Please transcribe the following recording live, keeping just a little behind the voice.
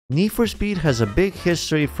Need for Speed has a big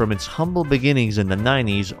history from its humble beginnings in the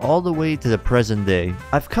 90s all the way to the present day.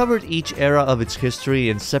 I've covered each era of its history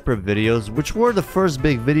in separate videos, which were the first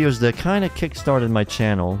big videos that kinda kickstarted my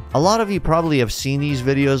channel. A lot of you probably have seen these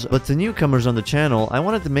videos, but to newcomers on the channel, I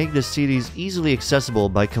wanted to make this series easily accessible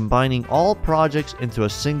by combining all projects into a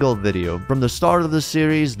single video. From the start of the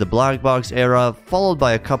series, the Blackbox era, followed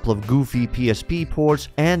by a couple of goofy PSP ports,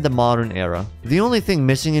 and the modern era. The only thing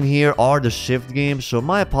missing in here are the Shift games, so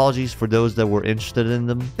my apologies for those that were interested in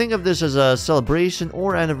them. Think of this as a celebration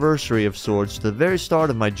or anniversary of sorts to the very start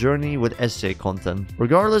of my journey with essay content.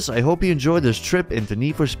 Regardless, I hope you enjoyed this trip into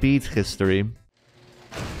Need for Speed's history.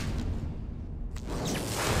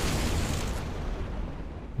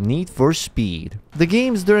 Need for Speed. The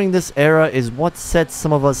games during this era is what sets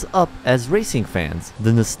some of us up as racing fans.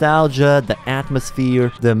 The nostalgia, the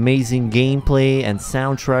atmosphere, the amazing gameplay and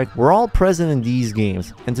soundtrack were all present in these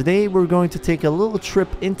games, and today we're going to take a little trip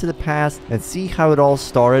into the past and see how it all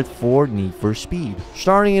started for Need for Speed.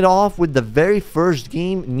 Starting it off with the very first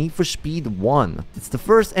game, Need for Speed 1. It's the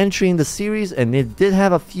first entry in the series, and it did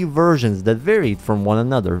have a few versions that varied from one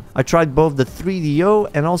another. I tried both the 3DO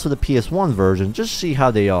and also the PS1 version just to see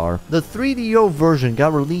how they are. The 3DO version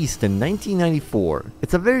got released in 1994.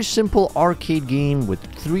 It's a very simple arcade game with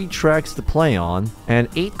 3 tracks to play on and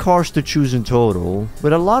 8 cars to choose in total,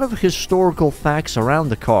 with a lot of historical facts around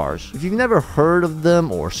the cars. If you've never heard of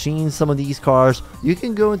them or seen some of these cars, you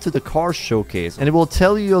can go into the car showcase and it will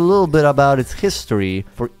tell you a little bit about its history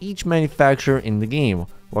for each manufacturer in the game.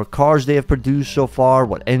 What cars they have produced so far,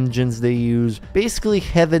 what engines they use. Basically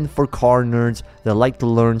heaven for car nerds that like to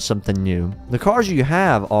learn something new. The cars you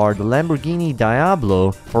have are the Lamborghini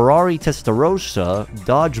Diablo, Ferrari Testarossa,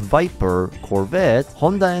 Dodge Viper, Corvette,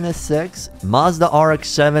 Honda NSX, Mazda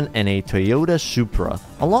RX-7, and a Toyota Supra.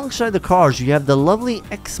 Alongside the cars, you have the lovely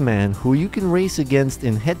X-Man who you can race against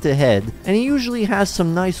in head-to-head, and he usually has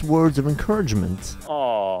some nice words of encouragement.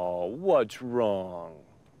 Oh, what's wrong?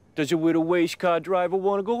 Does your widow waste car driver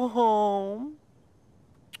want to go home?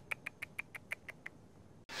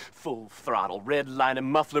 Full throttle, red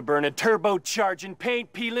lining, muffler burning, turbocharging,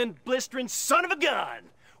 paint peeling, blistering son of a gun!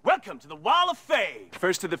 Welcome to the Wall of Fame!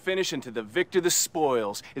 First to the finish and to the victor the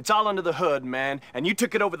spoils. It's all under the hood, man, and you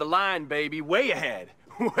took it over the line, baby, way ahead.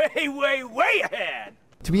 Way ahead!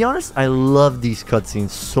 To be honest, I love these cutscenes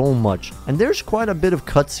so much, and there's quite a bit of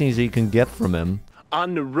cutscenes that you can get from him.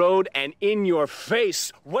 On the road and in your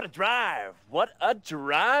face. What a drive. What a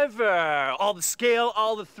driver. All the scale,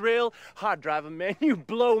 all the thrill. Hard driving, man. You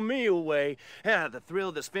blow me away. Yeah, the thrill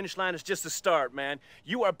of this finish line is just the start, man.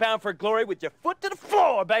 You are bound for glory with your foot to the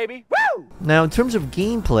floor, baby. Woo! Now, in terms of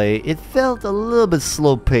gameplay, it felt a little bit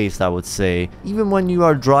slow-paced, I would say. Even when you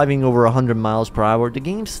are driving over 100 miles per hour, the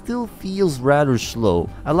game still feels rather slow.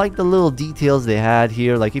 I like the little details they had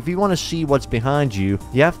here, like if you want to see what's behind you,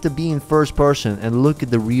 you have to be in first person and look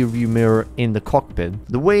at the rear view mirror in the cockpit.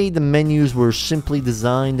 The way the menus were simply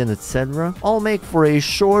designed and etc. all make for a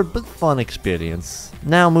short but fun experience.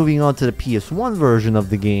 Now moving on to the PS1 version of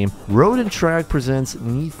the game, Road and Track presents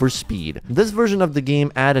Need for Speed. This version of the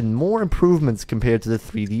game added more improvements compared to the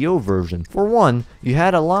 3DO version. For one, you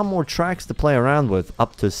had a lot more tracks to play around with,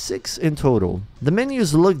 up to 6 in total. The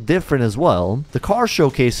menus looked different as well. The car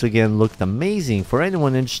showcase again looked amazing for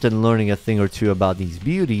anyone interested in learning a thing or two about these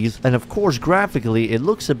beauties, and of course graphically it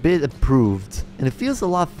looks a bit improved, and it feels a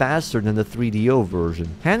lot faster than the 3DO version.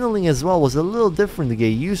 Handling as well was a little different to get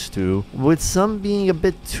used to, with some being a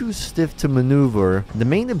bit too stiff to maneuver. The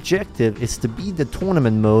main objective is to beat the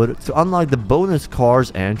tournament mode to unlock the bonus cars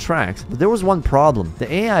and tracks, but there was one problem.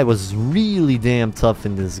 The AI was really damn tough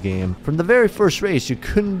in this game. From the very first race you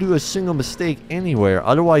couldn't do a single mistake anywhere,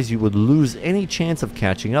 otherwise you would lose any chance of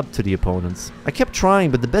catching up to the opponents. I kept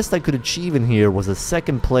trying, but the best I could achieve in here was a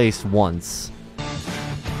second place once.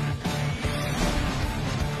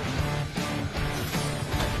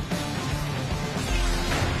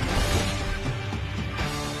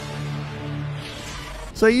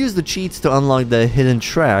 So I used the cheats to unlock the hidden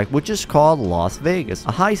track, which is called Las Vegas,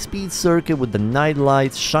 a high-speed circuit with the night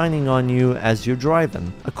lights shining on you as you're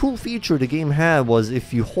driving. A cool feature the game had was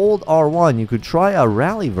if you hold R1 you could try a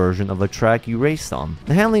rally version of a track you raced on.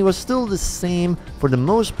 The handling was still the same for the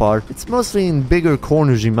most part. It's mostly in bigger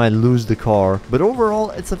corners you might lose the car, but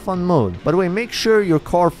overall it's a fun mode. By the way, make sure your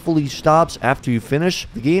car fully stops after you finish.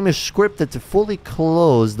 The game is scripted to fully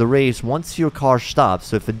close the race once your car stops,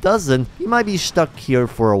 so if it doesn't, you might be stuck here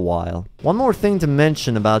for a while. One more thing to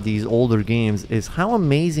mention about these older games is how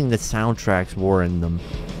amazing the soundtracks were in them.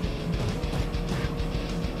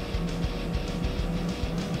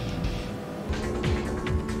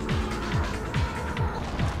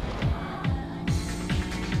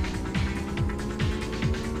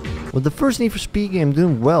 With the first Need for Speed game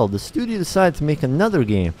doing well, the studio decided to make another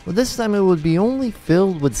game, but this time it would be only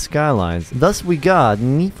filled with skylines. Thus we got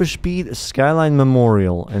Need for Speed Skyline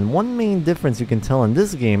Memorial, and one main difference you can tell in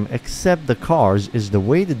this game, except the cars, is the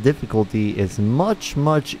way the difficulty is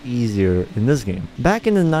much easier in this game. Back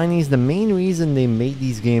in the 90s, the main reason they made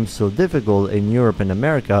these games so difficult in Europe and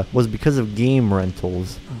America was because of game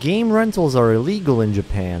rentals. Game rentals are illegal in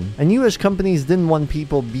Japan, and US companies didn't want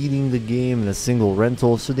people beating the game in a single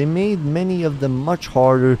rental, so they made many of them much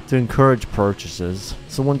harder to encourage purchases.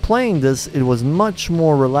 So when playing this, it was much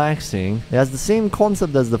more relaxing. It has the same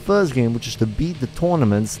concept as the first game, which is to beat the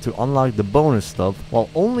tournaments to unlock the bonus stuff, while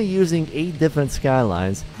only using 8 different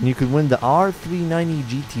skylines, and you could win the R390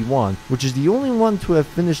 GT1, which is the only one to have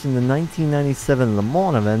finished in the 1997 Le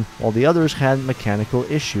Mans event, while the others had mechanical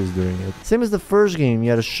issues during it. Same as the first game, you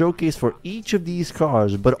had a showcase for each of these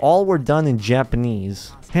cars, but all were done in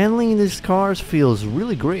Japanese. Handling these cars feels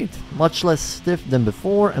really great, much less stiff than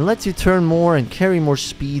before, and lets you turn more and carry more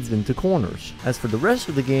speeds into corners. As for the rest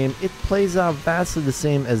of the game, it plays out vastly the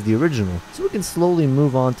same as the original, so we can slowly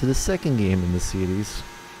move on to the second game in the series.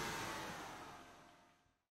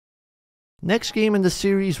 Next game in the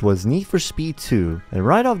series was Need for Speed 2, and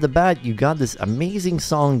right off the bat you got this amazing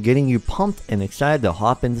song getting you pumped and excited to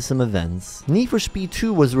hop into some events. Need for Speed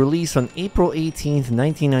 2 was released on April 18th,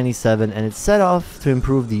 1997, and it set off to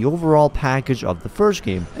improve the overall package of the first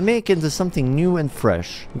game and make it into something new and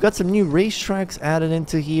fresh. We got some new racetracks added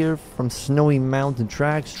into here, from snowy mountain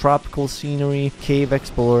tracks, tropical scenery, cave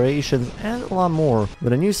explorations, and a lot more,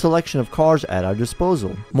 with a new selection of cars at our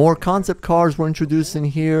disposal. More concept cars were introduced in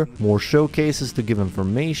here, more showcases to give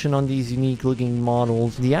information on these unique looking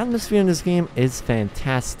models. The atmosphere in this game is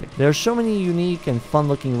fantastic. There are so many unique and fun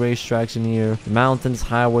looking racetracks in here. The mountains,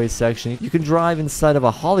 highway section. You can drive inside of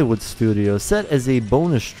a Hollywood studio set as a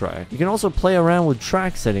bonus track. You can also play around with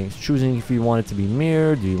track settings, choosing if you want it to be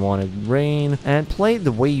mirrored, do you want it rain, and play it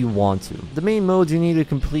the way you want to. The main modes you need to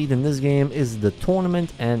complete in this game is the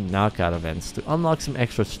tournament and knockout events to unlock some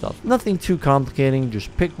extra stuff. Nothing too complicating,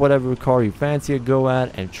 just pick whatever car you fancy to go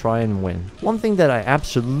at and try and win. One thing that I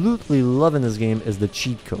absolutely love in this game is the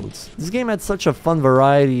cheat codes. This game had such a fun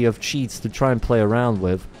variety of cheats to try and play around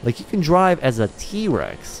with. Like, you can drive as a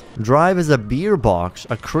T-Rex, drive as a beer box,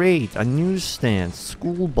 a crate, a newsstand,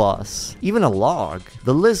 school bus, even a log.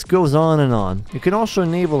 The list goes on and on. You can also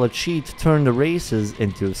enable a cheat to turn the races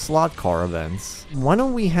into slot car events. Why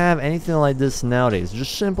don't we have anything like this nowadays?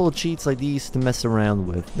 Just simple cheats like these to mess around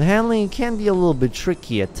with. The handling can be a little bit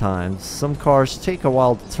tricky at times. Some cars take a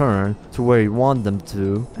while to turn to where you want them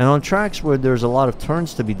to, and on tracks where there's a lot of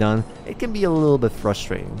turns to be done, it can be a little bit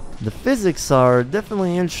frustrating. The physics are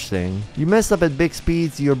definitely interesting. You mess up at big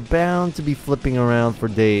speeds, you're bound to be flipping around for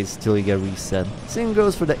days till you get reset. Same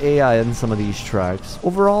goes for the AI in some of these tracks.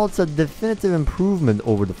 Overall, it's a definitive improvement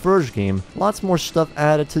over the first game. Lots more stuff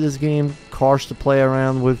added to this game, cars to play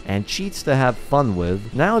around with, and cheats to have fun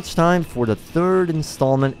with. Now it's time for the third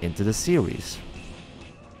installment into the series.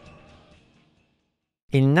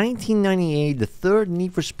 In 1998, the third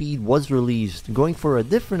Need for Speed was released, going for a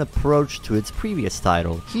different approach to its previous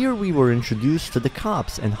title. Here we were introduced to the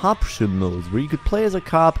cops and hot pursuit modes, where you could play as a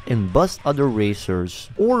cop and bust other racers,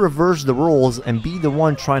 or reverse the roles and be the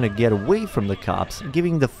one trying to get away from the cops,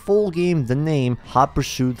 giving the full game the name Hot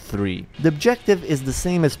Pursuit 3. The objective is the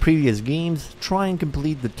same as previous games: try and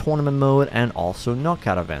complete the tournament mode and also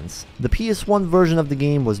knockout events. The PS1 version of the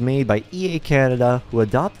game was made by EA Canada, who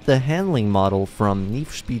adopted the handling model from Need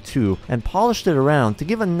for Speed 2 and polished it around to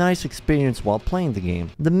give a nice experience while playing the game.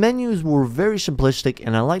 The menus were very simplistic,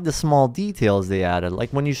 and I like the small details they added, like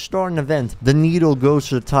when you start an event, the needle goes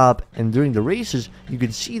to the top, and during the races, you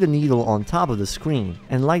can see the needle on top of the screen.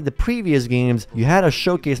 And like the previous games, you had a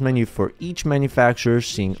showcase menu for each manufacturer,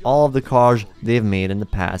 seeing all of the cars they've made in the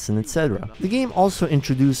past and etc. The game also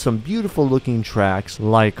introduced some beautiful looking tracks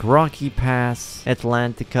like Rocky Pass,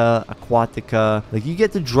 Atlantica, Aquatica. Like, you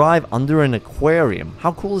get to drive under an aquarium.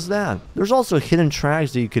 How cool is that? There's also hidden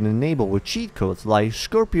tracks that you can enable with cheat codes, like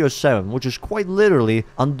Scorpio 7, which is quite literally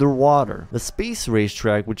underwater. The space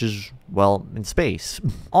racetrack, which is, well, in space.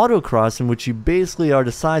 Autocross, in which you basically are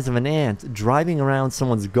the size of an ant driving around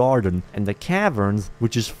someone's garden. And the caverns,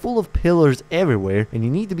 which is full of pillars everywhere, and you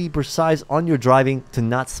need to be precise on your driving to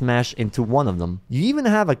not smash into one of them. You even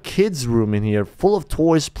have a kids room in here full of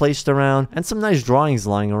toys placed around and some nice drawings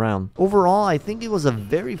lying around. Overall, I think it was a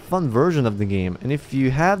very fun version of the game, and if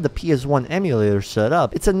you have the PS1 emulator set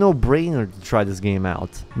up, it's a no-brainer to try this game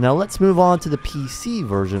out. Now let's move on to the PC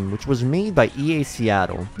version, which was made by EA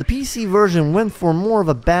Seattle. The PC PC version went for more of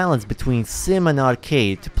a balance between sim and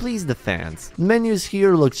arcade to please the fans. The menus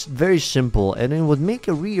here looked very simple and it would make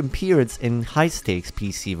a reappearance in high-stakes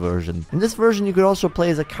PC version. In this version you could also play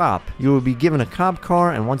as a cop. You would be given a cop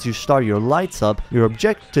car, and once you start your lights up, your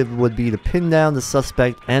objective would be to pin down the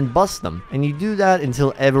suspect and bust them. And you do that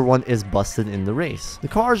until everyone is busted in the race. The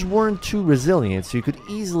cars weren't too resilient, so you could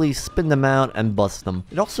easily spin them out and bust them.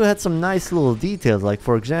 It also had some nice little details, like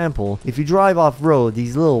for example, if you drive off-road,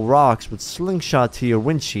 these little rocks would slingshot to your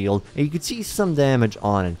windshield and you could see some damage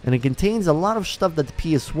on it. And it contains a lot of stuff that the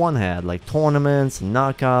PS1 had, like tournaments and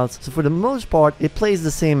knockouts, so for the most part, it plays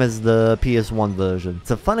the same as the PS1 version.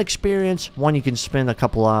 It's a fun experience, one you can spend a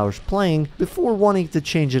couple hours playing before wanting to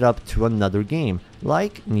change it up to another game,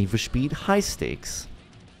 like Need for Speed High Stakes.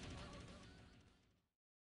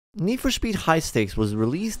 Need for Speed High Stakes was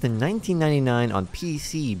released in 1999 on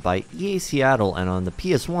PC by EA Seattle and on the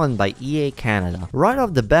PS1 by EA Canada. Right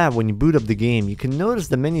off the bat, when you boot up the game, you can notice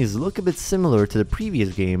the menus look a bit similar to the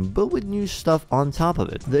previous game, but with new stuff on top of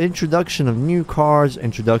it. The introduction of new cars,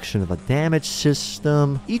 introduction of a damage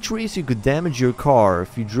system. Each race you could damage your car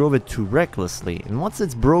if you drove it too recklessly, and once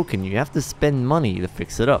it's broken, you have to spend money to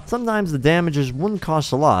fix it up. Sometimes the damages wouldn't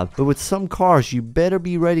cost a lot, but with some cars, you better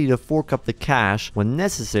be ready to fork up the cash when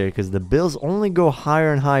necessary, because the bills only go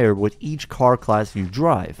higher and higher with each car class you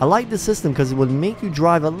drive. I like the system because it would make you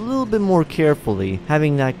drive a little bit more carefully,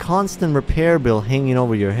 having that constant repair bill hanging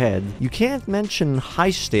over your head. You can't mention High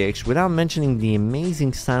Stakes without mentioning the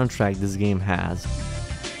amazing soundtrack this game has.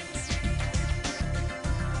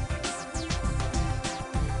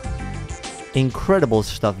 Incredible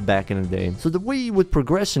stuff back in the day. So the way you would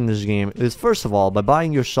progress in this game is first of all by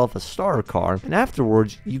buying yourself a starter car, and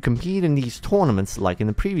afterwards you compete in these tournaments like in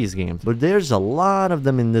the previous games. But there's a lot of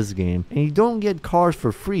them in this game, and you don't get cars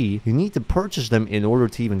for free. You need to purchase them in order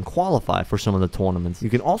to even qualify for some of the tournaments. You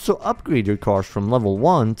can also upgrade your cars from level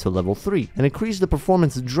 1 to level 3 and increase the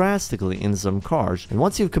performance drastically in some cars. And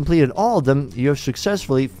once you've completed all of them, you have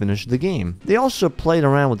successfully finished the game. They also played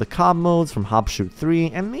around with the cop modes from Hop Shoot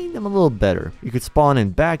 3 and made them a little better. You could spawn in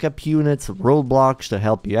backup units, roadblocks to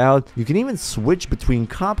help you out. You can even switch between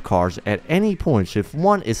cop cars at any point, so if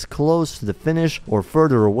one is close to the finish or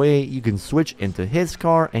further away, you can switch into his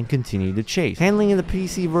car and continue the chase. Handling in the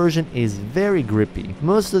PC version is very grippy.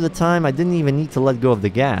 Most of the time I didn't even need to let go of the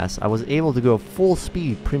gas. I was able to go full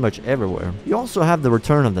speed pretty much everywhere. You also have the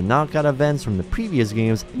return of the knockout events from the previous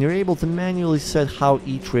games, and you're able to manually set how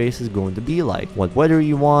each race is going to be like. What weather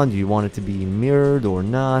you want, do you want it to be mirrored or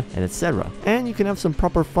not, and etc. And you can have some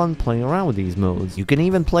proper fun playing around with these modes. You can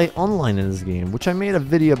even play online in this game, which I made a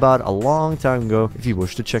video about a long time ago if you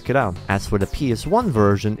wish to check it out. As for the PS1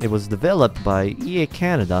 version, it was developed by EA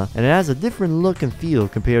Canada and it has a different look and feel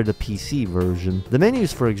compared to the PC version. The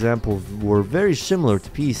menus, for example, were very similar to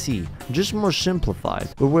PC, just more simplified.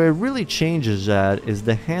 But where it really changes at is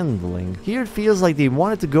the handling. Here it feels like they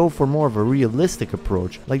wanted to go for more of a realistic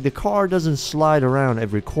approach, like the car doesn't slide around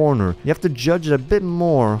every corner. You have to judge it a bit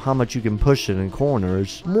more how much you can push it in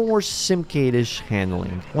corners. More simcade-ish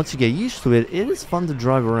handling. Once you get used to it, it is fun to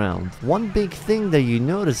drive around. One big thing that you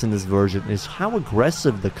notice in this version is how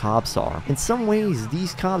aggressive the cops are. In some ways,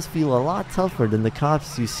 these cops feel a lot tougher than the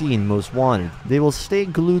cops you see in Most Wanted. They will stay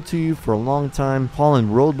glued to you for a long time, call in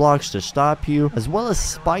roadblocks to stop you, as well as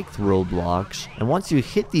spiked roadblocks. And once you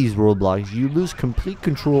hit these roadblocks, you lose complete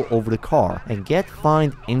control over the car and get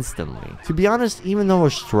fined instantly. To be honest, even though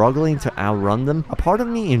we're struggling to outrun them, a part of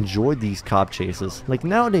me enjoyed these cop chases. Like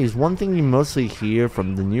nowadays, one thing you mostly hear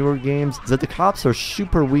from the newer games is that the cops are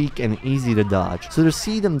super weak and easy to dodge. So to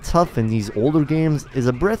see them tough in these older games is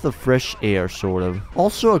a breath of fresh air, sort of.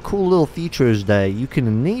 Also, a cool little feature is that you can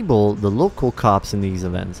enable the local cops in these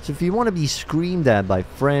events. So if you want to be screamed at by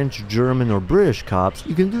French, German, or British cops,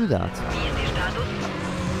 you can do that.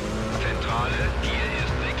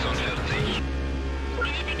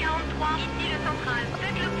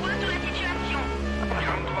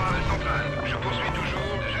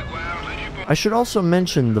 I should also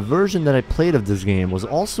mention the version that I played of this game was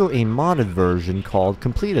also a modded version called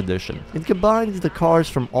Complete Edition. It combines the cars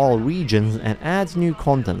from all regions and adds new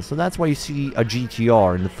content, so that's why you see a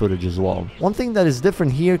GTR in the footage as well. One thing that is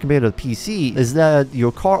different here compared to the PC is that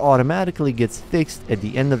your car automatically gets fixed at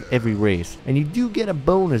the end of every race, and you do get a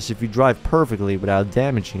bonus if you drive perfectly without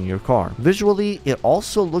damaging your car. Visually, it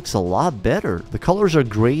also looks a lot better. The colors are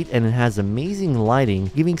great and it has amazing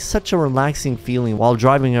lighting, giving such a relaxing feeling while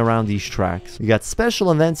driving around these tracks. tracks. You got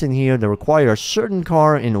special events in here that require a certain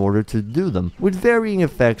car in order to do them, with varying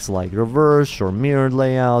effects like reverse or mirrored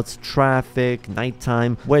layouts, traffic,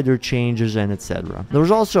 nighttime, weather changes, and etc. There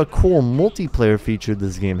was also a cool multiplayer feature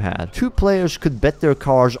this game had. Two players could bet their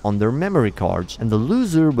cars on their memory cards, and the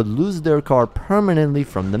loser would lose their car permanently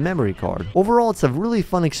from the memory card. Overall, it's a really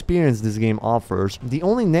fun experience this game offers. The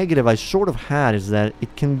only negative I sort of had is that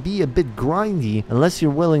it can be a bit grindy unless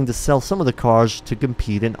you're willing to sell some of the cars to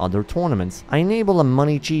compete in other tournaments. I enabled a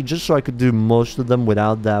money cheat just so I could do most of them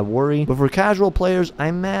without that worry, but for casual players, I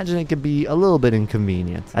imagine it could be a little bit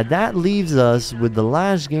inconvenient. And that leaves us with the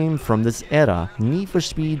last game from this era, Need for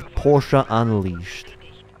Speed Porsche Unleashed.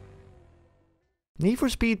 Need for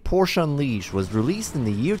Speed Porsche Unleashed was released in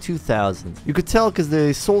the year 2000. You could tell because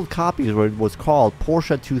they sold copies where it was called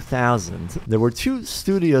Porsche 2000. There were two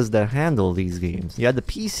studios that handled these games. You had the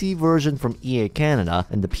PC version from EA Canada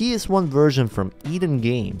and the PS1 version from Eden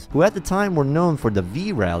Games, who at the time were known for the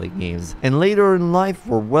V-Rally games, and later in life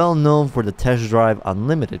were well known for the Test Drive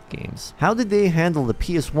Unlimited games. How did they handle the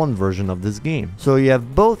PS1 version of this game? So you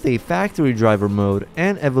have both a factory driver mode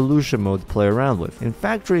and evolution mode to play around with. In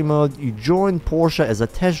factory mode, you join Porsche as a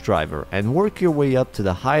test driver and work your way up to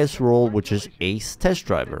the highest role, which is Ace Test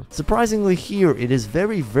Driver. Surprisingly here, it is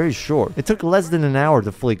very short. It took less than an hour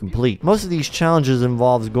to fully complete. Most of these challenges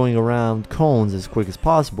involves going around cones as quick as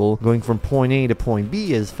possible, going from point A to point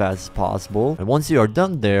B as fast as possible, and once you are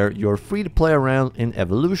done there, you are free to play around in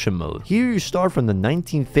evolution mode. Here you start from the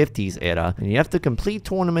 1950s era, and you have to complete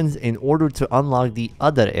tournaments in order to unlock the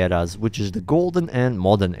other eras, which is the golden and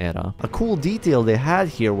modern era. A cool detail they had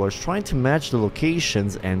here was trying to match the locations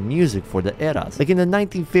and music for the eras. Like in the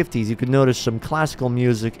 1950s, you could notice some classical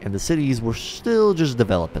music and the cities were still just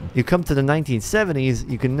developing. You come to the 1970s,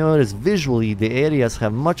 you can notice visually the areas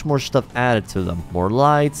have much more stuff added to them. More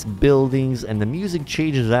lights, buildings, and the music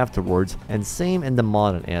changes afterwards, and same in the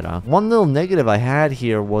modern era. One little negative I had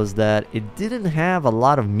here was that it didn't have a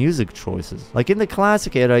lot of music choices. Like in the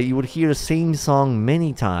classic era, you would hear the same song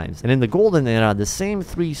many times, and in the golden era, the same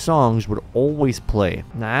 3 songs would always play.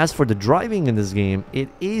 Now as for the driving in this game, it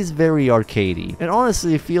is very arcadey, and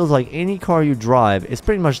honestly it feels like any car you drive is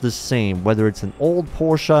pretty much the same, whether it's an old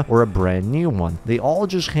Porsche or a brand new one. They all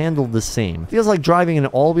just handle the same. Feels like driving an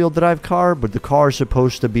all-wheel drive car, but the car is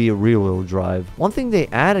supposed to be a rear-wheel drive. One thing they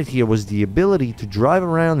added here was the ability to drive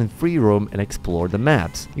around in free roam and explore the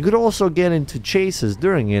maps. You could also get into chases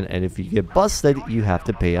during it, and if you get busted, you have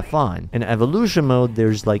to pay a fine. In evolution mode,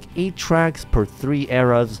 there's like 8 tracks per 3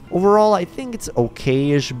 eras. Overall, I think it's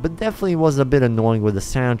okay-ish, but definitely was a bit annoying with the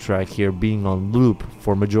soundtrack here being on loop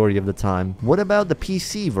for majority of the time. What about the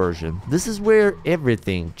PC version? This is where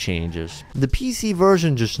everything changes. The PC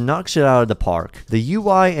version just knocks it out of the park. The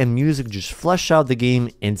UI and music just flesh out the game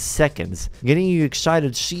in seconds, getting you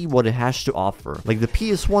excited to see what it has to offer. Like the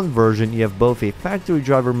PS1 version, you have both a factory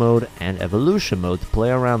driver mode and evolution mode to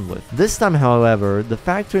play around with. This time, however, the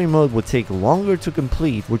factory mode would take longer to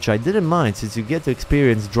complete, which I didn't mind since you get to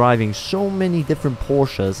experience driving so many different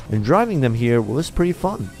Porsches, and driving them here was pretty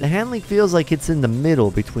fun. The handling feels like it's in the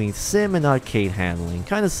middle between sim and arcade handling,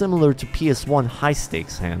 kind of similar to PS1 high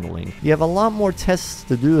stakes handling. You have a lot more tests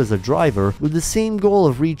to do as a driver, with the same goal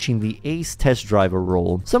of reaching the Ace Test Driver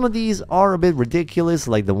role. Some of these are a bit ridiculous,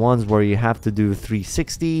 like the ones where you have to do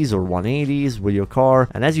 360s or 180s with your car,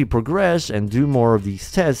 and as you progress and do more of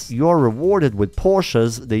these tests, you are rewarded with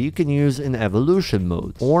Porsches that you can use in evolution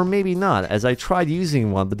mode. Or maybe not, as I tried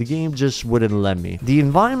using one, but the game just wouldn't let me. The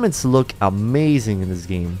environments look amazing in this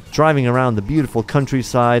game. Driving around the beautiful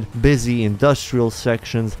countryside, busy industrial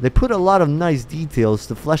sections, they put a lot of nice details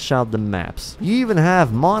to flesh out the maps. You even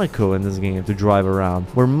have Monaco in this game to drive around,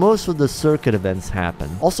 where most of the circuit events happen.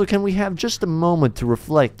 Also, can we have just a moment to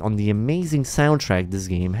reflect on the amazing soundtrack this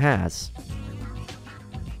game has?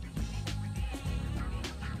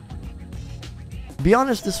 To be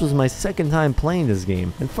honest, this was my second time playing this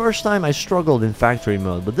game, and first time I struggled in factory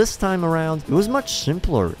mode, but this time around it was much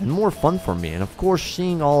simpler and more fun for me, and of course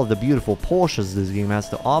seeing all of the beautiful Porsches this game has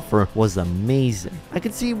to offer was amazing. I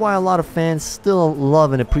can see why a lot of fans still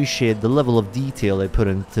love and appreciate the level of detail they put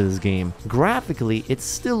into this game. Graphically, it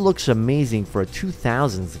still looks amazing for a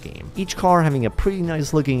 2000s game, each car having a pretty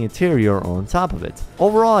nice looking interior on top of it.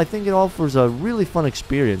 Overall, I think it offers a really fun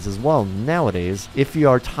experience as well nowadays if you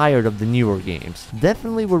are tired of the newer games.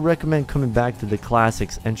 Definitely would recommend coming back to the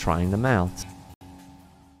classics and trying them out.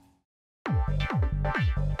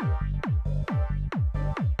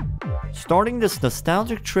 Starting this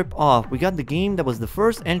nostalgic trip off, we got the game that was the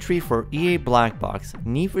first entry for EA Blackbox,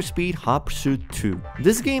 Need for Speed Hot Pursuit 2.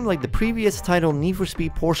 This game, like the previous title Need for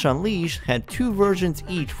Speed Porsche Unleashed, had two versions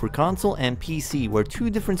each for console and PC, where two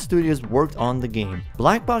different studios worked on the game.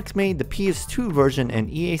 Blackbox made the PS2 version and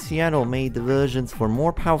EA Seattle made the versions for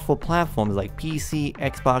more powerful platforms like PC,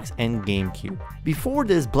 Xbox, and GameCube. Before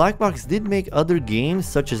this, Blackbox did make other games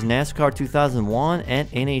such as NASCAR 2001 and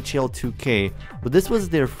NHL 2K, but this was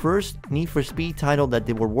their first Need for Speed title that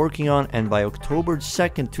they were working on, and by October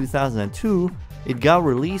 2nd, 2002, it got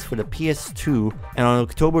released for the PS2, and on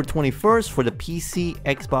October 21st for the PC,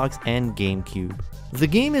 Xbox, and GameCube. The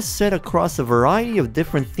game is set across a variety of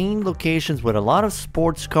different themed locations with a lot of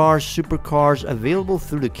sports cars, supercars available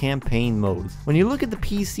through the campaign modes. When you look at the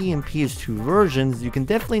PC and PS2 versions, you can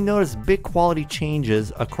definitely notice big quality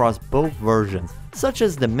changes across both versions, such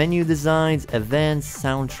as the menu designs, events,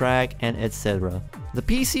 soundtrack, and etc. The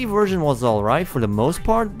PC version was alright for the most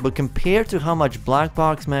part, but compared to how much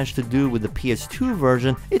Blackbox managed to do with the PS2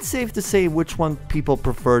 version, it's safe to say which one people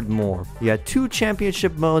preferred more. You had two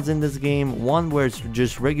championship modes in this game, one where it's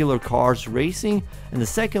just regular cars racing, and the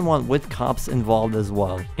second one with cops involved as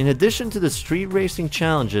well. In addition to the street racing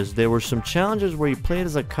challenges, there were some challenges where you played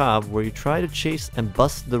as a cop where you try to chase and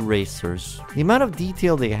bust the racers. The amount of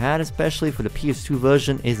detail they had, especially for the PS2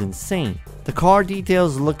 version, is insane. The car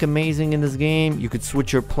details look amazing in this game. You could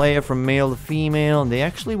switch your player from male to female, and they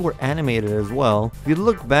actually were animated as well. If you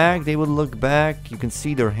look back, they would look back. You can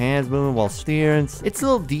see their hands moving while steering. It's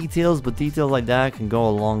little details, but details like that can go a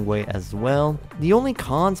long way as well. The only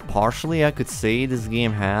cons partially I could say this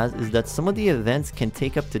game has is that some of the events can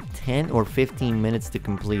take up to 10 or 15 minutes to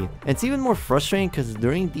complete. And it's even more frustrating because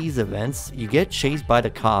during these events, you get chased by the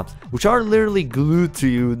cops, which are literally glued to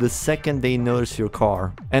you the second they notice your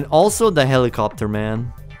car. And also the helicopter,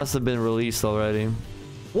 man. Must have been released already.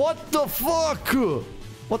 What the fuck?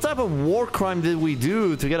 What type of war crime did we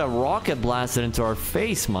do to get a rocket blasted into our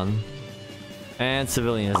face, man? And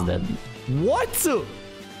civilian is dead. What?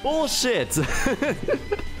 Bullshit.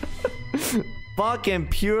 Fucking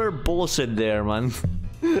pure bullshit there, man.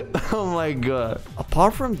 Oh my god.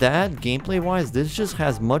 Apart from that, gameplay wise, this just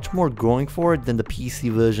has much more going for it than the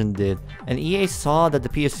PC version did, and EA saw that the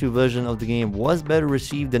PS2 version of the game was better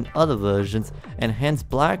received than other versions, and hence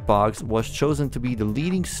Blackbox was chosen to be the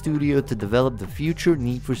leading studio to develop the future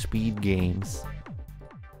Need for Speed games.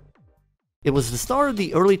 It was the start of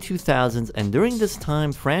the early 2000s, and during this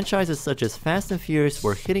time, franchises such as Fast and Furious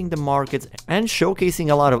were hitting the markets and showcasing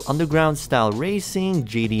a lot of underground style racing,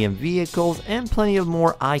 JDM vehicles, and plenty of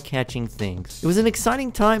more eye-catching things. It was an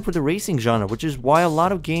exciting time for the racing genre, which is why a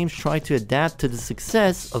lot of games tried to adapt to the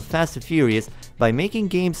success of Fast and Furious by making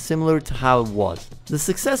games similar to how it was. The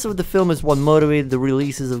success of the film is what motivated the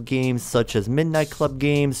releases of games such as Midnight Club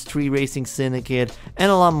games, Street Racing Syndicate, and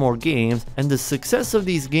a lot more games, and the success of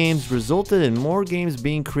these games resulted in more games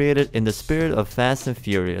being created in the spirit of Fast and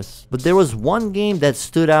Furious. But there was one game that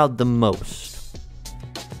stood out the most.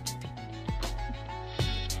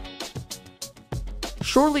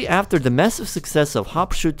 Shortly after the massive success of Hot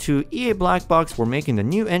Pursuit 2, EA Blackbox were making a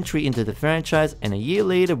new entry into the franchise, and a year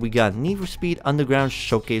later we got Need for Speed Underground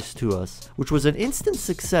showcased to us, which was an instant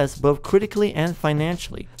success both critically and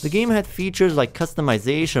financially. The game had features like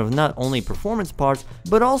customization of not only performance parts,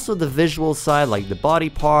 but also the visual side like the body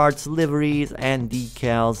parts, liveries, and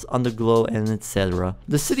decals, underglow, and etc.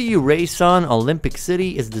 The city you race on, Olympic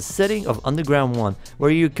City, is the setting of Underground 1,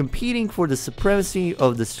 where you're competing for the supremacy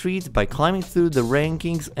of the streets by climbing through the rankings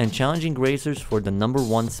and challenging racers for the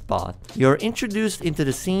 #1 spot. You're introduced into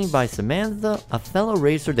the scene by Samantha, a fellow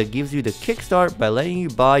racer that gives you the kickstart by letting you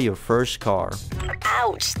buy your first car.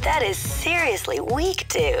 Ouch, that is seriously weak,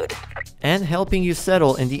 dude. And helping you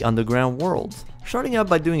settle in the underground world. Starting out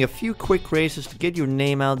by doing a few quick races to get your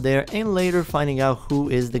name out there, and later finding out who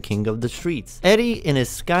is the king of the streets. Eddie in his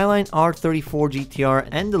Skyline R34 GTR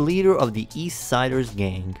and the leader of the East Siders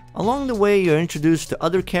gang. Along the way, you're introduced to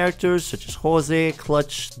other characters such as Jose,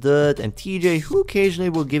 Clutch, Dud, and TJ, who occasionally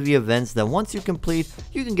will give you events that once you complete,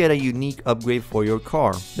 you can get a unique upgrade for your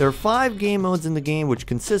car. There are 5 game modes in the game, which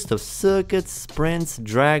consist of circuits, sprints,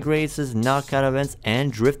 drag races, knockout events,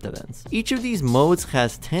 and drift events. Each of these modes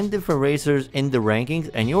has 10 different racers in the rankings,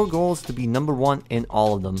 and your goal is to be #1 in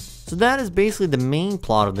all of them. So that is basically the main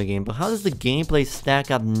plot of the game, but how does the gameplay stack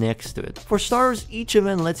up next to it? For starters, each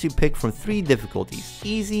event lets you pick from 3 difficulties: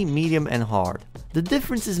 easy, medium, and hard. The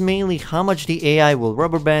difference is mainly how much the AI will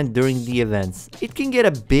rubber band during the events. It can get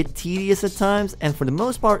a bit tedious at times, and for the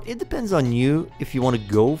most part it depends on you if you want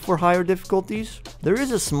to go for higher difficulties. There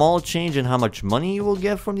is a small change in how much money you will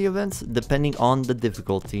get from the events depending on the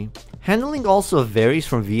difficulty. Handling also varies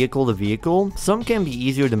from vehicle to vehicle. Some can be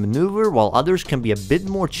easier to maneuver while others can be a bit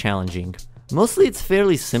more challenging. Mostly it's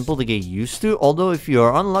fairly simple to get used to, although if you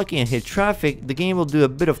are unlucky and hit traffic, the game will do a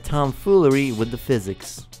bit of tomfoolery with the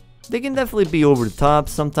physics. They can definitely be over the top,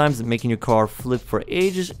 sometimes making your car flip for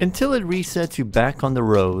ages until it resets you back on the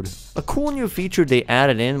road. A cool new feature they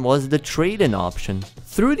added in was the trade-in option.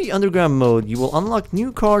 Through the underground mode, you will unlock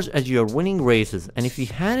new cars as you are winning races, and if you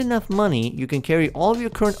had enough money, you can carry all of your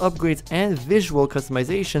current upgrades and visual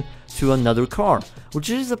customization to another car, which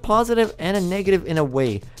is a positive and a negative in a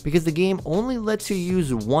way, because the game only lets you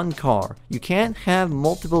use one car. You can't have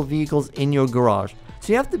multiple vehicles in your garage.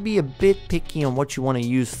 So you have to be a bit picky on what you want to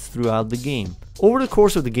use throughout the game. Over the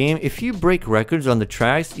course of the game, if you break records on the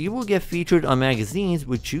tracks, you will get featured on magazines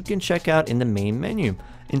which you can check out in the main menu.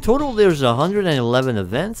 In total, there's 111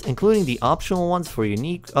 events, including the optional ones for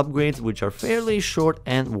unique upgrades which are fairly short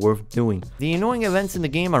and worth doing. The annoying events in the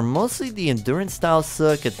game are mostly the endurance style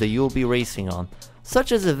circuits that you'll be racing on,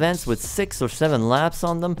 such as events with 6 or 7 laps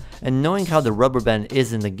on them, and knowing how the rubber band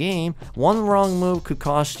is in the game, one wrong move could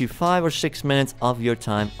cost you 5 or 6 minutes of your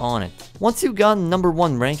time on it. Once you've gotten number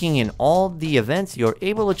 1 ranking in all the events, you're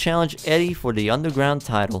able to challenge Eddie for the underground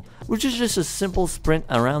title, which is just a simple sprint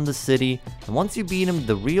around the city, and once you beat him,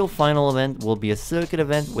 the real final event will be a circuit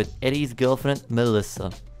event with Eddie's girlfriend,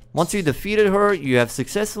 Melissa. Once you defeated her, you have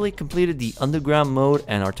successfully completed the underground mode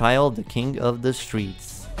and are titled the King of the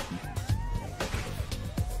Streets.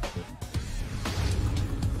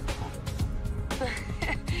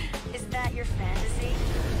 Is that your fantasy?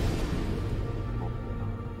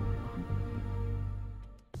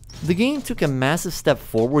 The game took a massive step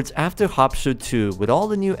forwards after Hopster 2 with all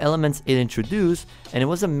the new elements it introduced, and it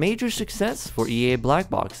was a major success for EA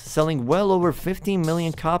Blackbox, selling well over 15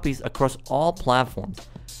 million copies across all platforms.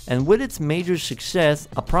 And with its major success,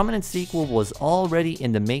 a prominent sequel was already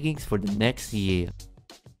in the makings for the next year.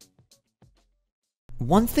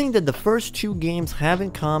 One thing that the first 2 games have in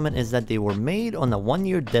common is that they were made on a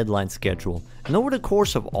 1-year deadline schedule, and over the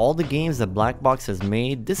course of all the games that Blackbox has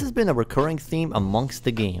made, this has been a recurring theme amongst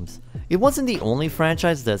the games. It wasn't the only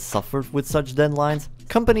franchise that suffered with such deadlines.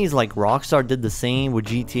 Companies like Rockstar did the same with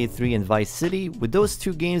GTA 3 and Vice City, with those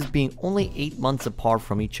 2 games being only 8 months apart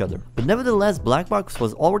from each other. But nevertheless, Blackbox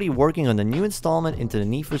was already working on the new installment into the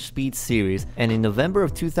Need for Speed series, and in November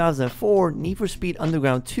of 2004, Need for Speed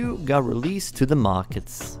Underground 2 got released to the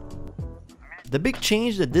markets. The big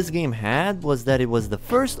change that this game had was that it was the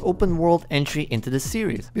first open world entry into the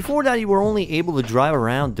series. Before that, you were only able to drive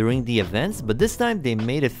around during the events, but this time they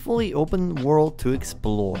made it fully open world to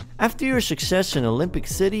explore. After your success in Olympic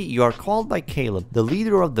City, you are called by Caleb, the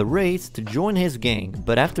leader of the race, to join his gang,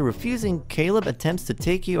 but after refusing, Caleb attempts to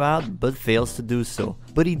take you out but fails to do so.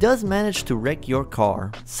 But he does manage to wreck your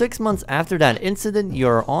car. 6 months after that incident, you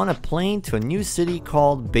are on a plane to a new city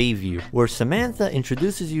called Bayview, where Samantha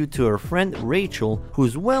introduces you to her friend Rachel, who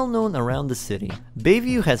is well known around the city.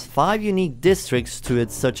 Bayview has 5 unique districts to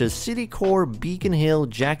it, such as City Core, Beacon Hill,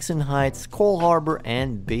 Jackson Heights, Cole Harbor,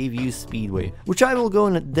 and Bayview Speedway, which I will go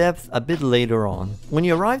into depth a bit later on. When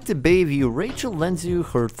you arrive to Bayview, Rachel lends you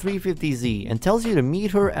her 350Z and tells you to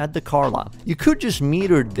meet her at the car lot. You could just meet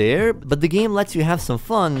her there, but the game lets you have some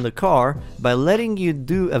fun in the car by letting you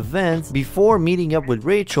do events before meeting up with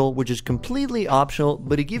Rachel, which is completely optional,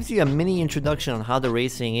 but it gives you a mini introduction on how the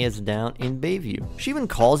racing is down in Bayview. She even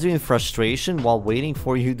calls you in frustration while waiting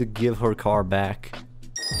for you to give her car back.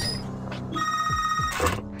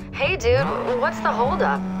 Hey dude, what's the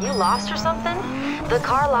holdup? You lost or something? The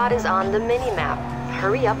car lot is on the mini-map.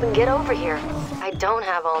 Hurry up and get over here. I don't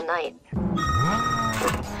have all night.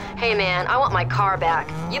 Hey man, I want my car back.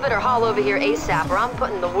 You better haul over here ASAP or I'm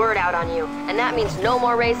putting the word out on you. And that means no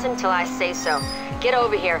more racing till I say so. Get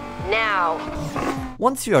over here, now.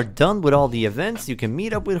 Once you are done with all the events, you can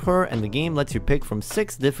meet up with her and the game lets you pick from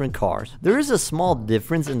 6 different cars. There is a small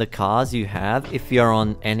difference in the cars you have if you are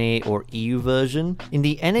on NA or EU version. In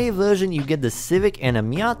the NA version you get the Civic and a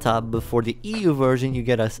Miata, but for the EU version you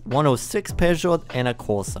get a 106 Peugeot and a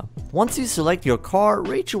Corsa. Once you select your car,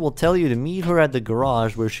 Rachel will tell you to meet her at the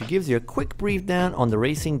garage, where she gives you a quick brief down on the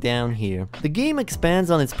racing down here. The game expands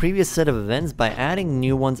on its previous set of events by adding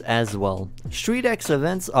new ones as well. Street X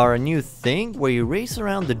events are a new thing where you race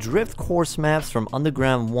around the drift course maps from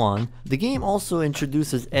Underground 1. The game also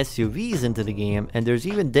introduces SUVs into the game, and there's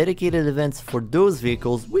even dedicated events for those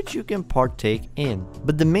vehicles which you can partake in.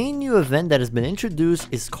 But the main new event that has been introduced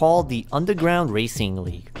is called the Underground Racing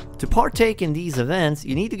League. To partake in these events,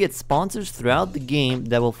 you need to get sponsors throughout the game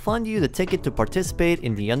that will fund you the ticket to participate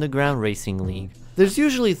in the Underground Racing League. There's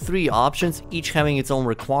usually 3 options, each having its own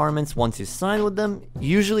requirements once you sign with them.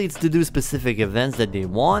 Usually it's to do specific events that they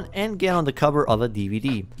want and get on the cover of a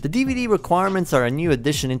DVD. The DVD requirements are a new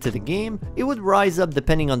addition into the game. It would rise up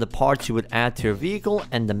depending on the parts you would add to your vehicle,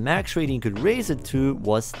 and the max rating you could raise it to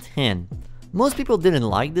was 10. Most people didn't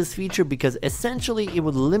like this feature because essentially it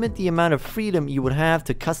would limit the amount of freedom you would have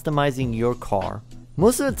to customizing your car.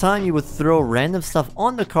 Most of the time you would throw random stuff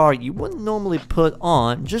on the car you wouldn't normally put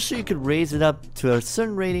on just so you could raise it up to a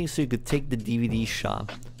certain rating so you could take the DVD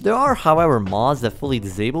shop. There are, however, mods that fully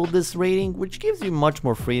disable this rating, which gives you much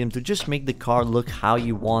more freedom to just make the car look how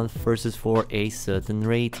you want versus for a certain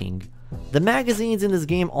rating. The magazines in this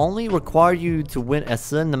game only require you to win a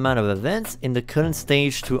certain amount of events in the current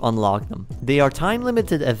stage to unlock them. They are time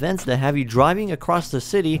limited events that have you driving across the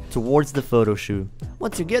city towards the photo shoot.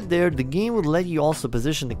 Once you get there, the game will let you also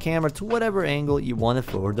position the camera to whatever angle you want it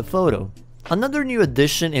for the photo. Another new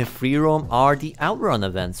addition in free roam are the outrun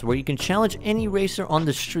events, where you can challenge any racer on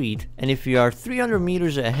the street, and if you are 300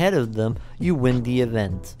 meters ahead of them, you win the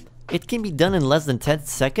event. It can be done in less than 10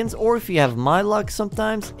 seconds, or if you have my luck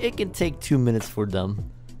sometimes, it can take 2 minutes for them.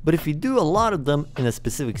 But if you do a lot of them in a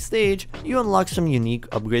specific stage, you unlock some unique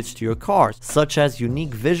upgrades to your cars, such as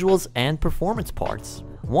unique visuals and performance parts.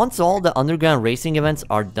 Once all the underground racing events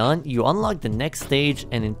are done, you unlock the next stage,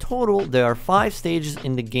 and in total there are 5 stages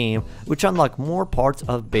in the game which unlock more parts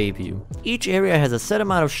of Bayview. Each area has a set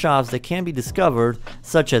amount of shops that can be discovered,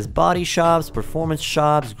 such as body shops, performance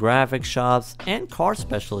shops, graphic shops, and car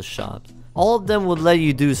specialist shops. All of them would let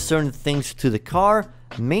you do certain things to the car.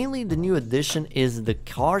 Mainly the new addition is the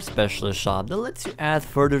car specialist shop that lets you add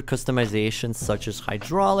further customizations such as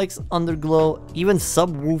hydraulics, underglow, even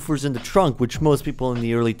subwoofers in the trunk, which most people in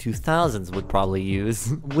the early 2000s would probably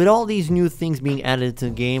use. With all these new things being added to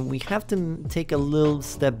the game, we have to take a little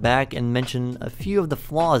step back and mention a few of the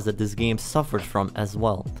flaws that this game suffers from as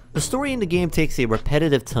well. The story in the game takes a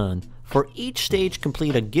repetitive turn. For each stage,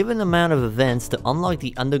 complete a given amount of events to unlock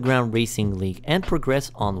the Underground Racing League and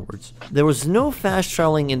progress onwards. There was no fast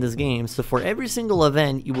traveling in this game, so for every single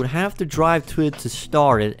event you would have to drive to it to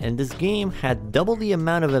start it, and this game had double the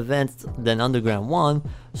amount of events than Underground 1,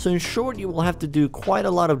 so in short you will have to do quite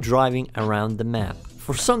a lot of driving around the map.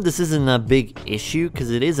 For some this isn't a big issue because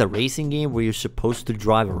it is a racing game where you're supposed to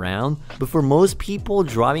drive around, but for most people,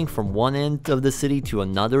 driving from one end of the city to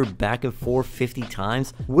another back and forth 50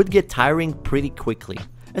 times would get tiring pretty quickly.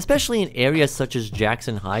 Especially in areas such as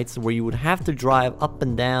Jackson Heights, where you would have to drive up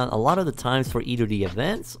and down a lot of the times for either the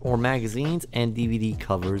events or magazines and DVD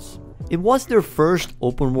covers. It was their first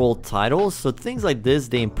open world title, so things like this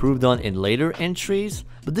they improved on in later entries,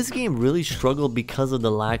 but this game really struggled because of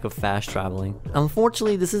the lack of fast traveling.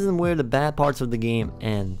 Unfortunately, this isn't where the bad parts of the game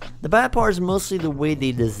end. The bad part is mostly the way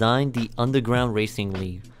they designed the Underground Racing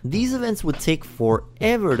League. These events would take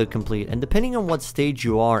forever to complete, and depending on what stage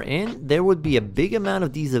you are in, there would be a big amount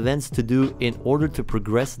of these events to do in order to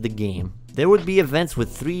progress the game. There would be events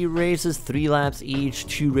with 3 races, 3 laps each,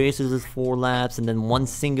 2 races with 4 laps, and then 1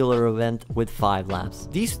 singular event with 5 laps.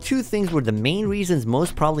 These 2 things were the main reasons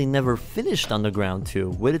most probably never finished Underground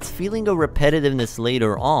 2, with its feeling of repetitiveness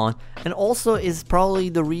later on, and also is probably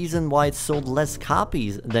the reason why it sold less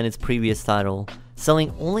copies than its previous title,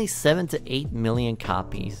 selling only 7 to 8 million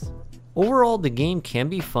copies. Overall, the game can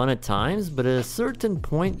be fun at times, but at a certain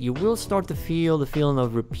point you will start to feel the feeling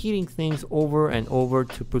of repeating things over and over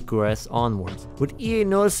to progress onwards. With EA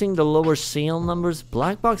noticing the lower sale numbers,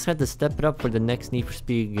 Blackbox had to step it up for the next Need for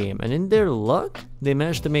Speed game, and in their luck, they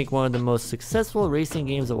managed to make one of the most successful racing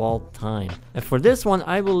games of all time. And for this one,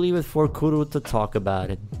 I will leave it for Kuru to talk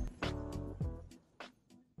about it.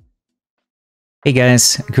 Hey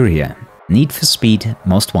guys, Kuru here. Need for Speed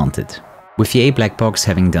Most Wanted. With EA Blackbox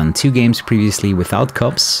having done 2 games previously without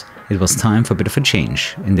cops, it was time for a bit of a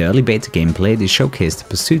change. In the early beta gameplay, they showcased the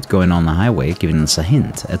pursuit going on the highway, giving us a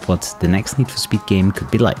hint at what the next Need for Speed game could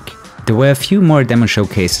be like. There were a few more demo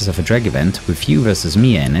showcases of a drag event with you versus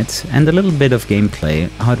Mia in it, and a little bit of gameplay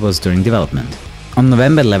how it was during development. On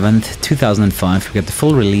November 11th, 2005, we got the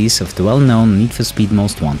full release of the well-known Need for Speed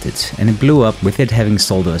Most Wanted, and it blew up with it having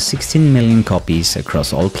sold over 16 million copies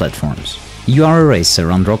across all platforms. You are a racer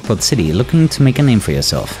around Rockport City looking to make a name for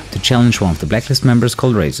yourself, to challenge one of the Blacklist members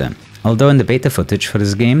called Razor. Although in the beta footage for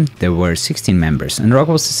this game there were 16 members and Rock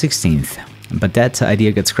was the 16th, but that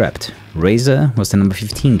idea got scrapped. Razor was the number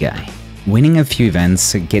 15 guy. Winning a few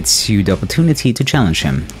events gets you the opportunity to challenge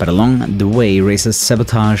him, but along the way Razor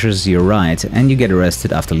sabotages your ride and you get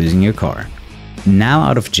arrested after losing your car. Now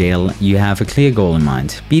out of jail, you have a clear goal in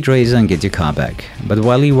mind, beat Razor and get your car back. But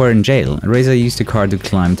while you were in jail, Razor used the car to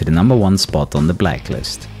climb to the number 1 spot on the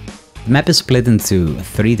blacklist. The map is split into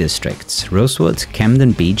 3 districts: Rosewood,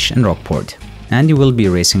 Camden Beach and Rockport. And you will be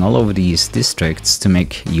racing all over these districts to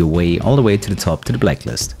make your way all the way to the top to the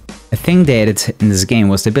blacklist. A thing they added in this game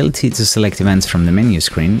was the ability to select events from the menu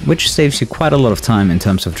screen, which saves you quite a lot of time in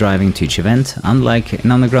terms of driving to each event, unlike in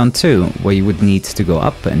Underground 2, where you would need to go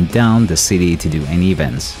up and down the city to do any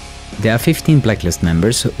events. There are 15 blacklist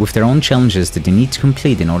members with their own challenges that you need to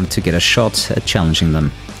complete in order to get a shot at challenging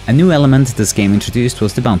them. A new element this game introduced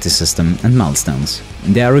was the bounty system and milestones.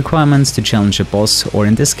 There are requirements to challenge a boss, or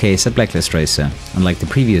in this case a blacklist racer, unlike the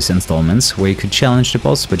previous installments where you could challenge the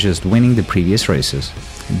boss by just winning the previous races.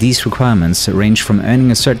 These requirements range from earning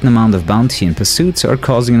a certain amount of bounty in pursuits, or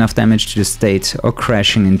causing enough damage to the state, or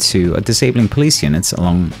crashing into or disabling police units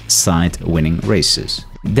alongside winning races.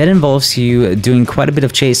 That involves you doing quite a bit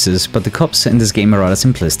of chases, but the cops in this game are rather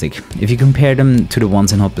simplistic. If you compare them to the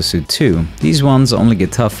ones in Hot Pursuit 2, these ones only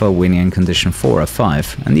get tougher winning in condition 4 or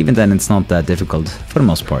 5, and even then it's not that difficult for the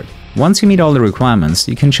most part. Once you meet all the requirements,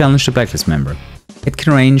 you can challenge the blacklist member. It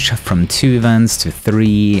can range from 2 events to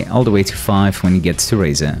 3, all the way to 5 when you get to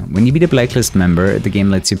Razor. When you beat a blacklist member, the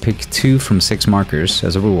game lets you pick 2 from 6 markers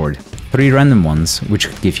as a reward. 3 random ones, which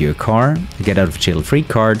could give you a car, a get out of jail free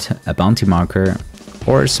card, a bounty marker,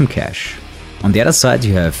 or some cash. On the other side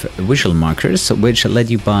you have visual markers, which let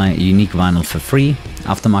you buy a unique vinyl for free.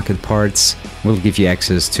 Aftermarket parts will give you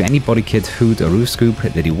access to any body kit, hood or roof scoop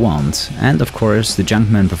that you want, and of course the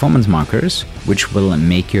Junkman performance markers, which will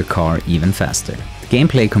make your car even faster. The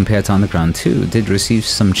gameplay compared to Underground 2 did receive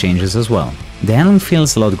some changes as well. The handling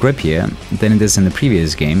feels a lot grippier than it is in the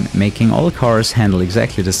previous game, making all cars handle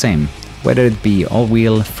exactly the same, whether it be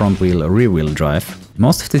all-wheel, front-wheel or rear-wheel drive.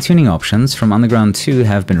 Most of the tuning options from Underground 2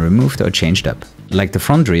 have been removed or changed up. Like the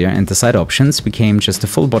front rear and the side options became just a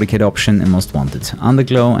full body kit option in Most Wanted.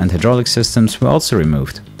 Underglow and hydraulic systems were also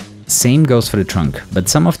removed. Same goes for the trunk, but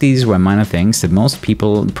some of these were minor things that most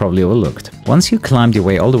people probably overlooked. Once you climbed your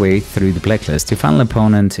way all the way through the blacklist, your final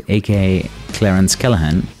opponent, aka Clarence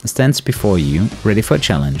Callahan, stands before you, ready for a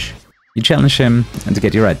challenge. You challenge him and to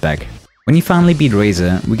get your right back. When you finally beat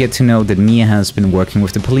Razor, we get to know that Mia has been working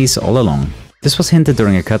with the police all along. This was hinted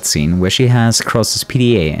during a cutscene where she has Cross's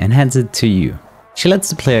PDA and hands it to you. She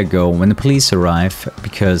lets the player go when the police arrive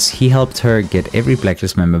because he helped her get every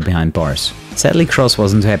blacklist member behind bars. Sadly, Cross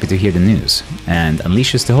wasn't too happy to hear the news and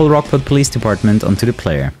unleashes the whole Rockport Police Department onto the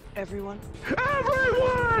player. Everyone!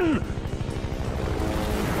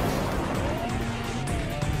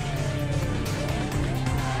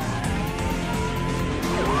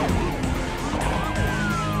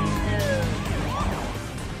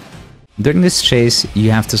 During this chase,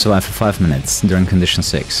 you have to survive for 5 minutes during condition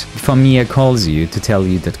 6, before Mia calls you to tell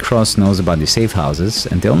you that Cross knows about the safe houses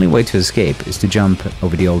and the only way to escape is to jump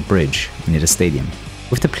over the old bridge near the stadium.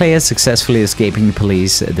 With the player successfully escaping the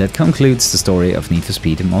police, that concludes the story of Need for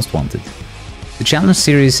Speed Most Wanted. The Challenge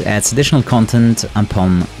series adds additional content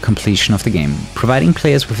upon completion of the game, providing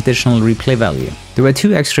players with additional replay value. There were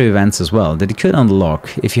 2 extra events as well that you could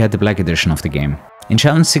unlock if you had the Black Edition of the game. In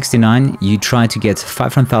Challenge 69, you try to get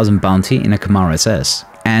 500,000 bounty in a Camaro SS.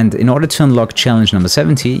 And in order to unlock challenge number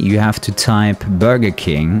 70, you have to type Burger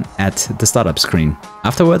King at the startup screen.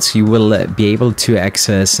 Afterwards, you will be able to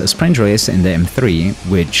access a sprint race in the M3,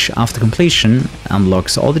 which after completion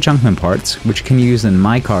unlocks all the Junkman parts, which you can use in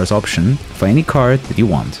My Cars option for any car that you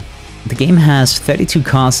want. The game has 32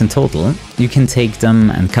 cars in total. You can take them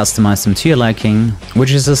and customize them to your liking,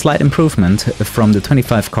 which is a slight improvement from the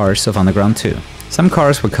 25 cars of Underground 2. Some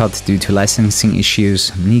cars were cut due to licensing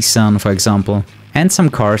issues, Nissan for example, and some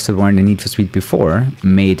cars that weren't in Need for Speed before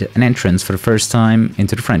made an entrance for the first time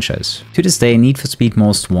into the franchise. To this day, Need for Speed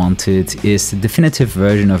Most Wanted is the definitive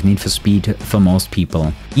version of Need for Speed for most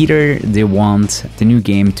people. Either they want the new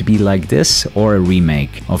game to be like this or a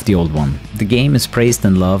remake of the old one. The game is praised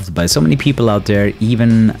and loved by so many people out there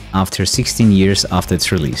even after 16 years after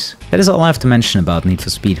its release. That is all I have to mention about Need for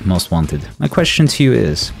Speed Most Wanted. My question to you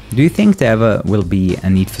is, do you think there ever will be a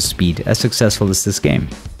Need for Speed as successful as this game?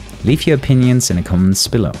 Leave your opinions in the comments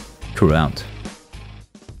below. Kuru out.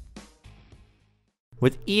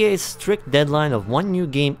 With EA's strict deadline of 1 new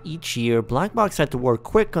game each year, Blackbox had to work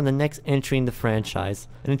quick on the next entry in the franchise,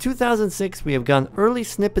 and in 2006 we have gotten early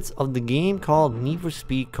snippets of the game called Need for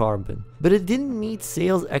Speed Carbon. But it didn't meet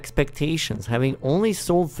sales expectations, having only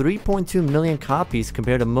sold 3.2 million copies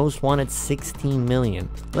compared to Most Wanted 16 million.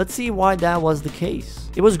 Let's see why that was the case.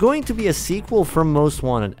 It was going to be a sequel from Most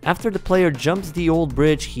Wanted. After the player jumps the old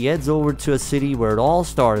bridge, he heads over to a city where it all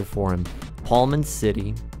started for him, Pullman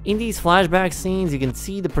City. In these flashback scenes, you can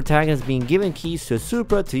see the protagonist being given keys to a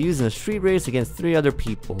Supra to use in a street race against 3 other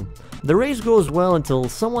people. The race goes well until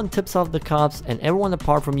someone tips off the cops and everyone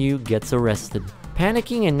apart from you gets arrested.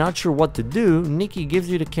 Panicking and not sure what to do, Nikki gives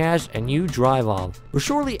you the cash and you drive off. But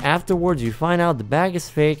shortly afterwards you find out the bag is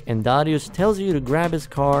fake and Darius tells you to grab his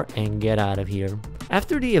car and get out of here.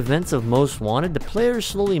 After the events of Most Wanted, the player is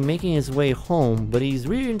slowly making his way home, but he's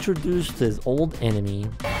reintroduced to his old enemy.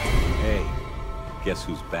 Hey, guess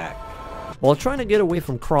who's back? While trying to get away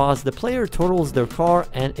from Cross, the player totals their car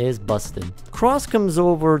and is busted. Cross comes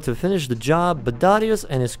over to finish the job, but Darius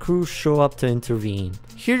and his crew show up to intervene.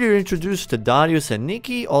 Here you're introduced to Darius and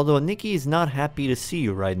Nikki, although Nikki is not happy to see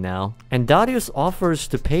you right now. And Darius offers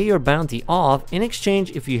to pay your bounty off in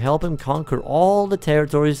exchange if you help him conquer all the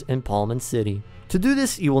territories in Palman City. To do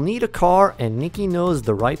this, you will need a car, and Nikki knows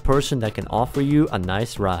the right person that can offer you a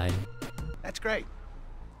nice ride. That's great.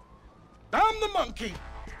 I'm the monkey!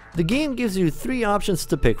 The game gives you 3 options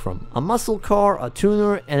to pick from: a muscle car, a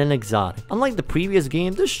tuner, and an exotic. Unlike the previous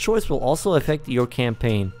game, this choice will also affect your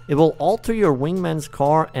campaign. It will alter your wingman's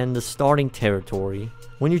car and the starting territory.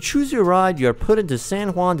 When you choose your ride, you are put into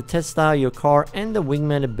San Juan to test out your car and the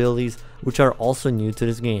wingman abilities, which are also new to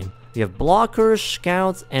this game. You have blockers,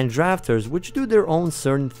 scouts, and drafters, which do their own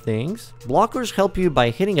certain things. Blockers help you by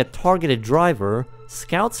hitting a targeted driver,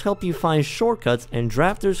 scouts help you find shortcuts, and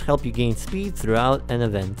drafters help you gain speed throughout an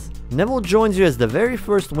event. Neville joins you as the very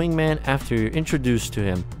first wingman after you're introduced to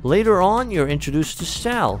him. Later on, you're introduced to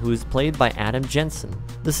Sal, who is played by Adam Jensen.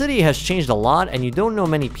 The city has changed a lot and you don't know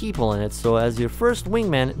many people in it, so as your first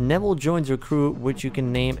wingman, Neville joins your crew, which you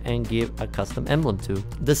can name and give a custom emblem to.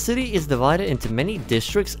 The city is divided into many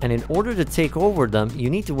districts, and in order to take over them, you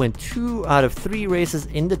need to win 2 out of 3 races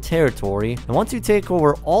in the territory, and once you take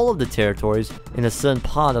over all of the territories in a certain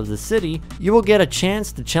part of the city, you will get a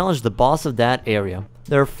chance to challenge the boss of that area.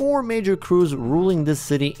 There are 4 major crews ruling this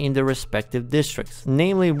city in their respective districts,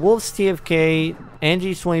 namely Wolf's TFK,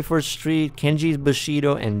 Angie's 21st Street, Kenji's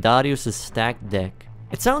Bushido, and Darius' Stacked Deck.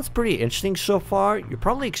 It sounds pretty interesting so far. You're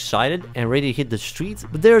probably excited and ready to hit the streets,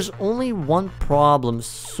 but there's only one problem,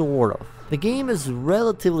 sort of. The game is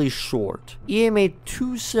relatively short. EA made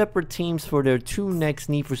 2 separate teams for their 2 next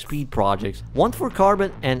Need for Speed projects, one for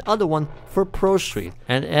Carbon and other one for Pro Street.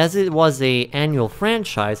 And as it was an annual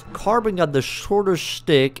franchise, Carbon got the shorter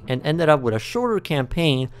stick and ended up with a shorter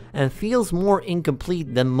campaign and feels more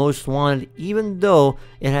incomplete than Most Wanted, even though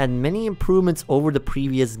it had many improvements over the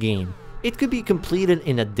previous game. It could be completed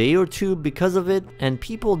in a day or 2 because of it, and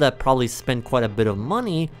people that probably spent quite a bit of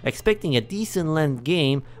money expecting a decent length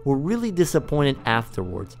game were really disappointed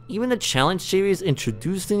afterwards. Even the challenge series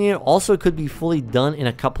introduced in here also could be fully done in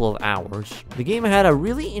a couple of hours. The game had a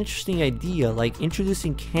really interesting idea, like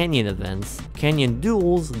introducing canyon events, canyon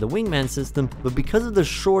duels, the wingman system, but because of the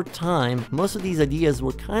short time, most of these ideas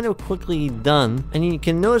were kind of quickly done, and you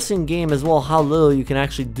can notice in game as well how little you can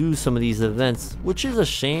actually do some of these events, which is a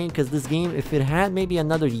shame because this game, if it had maybe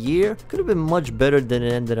another year, could have been much better than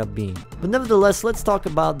it ended up being. But nevertheless, let's talk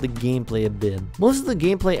about the gameplay a bit. Most of the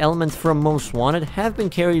gameplay elements from Most Wanted have been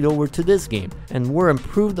carried over to this game and were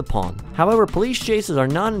improved upon. However, police chases are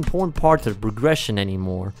not an important part of the progression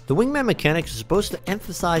anymore. The wingman mechanics are supposed to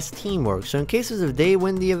emphasize teamwork, so in cases if they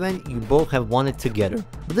win the event, you both have won it together.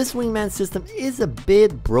 But this wingman system is a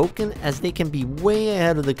bit broken, as they can be way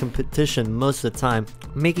ahead of the competition most of the time,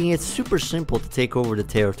 making it super simple to take over the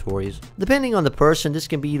territories. Depending on the person, this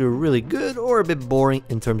can be either really good or a bit boring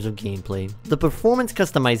in terms of gameplay. The performance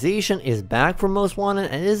customization is back from Most Wanted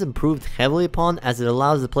and is improved heavily upon, as it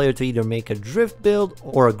allows the player to either make a drift build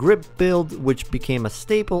or a grip build, which became a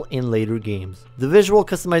staple in later games. The visual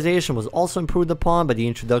customization was also improved upon by the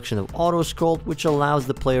introduction of auto sculpt, which allows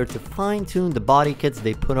the player to fine-tune the body kits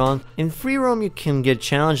they put on. In free roam, you can get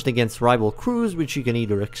challenged against rival crews, which you can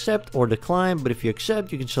either accept or decline, but if you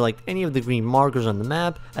accept, you can select any of the green markers on the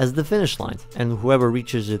map as the finish lines, and whoever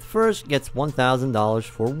reaches it first gets $1,000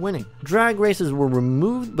 for winning. Drag races were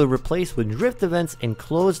removed but replaced with drift events in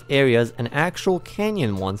closed areas and actual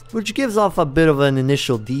canyon ones, which gives off a bit of an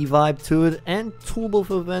initial D vibe to it, and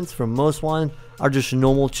toolbooth events from Most Wanted are just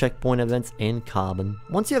normal checkpoint events in Carbon.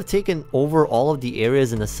 Once you have taken over all of the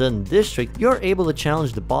areas in a certain district, you're able to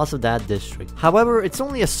challenge the boss of that district. However, it's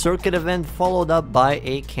only a circuit event followed up by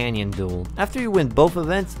a canyon duel. After you win both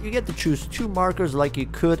events, you get to choose 2 markers like you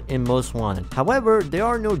could in Most Wanted. However, there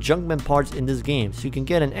are no Junkman parts in this game, so you can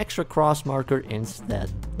get an extra cross marker instead.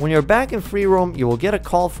 When you're back in free roam, you will get a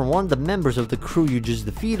call from one of the members of the crew you just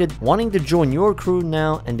defeated, wanting to join your crew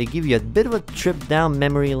now, and they give you a bit of a trip down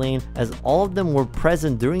memory lane, as all of them were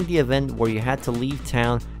present during the event where you had to leave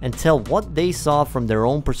town and tell what they saw from their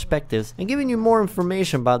own perspectives, and giving you more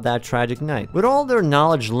information about that tragic night. With all their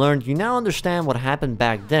knowledge learned, you now understand what happened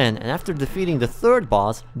back then, and after defeating the third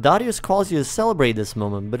boss, Darius calls you to celebrate this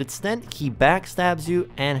moment, but instead he backstabs you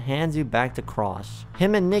and hands you back to Cross.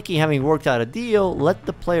 Him and Nikki, having worked out a deal, let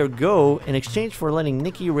the player go in exchange for letting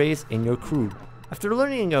Nikki race in your crew. After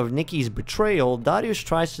learning of Nikki's betrayal, Darius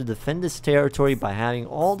tries to defend his territory by having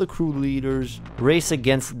all the crew leaders race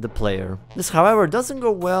against the player. This, however, doesn't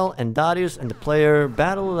go well, and Darius and the player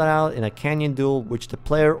battle it out in a canyon duel, which the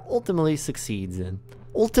player ultimately succeeds in.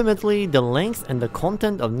 Ultimately, the length and the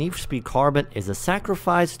content of Need for Speed Carbon is a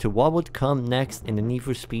sacrifice to what would come next in the Need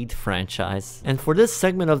for Speed franchise. And for this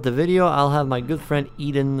segment of the video, I'll have my good friend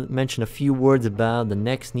Eden mention a few words about the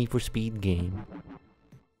next Need for Speed game.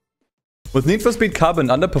 With Need for Speed Carbon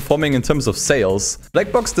underperforming in terms of sales,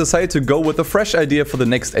 Blackbox decided to go with a fresh idea for the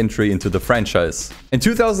next entry into the franchise. In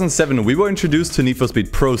 2007, we were introduced to Need for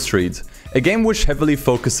Speed Pro Street, a game which heavily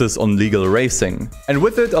focuses on legal racing. And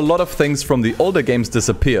with it, a lot of things from the older games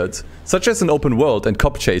disappeared, such as an open world and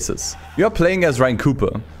cop chases. You are playing as Ryan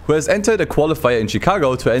Cooper, who has entered a qualifier in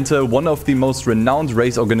Chicago to enter one of the most renowned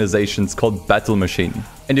race organizations called Battle Machine.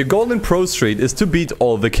 And your goal in Pro Street is to beat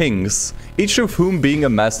all the kings, each of whom being a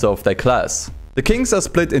master of their class. The kings are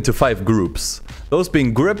split into 5 groups, those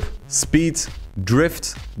being Grip, Speed,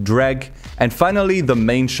 Drift, Drag, and finally the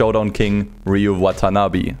main showdown king, Ryu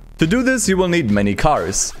Watanabe. To do this, you will need many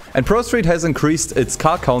cars, and Pro Street has increased its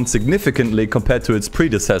car count significantly compared to its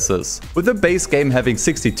predecessors, with the base game having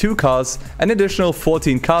 62 cars and additional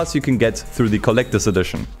 14 cars you can get through the Collector's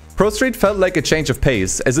Edition. Pro Street felt like a change of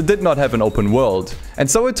pace, as it did not have an open world, and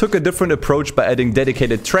so it took a different approach by adding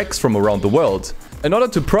dedicated tracks from around the world. In order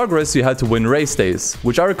to progress, you had to win race days,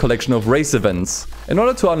 which are a collection of race events, in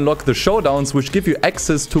order to unlock the showdowns, which give you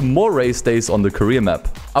access to more race days on the career map.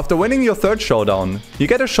 After winning your third showdown, you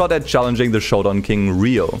get a shot at challenging the showdown king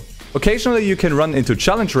Rio. Occasionally you can run into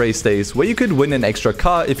challenge race days where you could win an extra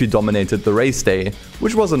car if you dominated the race day,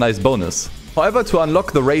 which was a nice bonus. However, to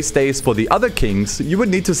unlock the race days for the other kings, you would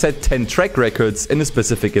need to set 10 track records in a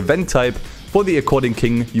specific event type for the according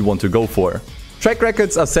king you want to go for. Track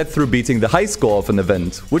records are set through beating the high score of an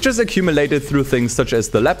event, which is accumulated through things such as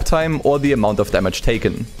the lap time or the amount of damage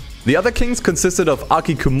taken. The other kings consisted of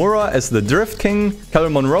Aki Kimura as the Drift King, Carol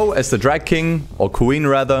Monroe as the Drag King, or Queen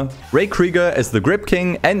rather, Ray Krieger as the Grip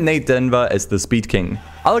King, and Nate Denver as the Speed King.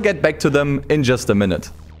 I'll get back to them in just a minute.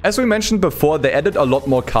 As we mentioned before, they added a lot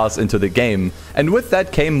more cars into the game, and with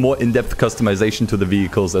that came more in-depth customization to the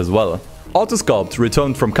vehicles as well. Autosculpt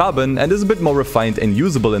returned from Carbon and is a bit more refined and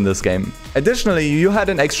usable in this game. Additionally, you had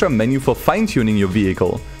an extra menu for fine-tuning your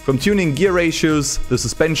vehicle. From tuning gear ratios, the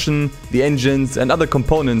suspension, the engines and other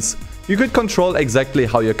components, you could control exactly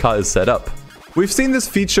how your car is set up. We've seen this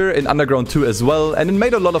feature in Underground 2 as well, and it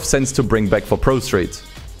made a lot of sense to bring back for Pro Street.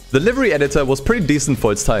 The livery editor was pretty decent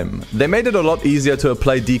for its time. They made it a lot easier to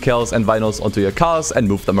apply decals and vinyls onto your cars and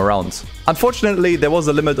move them around. Unfortunately, there was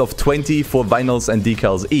a limit of 20 for vinyls and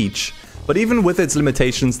decals each, but even with its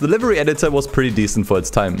limitations, the livery editor was pretty decent for its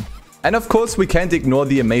time. And of course, we can't ignore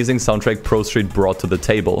the amazing soundtrack Pro Street brought to the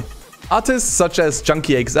table. Artists such as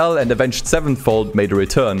Junkie XL and Avenged Sevenfold made a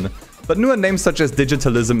return, but newer names such as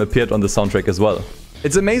Digitalism appeared on the soundtrack as well.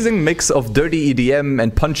 Its amazing mix of dirty EDM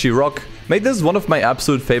and punchy rock made this one of my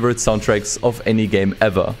absolute favorite soundtracks of any game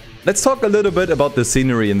ever. Let's talk a little bit about the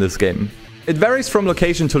scenery in this game. It varies from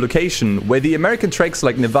location to location, where the American tracks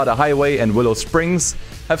like Nevada Highway and Willow Springs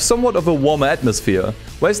have somewhat of a warmer atmosphere,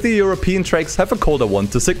 whereas the European tracks have a colder one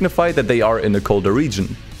to signify that they are in a colder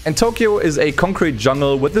region. And Tokyo is a concrete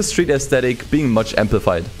jungle with the street aesthetic being much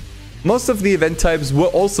amplified. Most of the event types were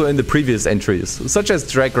also in the previous entries, such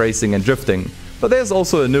as drag racing and drifting, but there's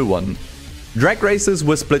also a new one. Drag races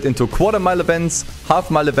were split into quarter-mile events,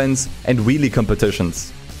 half-mile events, and wheelie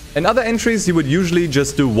competitions. In other entries you would usually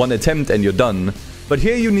just do one attempt and you're done, but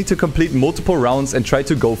here you need to complete multiple rounds and try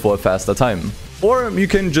to go for a faster time. Or you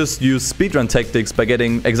can just use speedrun tactics by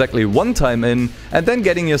getting exactly one time in and then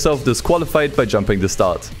getting yourself disqualified by jumping the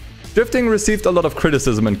start. Drifting received a lot of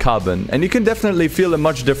criticism in Carbon, and you can definitely feel a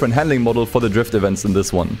much different handling model for the drift events in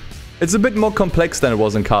this one. It's a bit more complex than it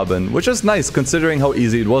was in Carbon, which is nice considering how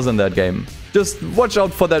easy it was in that game. Just watch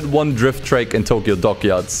out for that one drift track in Tokyo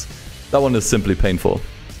Dockyards. That one is simply painful.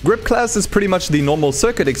 Grip class is pretty much the normal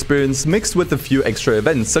circuit experience mixed with a few extra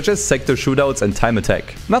events such as sector shootouts and time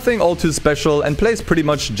attack. Nothing all too special and plays pretty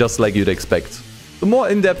much just like you'd expect. The more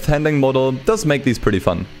in-depth handling model does make these pretty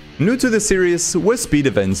fun. New to the series were speed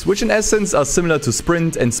events, which in essence are similar to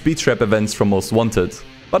sprint and speed trap events from Most Wanted,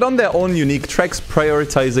 but on their own unique tracks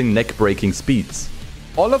prioritizing neck-breaking speeds.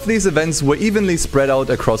 All of these events were evenly spread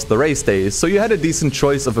out across the race days, so you had a decent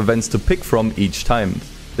choice of events to pick from each time.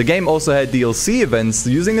 The game also had DLC events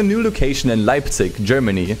using a new location in Leipzig,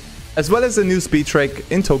 Germany, as well as a new speed track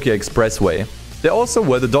in Tokyo Expressway. There also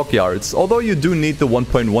were the dockyards, although you do need the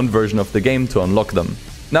 1.1 version of the game to unlock them.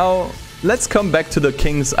 Now, let's come back to the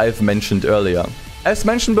kings I've mentioned earlier. As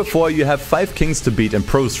mentioned before, you have 5 kings to beat in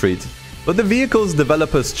Pro Street, but the vehicles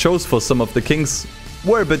developers chose for some of the kings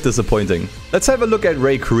were a bit disappointing. Let's have a look at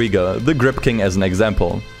Ray Krieger, the Grip King, as an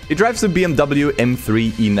example. He drives a BMW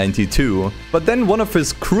M3 E92, but then one of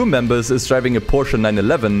his crew members is driving a Porsche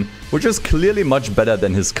 911, which is clearly much better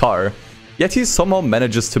than his car, yet he somehow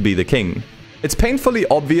manages to be the king. It's painfully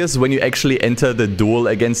obvious when you actually enter the duel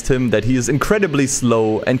against him that he is incredibly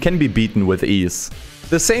slow and can be beaten with ease.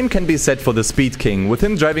 The same can be said for the Speed King, with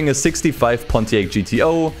him driving a 65 Pontiac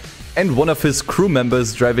GTO and one of his crew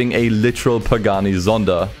members driving a literal Pagani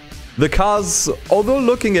Zonda. The cars, although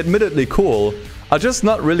looking admittedly cool, are just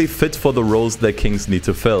not really fit for the roles their kings need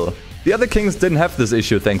to fill. The other kings didn't have this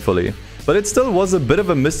issue, thankfully, but it still was a bit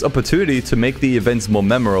of a missed opportunity to make the events more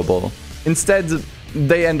memorable. Instead,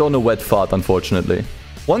 they end on a wet fart, unfortunately.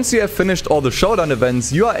 Once you have finished all the showdown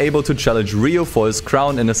events, you are able to challenge Ryo for his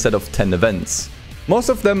crown in a set of 10 events. Most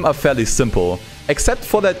of them are fairly simple, except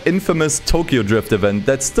for that infamous Tokyo Drift event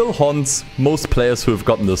that still haunts most players who have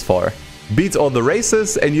gotten this far. Beat all the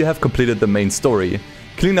races and you have completed the main story.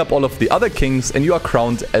 Clean up all of the other kings and you are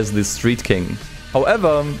crowned as the Street King.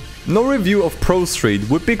 However, no review of Pro Street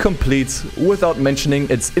would be complete without mentioning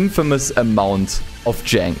its infamous amount of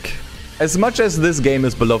jank. As much as this game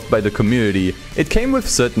is beloved by the community, it came with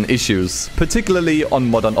certain issues, particularly on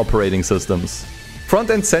modern operating systems.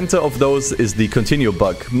 Front and center of those is the continue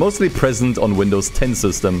bug, mostly present on Windows 10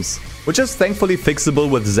 systems, which is thankfully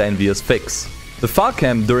fixable with Xanvia's fix. The far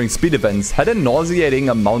cam during speed events had a nauseating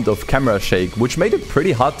amount of camera shake, which made it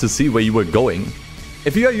pretty hard to see where you were going.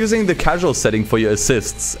 If you are using the casual setting for your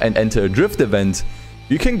assists and enter a drift event,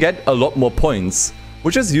 you can get a lot more points,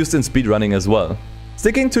 which is used in speedrunning as well.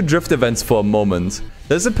 Sticking to drift events for a moment,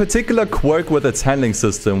 there's a particular quirk with its handling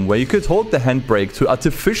system where you could hold the handbrake to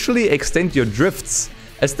artificially extend your drifts,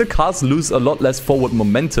 as the cars lose a lot less forward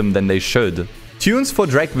momentum than they should. Tunes for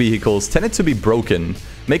drag vehicles tended to be broken,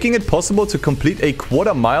 making it possible to complete a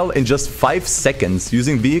quarter mile in just 5 seconds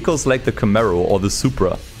using vehicles like the Camaro or the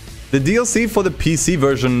Supra. The DLC for the PC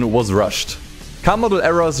version was rushed. Car model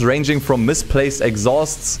errors ranging from misplaced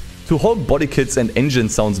exhausts to whole body kits and engine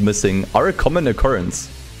sounds missing are a common occurrence.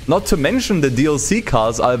 Not to mention the DLC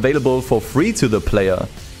cars are available for free to the player,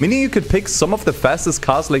 meaning you could pick some of the fastest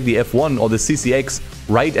cars like the F1 or the CCX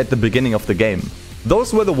right at the beginning of the game.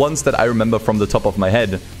 Those were the ones that I remember from the top of my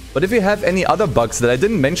head, but if you have any other bugs that I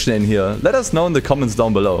didn't mention in here, let us know in the comments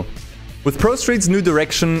down below. With Pro Street's new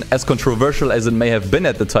direction, as controversial as it may have been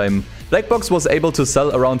at the time, Blackbox was able to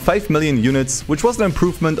sell around 5 million units, which was an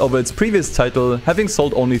improvement over its previous title, having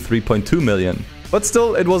sold only 3.2 million. But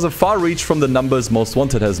still, it was a far reach from the numbers Most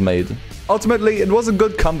Wanted has made. Ultimately, it was a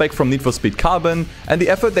good comeback from Need for Speed Carbon, and the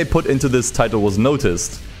effort they put into this title was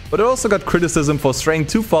noticed. But it also got criticism for straying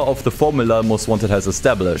too far off the formula Most Wanted has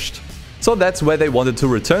established. So that's where they wanted to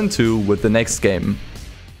return to with the next game.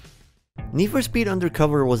 Need for Speed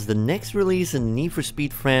Undercover was the next release in the Need for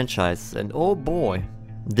Speed franchise, and oh boy,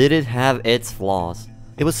 did it have its flaws.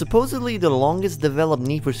 It was supposedly the longest developed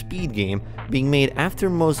Need for Speed game, being made after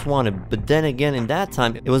Most Wanted, but then again in that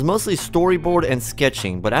time it was mostly storyboard and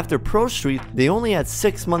sketching, but after Pro Street they only had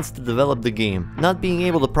 6 months to develop the game. Not being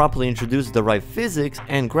able to properly introduce the right physics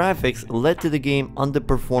and graphics led to the game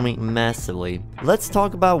underperforming massively. Let's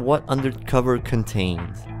talk about what Undercover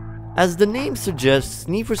contains. As the name suggests,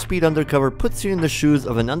 Need for Speed Undercover puts you in the shoes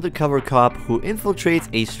of an undercover cop who infiltrates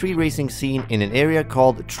a street racing scene in an area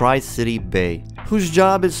called Tri-City Bay, whose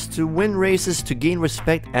job is to win races to gain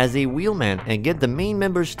respect as a wheelman and get the main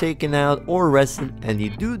members taken out or arrested, and you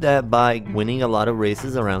do that by winning a lot of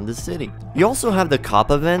races around the city. You also have the cop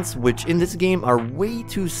events, which in this game are way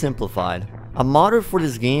too simplified. A modder for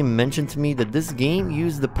this game mentioned to me that this game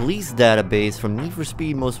used the police database from Need for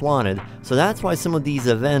Speed Most Wanted, so that's why some of these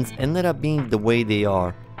events ended up being the way they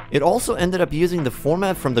are. It also ended up using the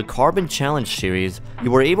format from the Carbon Challenge series.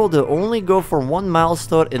 You were able to only go for one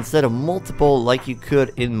milestone instead of multiple like you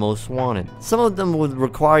could in Most Wanted. Some of them would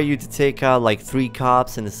require you to take out like 3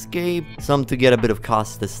 cops and escape, some to get a bit of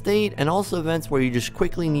cost to state, and also events where you just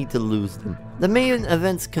quickly need to lose them. The main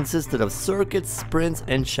events consisted of circuits, sprints,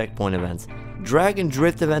 and checkpoint events. Drag and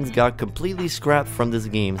drift events got completely scrapped from this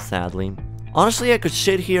game, sadly. Honestly, I could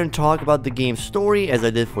sit here and talk about the game's story as I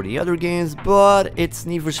did for the other games, but it's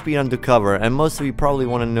Need for Speed Undercover, and most of you probably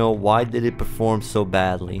want to know why did it perform so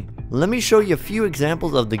badly. Let me show you a few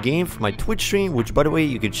examples of the game from my Twitch stream, which by the way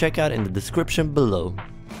you can check out in the description below.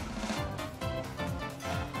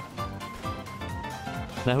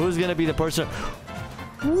 Now who's gonna be the person?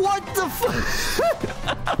 What the fuck?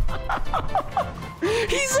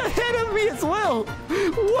 He's ahead of me as well!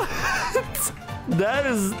 What? That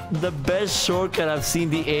is the best shortcut I've seen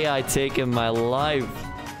the AI take in my life.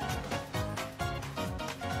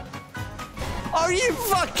 Are you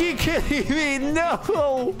fucking kidding me?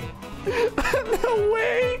 No! No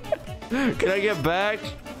way! Can I get back?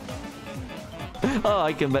 Oh,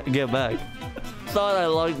 I can get back. Thought I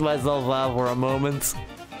locked myself out for a moment.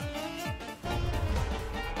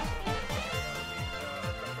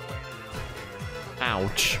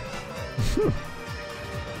 Ouch.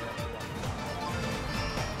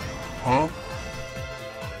 Huh?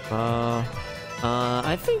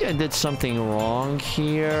 I think I did something wrong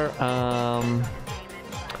here. Oh,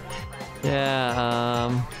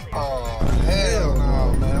 hell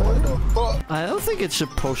no, man. What the fuck? I don't think it's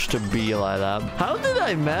supposed to be like that. How did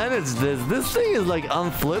I manage this? This thing is like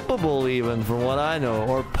unflippable even from what I know,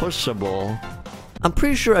 or pushable. I'm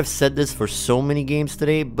pretty sure I've said this for so many games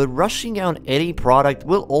today, but rushing out any product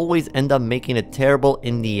will always end up making it terrible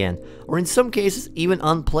in the end, or in some cases even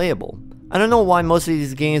unplayable. I don't know why most of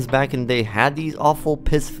these games back in the day had these awful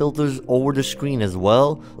piss filters over the screen as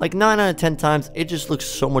well. Like 9 out of 10 times it just looks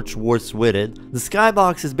so much worse with it. The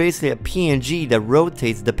skybox is basically a PNG that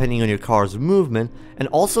rotates depending on your car's movement, and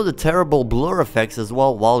also the terrible blur effects as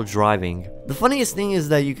well while driving. The funniest thing is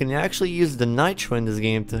that you can actually use the nitro in this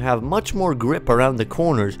game to have much more grip around the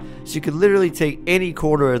corners, so you could literally take any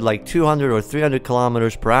corner at like 200 or 300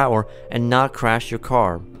 kilometers per hour and not crash your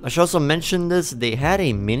car. I should also mention this, they had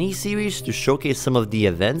a mini-series to showcase some of the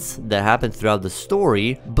events that happened throughout the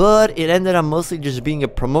story, but it ended up mostly just being a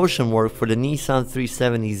promotion work for the Nissan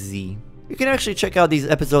 370Z. You can actually check out these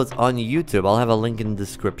episodes on YouTube, I'll have a link in the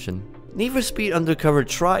description. Need for Speed Undercover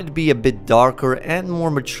tried to be a bit darker and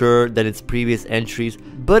more mature than its previous entries,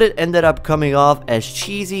 but it ended up coming off as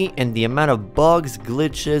cheesy, and the amount of bugs,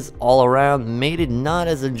 glitches all around made it not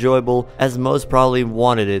as enjoyable as most probably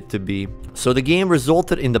wanted it to be. So the game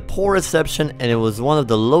resulted in the poor reception, and it was one of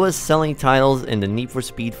the lowest selling titles in the Need for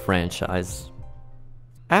Speed franchise.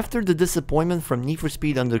 After the disappointment from Need for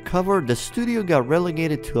Speed Undercover, the studio got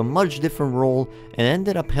relegated to a much different role and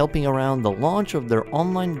ended up helping around the launch of their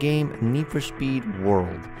online game Need for Speed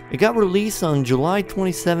World. It got released on July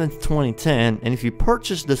 27th, 2010, and if you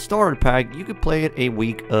purchased the starter pack, you could play it a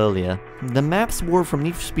week earlier. The maps were from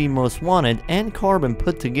Need for Speed Most Wanted and Carbon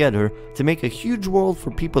put together to make a huge world for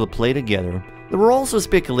people to play together. There were also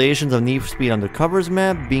speculations of Need for Speed Undercover's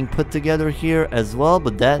map being put together here as well,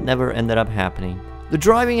 but that never ended up happening. The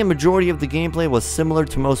driving and majority of the gameplay was similar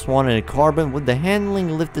to Most Wanted and Carbon, with the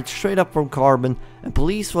handling lifted straight up from Carbon, and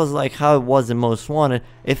police was like how it was in Most Wanted,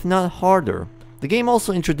 if not harder. The game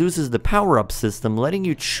also introduces the power-up system, letting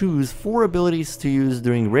you choose 4 abilities to use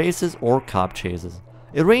during races or cop chases.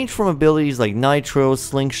 It ranged from abilities like Nitro,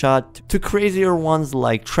 Slingshot, to crazier ones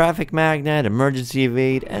like Traffic Magnet, Emergency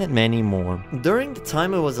Evade, and many more. During the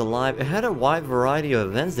time it was alive, it had a wide variety of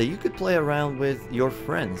events that you could play around with your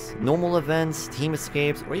friends. Normal events, team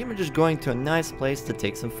escapes, or even just going to a nice place to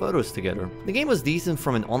take some photos together. The game was decent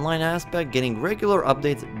from an online aspect, getting regular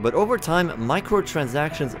updates, but over time,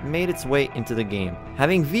 microtransactions made its way into the game.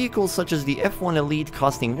 Having vehicles such as the F1 Elite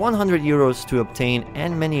costing 100 euros to obtain,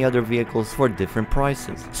 and many other vehicles for different prices.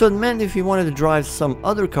 So it meant if you wanted to drive some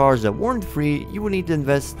other cars that weren't free, you would need to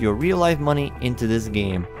invest your real life money into this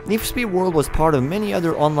game. Need for Speed World was part of many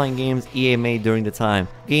other online games EA made during the time.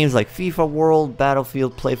 Games like FIFA World,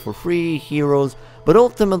 Battlefield Play for Free, Heroes, but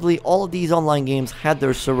ultimately all of these online games had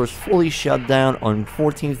their servers fully shut down on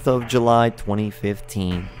 14th of July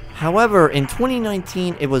 2015. However, in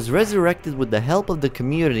 2019, it was resurrected with the help of the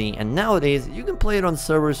community, and nowadays you can play it on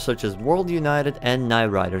servers such as World United and Night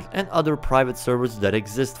Riders and other private servers that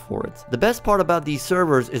exist for it. The best part about these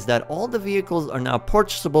servers is that all the vehicles are now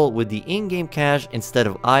purchasable with the in-game cash instead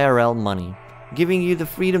of IRL money, giving you the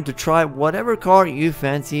freedom to try whatever car you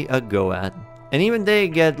fancy a go at. And even they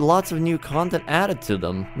get lots of new content added to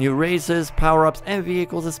them, new races, power-ups, and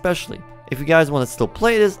vehicles especially. If you guys want to still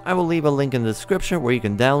play this, I will leave a link in the description where you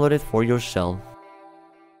can download it for yourself.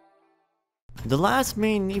 The last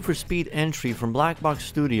main Need for Speed entry from Blackbox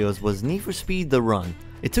Studios was Need for Speed The Run.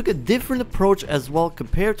 It took a different approach as well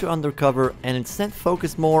compared to Undercover, and instead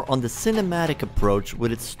focused more on the cinematic approach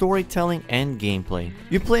with its storytelling and gameplay.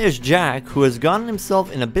 You play as Jack, who has gotten himself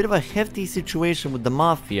in a bit of a hefty situation with the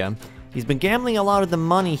Mafia, He's been gambling a lot of the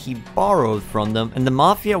money he borrowed from them, and the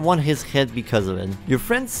Mafia want his head because of it. Your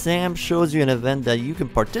friend Sam shows you an event that you can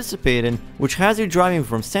participate in, which has you driving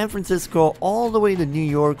from San Francisco all the way to New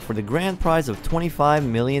York for the grand prize of $25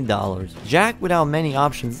 million. Jack, without many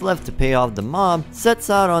options left to pay off the mob, sets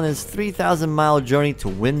out on his 3,000-mile journey to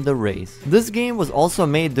win the race. This game was also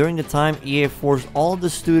made during the time EA forced all the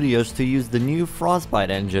studios to use the new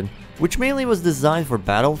Frostbite engine, which mainly was designed for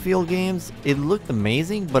Battlefield games. It looked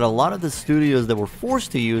amazing, but a lot of the studios that were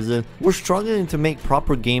forced to use it were struggling to make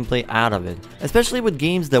proper gameplay out of it, especially with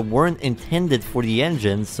games that weren't intended for the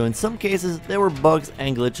engine, so in some cases there were bugs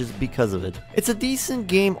and glitches because of it. It's a decent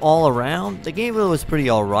game all around. The gameplay was pretty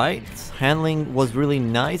alright, handling was really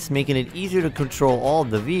nice, making it easier to control all of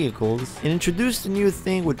the vehicles. It introduced a new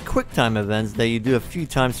thing with QuickTime events that you do a few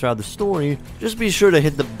times throughout the story. Just be sure to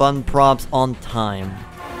hit the button prompts on time.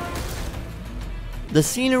 The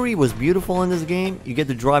scenery was beautiful in this game. You get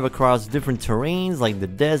to drive across different terrains like the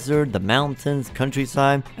desert, the mountains,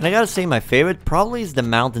 countryside. And I gotta say my favorite probably is the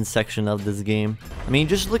mountain section of this game. I mean,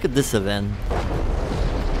 just look at this event.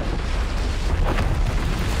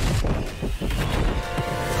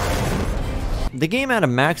 The game had a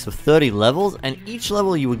max of 30 levels, and each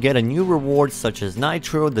level you would get a new reward such as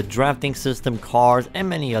nitro, the drafting system, cars, and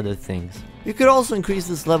many other things. You could also increase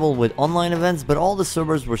this level with online events, but all the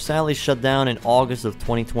servers were sadly shut down in August of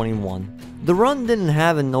 2021. The run didn't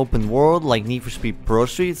have an open world like Need for Speed Pro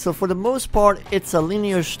Street, so for the most part, it's a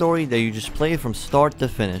linear story that you just play from start to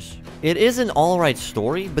finish. It is an alright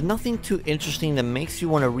story, but nothing too interesting that makes you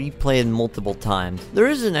want to replay it multiple times. There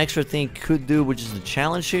is an extra thing you could do, which is the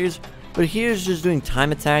challenge series, but here's just doing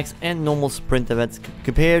time attacks and normal sprint events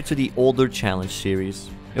compared to the older challenge series.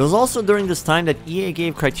 It was also during this time that EA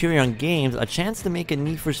gave Criterion Games a chance to make a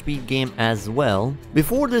Need for Speed game as well.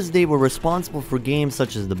 Before this, they were responsible for games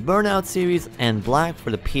such as the Burnout series and Black for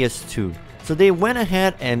the PS2. So they went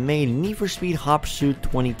ahead and made Need for Speed Hot Pursuit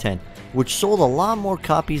 2010, which sold a lot more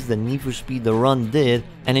copies than Need for Speed The Run did,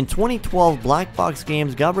 and in 2012 Blackbox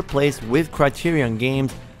Games got replaced with Criterion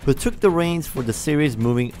Games, who took the reins for the series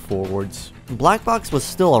moving forwards. Blackbox was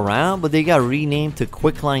still around, but they got renamed to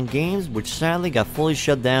Quickline Games, which sadly got fully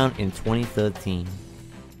shut down in 2013.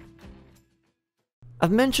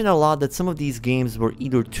 I've mentioned a lot that some of these games were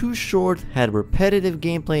either too short, had repetitive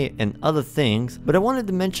gameplay and other things, but I wanted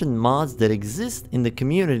to mention mods that exist in the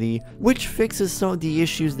community which fixes some of the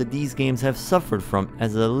issues that these games have suffered from,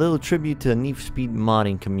 as a little tribute to the Need for Speed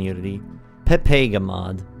modding community. Pepega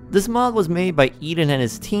mod. This mod was made by Eden and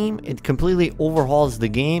his team. It completely overhauls the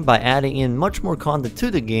game by adding in much more content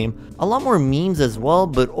to the game, a lot more memes as well,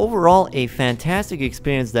 but overall a fantastic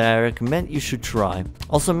experience that I recommend you should try.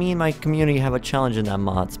 Also, me and my community have a challenge in that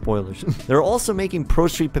mod, spoilers. They're also making Pro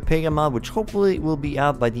Street Pepega mod, which hopefully will be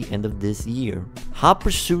out by the end of this year. Hot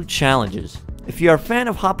Pursuit challenges. If you are a fan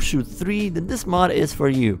of Hot Pursuit 3, then this mod is for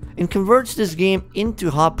you. It converts this game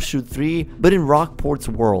into Hot Pursuit 3, but in Rockport's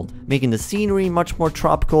world, making the scenery much more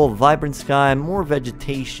tropical, vibrant sky, more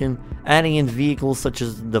vegetation, adding in vehicles such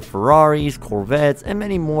as the Ferraris, Corvettes, and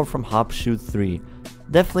many more from Hot Pursuit 3.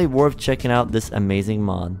 Definitely worth checking out this amazing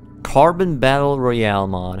mod. Carbon Battle Royale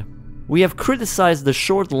mod. We have criticized the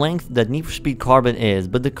short length that Need for Speed Carbon is,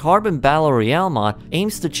 but the Carbon Battle Royale mod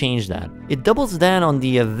aims to change that. It doubles down on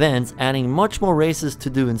the events, adding much more races to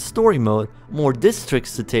do in story mode, more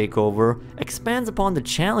districts to take over, expands upon the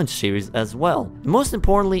challenge series as well. And most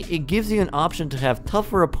importantly, it gives you an option to have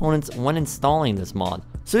tougher opponents when installing this mod.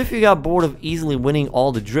 So if you got bored of easily winning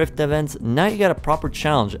all the drift events, now you got a proper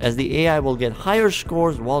challenge, as the AI will get higher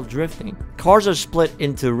scores while drifting. Cars are split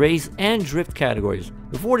into race and drift categories.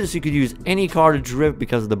 Before this you could use any car to drift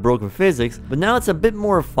because of the broken physics, but now it's a bit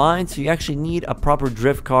more refined, so you actually need a proper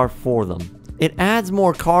drift car for them. It adds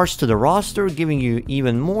more cars to the roster, giving you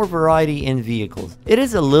even more variety in vehicles. It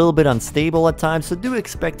is a little bit unstable at times, so do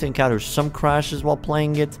expect to encounter some crashes while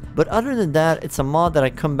playing it, but other than that, it's a mod that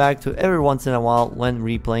I come back to every once in a while when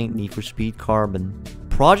replaying Need for Speed Carbon.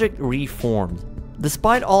 Project Reformed.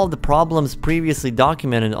 Despite all of the problems previously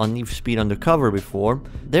documented on Need for Speed Undercover before,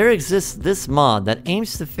 there exists this mod that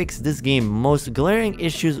aims to fix this game's most glaring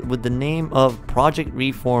issues with the name of Project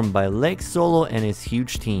Reform by Lex Solo and his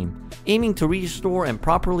huge team, aiming to restore and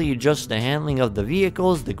properly adjust the handling of the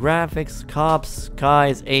vehicles, the graphics, cops,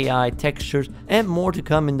 skies, AI, textures, and more to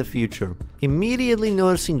come in the future, immediately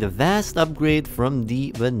noticing the vast upgrade from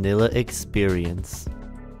the vanilla experience.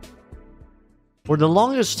 For the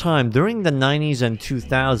longest time during the 90s and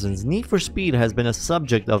 2000s, Need for Speed has been a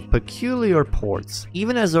subject of peculiar ports,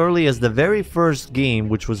 even as early as the very first game,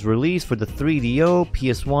 which was released for the 3DO,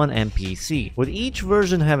 PS1, and PC, with each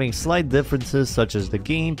version having slight differences such as the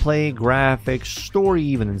gameplay, graphics, story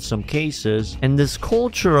even in some cases, and this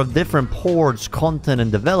culture of different ports, content,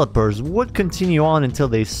 and developers would continue on until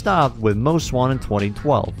they stopped with Most Wanted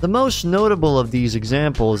 2012. The most notable of these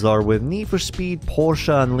examples are with Need for Speed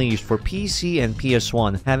Porsche Unleashed for PC and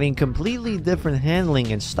PS1, having completely different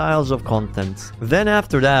handling and styles of content. Then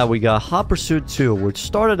after that, we got Hot Pursuit 2, which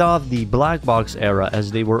started off the Blackbox era as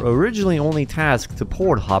they were originally only tasked to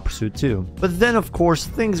port Hot Pursuit 2. But then of course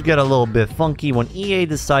things get a little bit funky when EA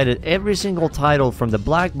decided every single title from the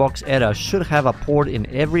Blackbox era should have a port in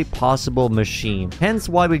every possible machine. Hence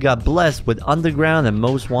why we got blessed with Underground and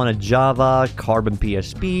Most Wanted Java, Carbon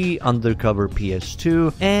PSP, Undercover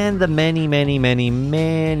PS2, and the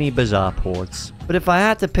many bizarre ports. But if I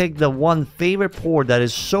had to pick the one favorite port that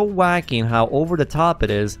is so wacky in how over the top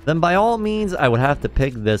it is, then by all means I would have to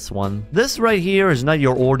pick this one. This right here is not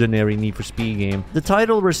your ordinary Need for Speed game. The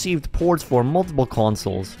title received ports for multiple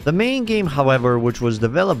consoles. The main game, however, which was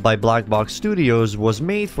developed by Blackbox Studios, was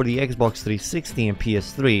made for the Xbox 360 and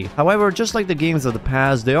PS3. However, just like the games of the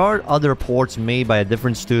past, there are other ports made by a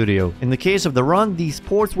different studio. In the case of the run, these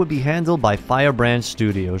ports would be handled by Firebrand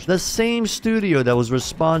Studios, the same studio that was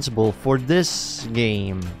responsible for this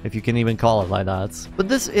game, if you can even call it like that. But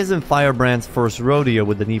this isn't Firebrand's first rodeo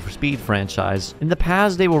with the Need for Speed franchise. In the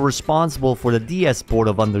past, they were responsible for the DS port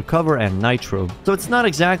of Undercover and Nitro, so it's not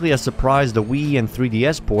exactly a surprise the Wii and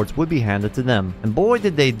 3DS ports would be handed to them. And boy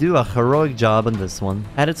did they do a heroic job on this one.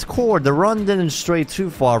 At its core, the run didn't stray too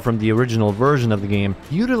far from the original version of the game,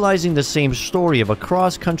 utilizing the same story of a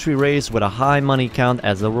cross-country race with a high money count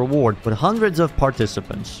as a reward, with hundreds of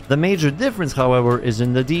participants. The major difference, however, is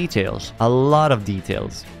in the details. A lot of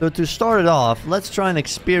details. So to start it off, let's try and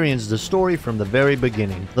experience the story from the very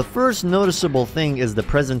beginning. The first noticeable thing is the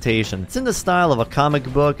presentation. It's in the style of a comic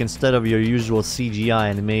book instead of your usual CGI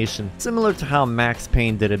animation, similar to how Max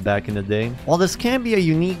Payne did it back in the day. While this can be a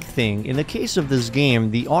unique thing, in the case of this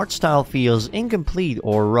game, the art style feels incomplete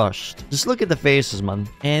or rushed. Just look at the faces, man.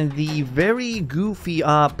 And the very goofy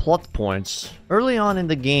plot points. Early on in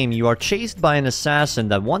the game, you are chased by an assassin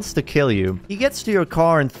that wants to kill you. He gets to your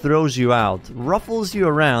car and throws you out, ruffles you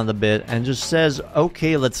around a bit, and just says,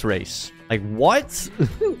 "Okay, let's race." Like, what?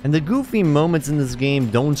 And the goofy moments in this game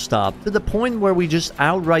don't stop, to the point where we just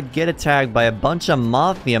outright get attacked by a bunch of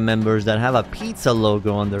mafia members that have a pizza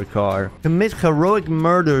logo on their car, commit heroic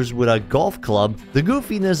murders with a golf club. The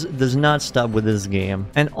goofiness does not stop with this game,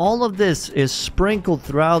 and all of this is sprinkled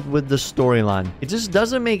throughout with the storyline. It just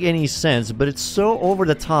doesn't make any sense, but it's so over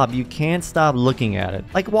the top you can't stop looking at it,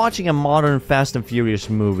 like watching a modern Fast and Furious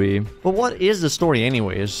movie. But what is the story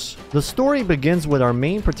anyways? The story begins with our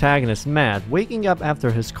main protagonist, Matt, waking up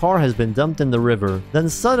after his car has been dumped in the river. Then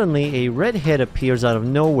suddenly a redhead appears out of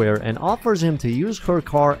nowhere and offers him to use her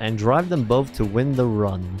car and drive them both to win the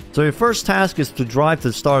run. So your first task is to drive to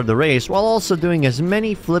the start of the race while also doing as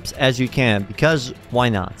many flips as you can, because why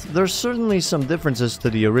not? There's certainly some differences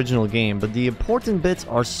to the original game, but the important bits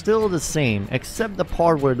are still the same, except the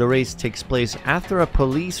part where the race takes place after a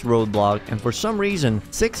police roadblock, and for some reason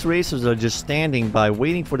 6 racers are just standing by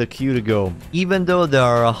waiting for the queue to go, even though there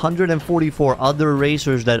are 144 other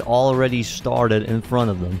racers that already started in front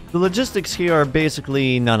of them. The logistics here are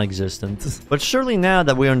basically non-existent. But surely now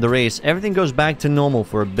that we're in the race, everything goes back to normal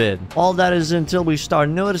for a bit. All that is until we start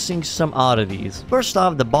noticing some oddities. First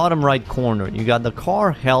off, the bottom right corner, you got the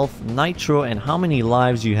car, health, nitro, and how many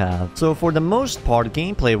lives you have. So for the most part,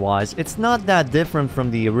 gameplay wise, it's not that different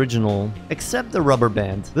from the original, except the rubber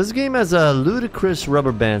band. This game has a ludicrous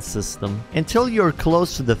rubber band system. Until you're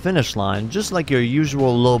close to the finish line, just like your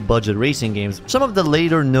usual low budget racing games. Some of the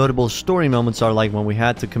later notable story moments are like when we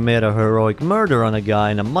had to commit a heroic murder on a guy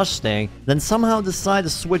in a Mustang, then somehow decide to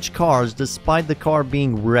switch cars despite the car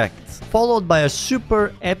being wrecked, followed by a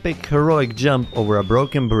super epic heroic jump over a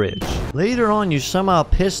broken bridge. Later on, you somehow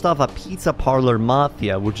pissed off a pizza parlor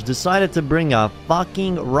mafia which decided to bring a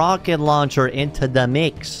fucking rocket launcher into the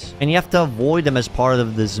mix, and you have to avoid them as part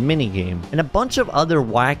of this minigame, and a bunch of other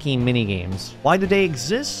wacky minigames. Why do they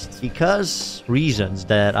exist? Because reasons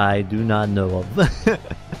that I do not know of.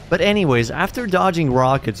 But anyways, after dodging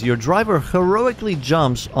rockets, your driver heroically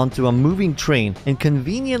jumps onto a moving train, and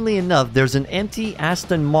conveniently enough, there's an empty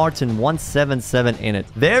Aston Martin 177 in it.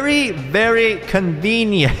 Very, very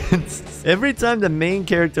convenient. Every time the main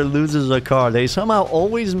character loses a car, they somehow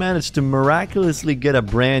always manage to miraculously get a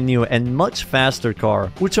brand new and much faster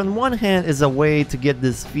car, which on one hand is a way to get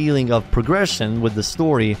this feeling of progression with the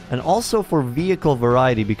story, and also for vehicle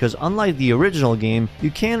variety, because unlike the original game,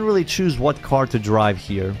 you can't really choose what car to drive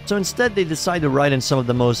here. So instead they decide to write in some of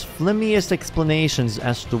the most flimmiest explanations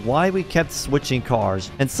as to why we kept switching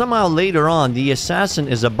cars, and somehow later on the assassin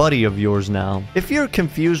is a buddy of yours now. If you're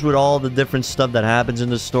confused with all the different stuff that happens in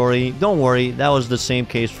the story, don't worry, that was the same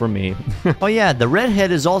case for me. Oh yeah, the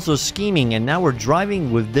redhead is also scheming, and now we're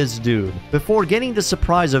driving with this dude, before getting the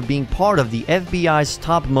surprise of being part of the FBI's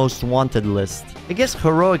top most wanted list. I guess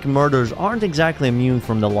heroic murders aren't exactly immune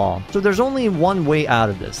from the law, so there's only one way out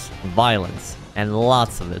of this: violence. And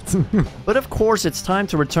lots of it. But of course, it's time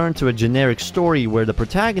to return to a generic story where the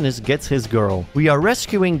protagonist gets his girl. We are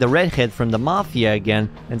rescuing the redhead from the mafia again,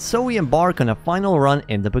 and so we embark on a final run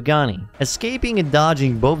in the Pagani, escaping and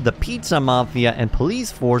dodging both the pizza mafia and police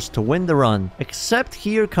force to win the run. Except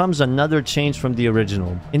here comes another change from the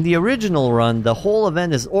original. In the original run, the whole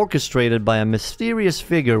event is orchestrated by a mysterious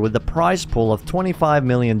figure with a prize pool of $25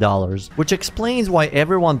 million, which explains why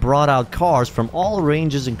everyone brought out cars from all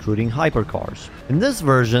ranges including hypercars. In this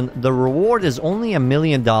version, the reward is only $1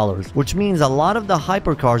 million, which means a lot of the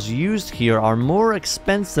hypercars used here are more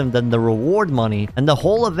expensive than the reward money, and the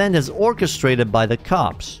whole event is orchestrated by the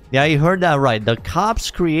cops. Yeah, you heard that right. The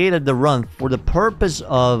cops created the run for the purpose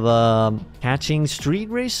of, catching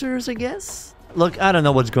street racers, I guess? Look, I don't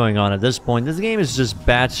know what's going on at this point. This game is just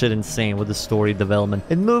batshit insane with the story development.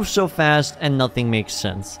 It moves so fast and nothing makes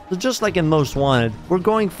sense. So just like in Most Wanted, we're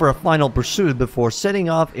going for a final pursuit before setting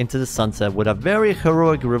off into the sunset with a very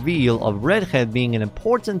heroic reveal of Redhead being an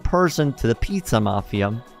important person to the pizza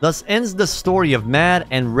mafia. Thus ends the story of Mad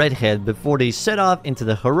and Redhead before they set off into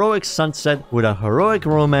the heroic sunset with a heroic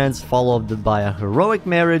romance followed by a heroic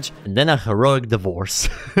marriage and then a heroic divorce.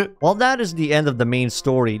 While that is the end of the main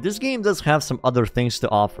story, this game does have some other things to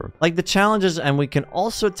offer, like the challenges, and we can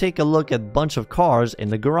also take a look at a bunch of cars in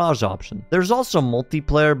the garage option. There's also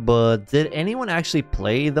multiplayer, but did anyone actually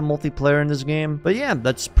play the multiplayer in this game? But yeah,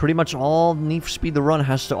 that's pretty much all Need for Speed The Run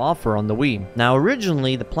has to offer on the Wii. Now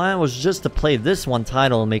originally, the plan was just to play this one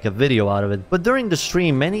title and make a video out of it, but during the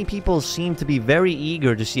stream, many people seem to be very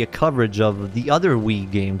eager to see a coverage of the other Wii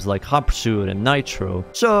games like Hot Pursuit and Nitro,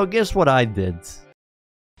 so guess what I did?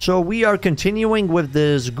 So we are continuing with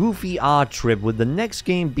this goofy odd trip, with the next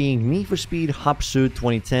game being Need for Speed Hot Pursuit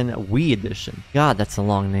 2010 Wii Edition. God, that's a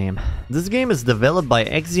long name. This game is developed by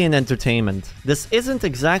Exian Entertainment. This isn't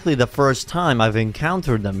exactly the first time I've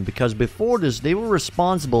encountered them, because before this they were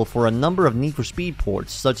responsible for a number of Need for Speed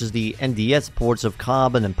ports, such as the NDS ports of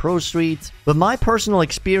Carbon and Pro Street, but my personal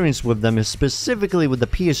experience with them is specifically with the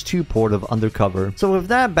PS2 port of Undercover. So with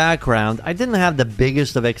that background, I didn't have the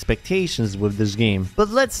biggest of expectations with this game, but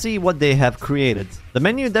let's see what they have created. The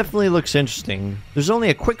menu definitely looks interesting. There's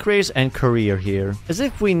only a quick race and career here. As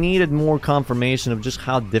if we needed more confirmation of just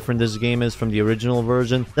how different this game is from the original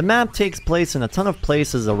version, the map takes place in a ton of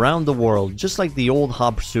places around the world, just like the old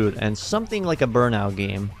Hot Pursuit and something like a Burnout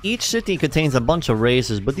game. Each city contains a bunch of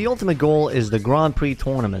races, but the ultimate goal is the Grand Prix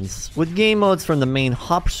tournaments, with game modes from the main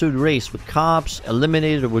Hot Pursuit race with Cops,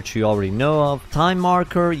 Eliminator, which you already know of, Time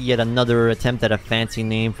Marker, yet another attempt at a fancy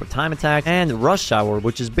name for Time Attack, and Rush Hour,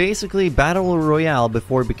 which is basically Battle Royale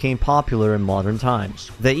before it became popular in modern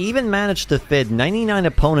times. They even managed to fit 99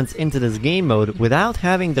 opponents into this game mode without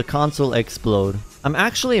having the console explode. I'm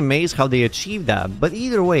actually amazed how they achieved that, but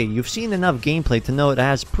either way, you've seen enough gameplay to know it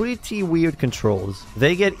has pretty weird controls.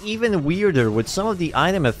 They get even weirder with some of the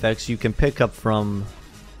item effects you can pick up from...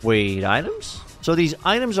 Wait, items? So these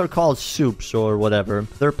items are called soups or whatever.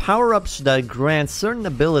 They're power-ups that grant certain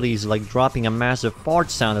abilities like dropping a massive fart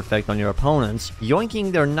sound effect on your opponents,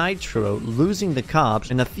 yoinking their nitro, losing the cops,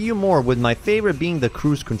 and a few more, with my favorite being the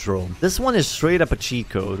cruise control. This one is straight up a cheat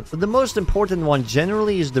code, but the most important one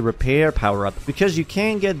generally is the repair power-up, because you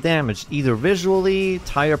can get damaged either visually,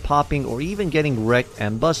 tire popping, or even getting wrecked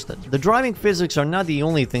and busted. The driving physics are not the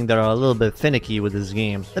only thing that are a little bit finicky with this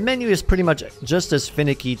game. The menu is pretty much just as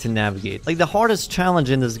finicky to navigate. Like the hard hardest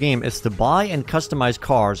challenge in this game is to buy and customize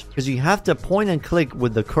cars, because you have to point and click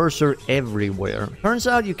with the cursor everywhere. Turns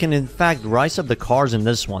out you can in fact rise up the cars in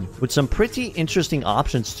this one, with some pretty interesting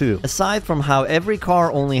options too, aside from how every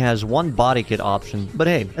car only has one body kit option. But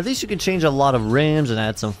hey, at least you can change a lot of rims and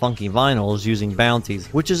add some funky vinyls using bounties,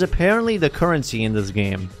 which is apparently the currency in this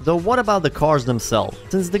game. Though what about the cars themselves?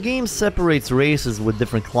 Since the game separates races with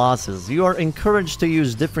different classes, you are encouraged to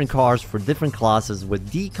use different cars for different classes, with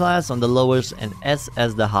D class on the lowest and S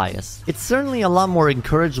as the highest. It's certainly a lot more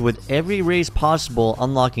encouraged with every race possible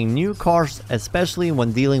unlocking new cars, especially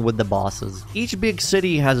when dealing with the bosses. Each big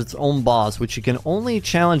city has its own boss, which you can only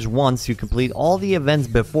challenge once you complete all the events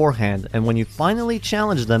beforehand, and when you finally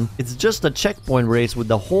challenge them, it's just a checkpoint race with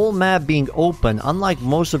the whole map being open, unlike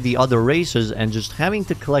most of the other races, and just having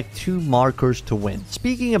to collect 2 markers to win.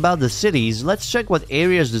 Speaking about the cities, let's check what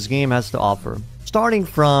areas this game has to offer. Starting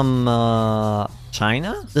from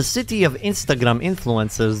China, the city of Instagram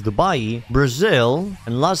influencers, Dubai, Brazil,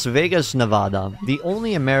 and Las Vegas, Nevada, the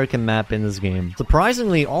only American map in this game.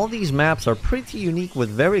 Surprisingly, all these maps are pretty unique with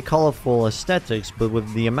very colorful aesthetics, but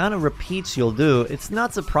with the amount of repeats you'll do, it's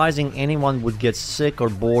not surprising anyone would get sick or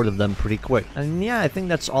bored of them pretty quick. And yeah, I think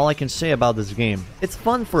that's all I can say about this game. It's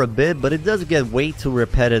fun for a bit, but it does get way too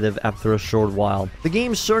repetitive after a short while. The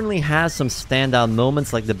game certainly has some standout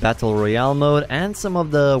moments like the Battle Royale mode and some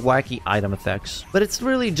of the wacky item effects. But it's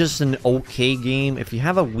really just an okay game. If you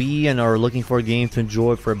have a Wii and are looking for a game to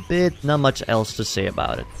enjoy for a bit, not much else to say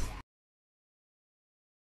about it.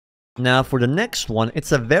 Now for the next one,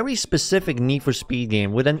 it's a very specific Need for Speed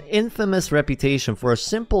game with an infamous reputation for a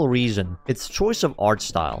simple reason: its choice of art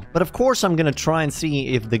style. But of course I'm gonna try and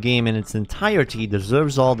see if the game in its entirety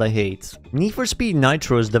deserves all the hate. Need for Speed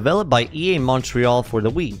Nitro is developed by EA Montreal for the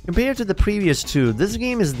Wii. Compared to the previous two, this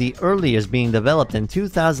game is the earliest, being developed in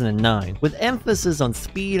 2009, with emphasis on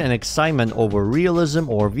speed and excitement over realism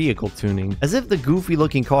or vehicle tuning, as if the goofy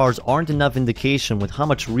looking cars aren't enough indication with how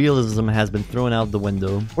much realism has been thrown out the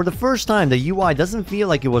window. For the first time, the UI doesn't feel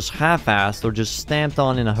like it was half-assed or just stamped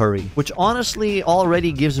on in a hurry, which honestly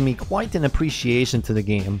already gives me quite an appreciation to the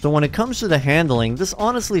game. So when it comes to the handling, this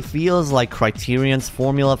honestly feels like Criterion's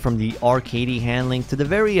formula from the arcadey handling to the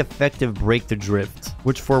very effective brake to drift,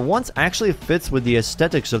 which for once actually fits with the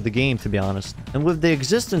aesthetics of the game, to be honest. And with the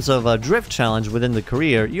existence of a drift challenge within the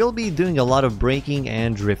career, you'll be doing a lot of braking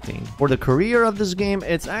and drifting. For the career of this game,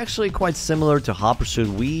 it's actually quite similar to Hot Pursuit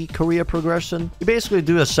Wii career progression. You basically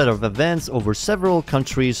do a set of events over several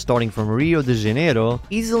countries starting from Rio de Janeiro,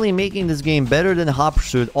 easily making this game better than Hot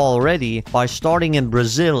Pursuit already by starting in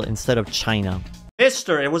Brazil instead of China.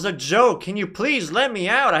 Mister, it was a joke. Can you please let me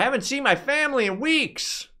out? I haven't seen my family in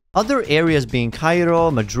weeks. Other areas being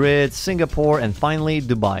Cairo, Madrid, Singapore, and finally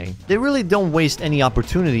Dubai. They really don't waste any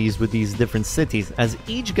opportunities with these different cities, as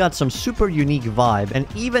each got some super unique vibe and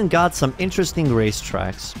even got some interesting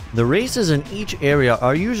racetracks. The races in each area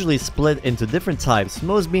are usually split into different types,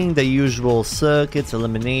 most being the usual circuits,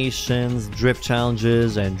 eliminations, drift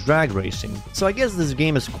challenges, and drag racing. So I guess this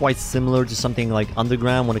game is quite similar to something like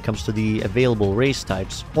Underground when it comes to the available race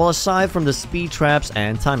types, well aside from the speed traps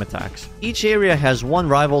and time attacks. Each area has one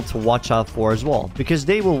rival to watch out for as well, because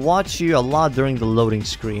they will watch you a lot during the loading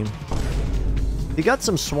screen. They got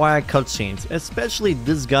some swag cutscenes, especially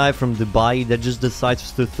this guy from Dubai that just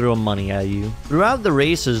decides to throw money at you. Throughout the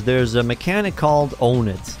races, there's a mechanic called Own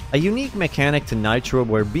It, a unique mechanic to Nitro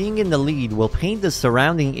where being in the lead will paint the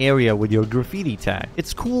surrounding area with your graffiti tag.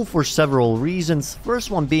 It's cool for several reasons,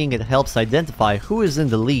 first one being it helps identify who is in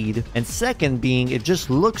the lead, and second being it just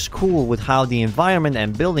looks cool with how the environment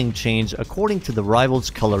and building change according to the rivals'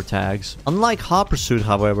 color tags. Unlike Hot Pursuit,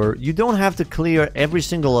 however, you don't have to clear every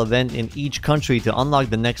single event in each country to unlock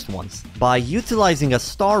the next ones by utilizing a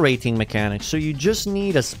star rating mechanic, so you just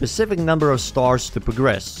need a specific number of stars to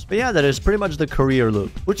progress. But yeah, that is pretty much the career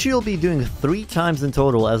loop, which you'll be doing 3 times in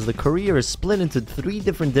total, as the career is split into 3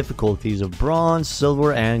 different difficulties of bronze,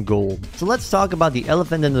 silver, and gold. So let's talk about the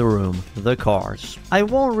elephant in the room, the cars. I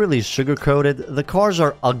won't really sugarcoat it, the cars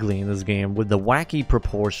are ugly in this game with the wacky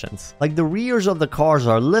proportions. Like the rears of the cars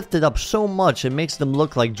are lifted up so much it makes them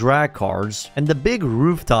look like drag cars, and the big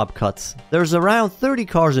rooftop cuts. There's around 30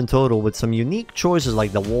 cars in total with some unique choices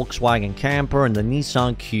like the Volkswagen Camper and the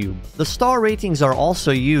Nissan Cube. The star ratings are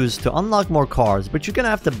also used to unlock more cars, but you're gonna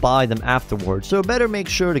have to to buy them afterwards, so better make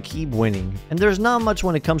sure to keep winning. And there's not much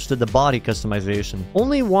when it comes to the body customization.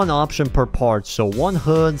 Only one option per part, so one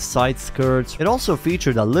hood, side skirts. It also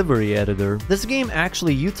featured a livery editor. This game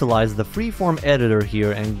actually utilized the freeform editor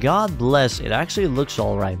here, and God bless, it actually looks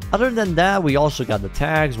alright. Other than that, we also got the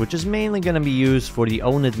tags, which is mainly going to be used for the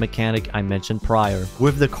own it mechanic I mentioned prior.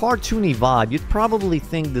 With the cartoony vibe, you'd probably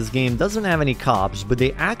think this game doesn't have any cops, but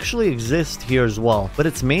they actually exist here as well. But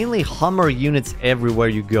it's mainly Hummer units everywhere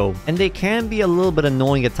you go, and they can be a little bit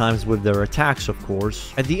annoying at times with their attacks, of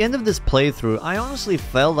course. At the end of this playthrough, I honestly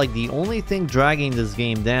felt like the only thing dragging this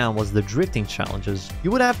game down was the drifting challenges.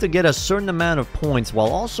 You would have to get a certain amount of points while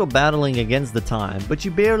also battling against the time, but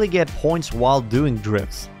you barely get points while doing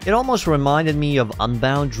drifts. It almost reminded me of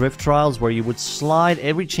Unbound drift trials where you would slide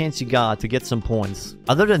every chance you got to get some points.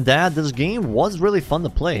 Other than that, this game was really fun to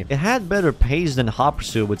play. It had better pace than Hot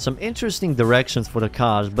Pursuit with some interesting directions for the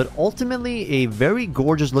cars, but ultimately a very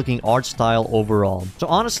gorgeous looking art style overall. So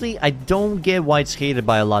honestly, I don't get why it's hated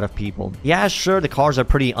by a lot of people. Yeah, sure, the cars are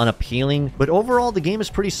pretty unappealing, but overall the game is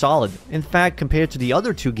pretty solid. In fact, compared to the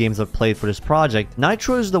other two games I've played for this project,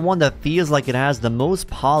 Nitro is the one that feels like it has the most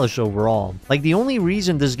polish overall. Like, the only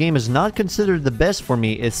reason this game is not considered the best for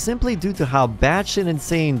me is simply due to how batshit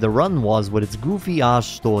insane the run was with its goofy ass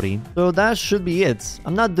story. So that should be it.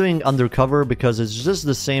 I'm not doing Undercover because it's just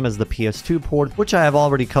the same as the PS2 port, which I have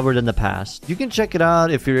already covered in the past. You can check it out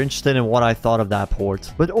if you're interested in what I thought of that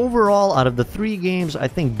port. But overall, out of the three games, I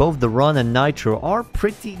think both the Run and Nitro are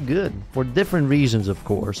pretty good, for different reasons of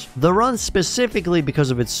course. The Run specifically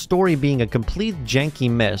because of its story being a complete janky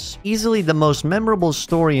mess, easily the most memorable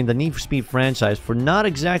story in the Need for Speed franchise for not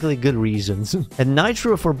exactly good reasons, and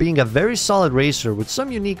Nitro for being a very solid racer with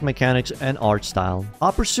some unique mechanics and art style.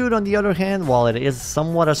 Hot Pursuit on the other hand, while it is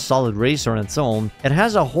somewhat a solid racer on its own, it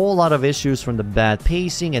has a whole lot of issues from the bad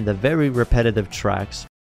pacing and the very repetitive tracks.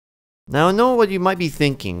 Now I know what you might be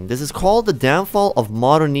thinking, this is called the downfall of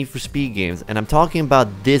modern Need for Speed games, and I'm talking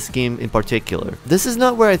about this game in particular. This is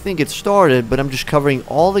not where I think it started, but I'm just covering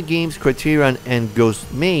all the games Criterion and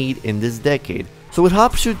Ghost made in this decade. So with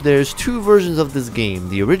Hot Pursuit, there's two versions of this game,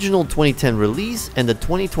 the original 2010 release and the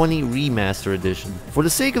 2020 remaster edition. For the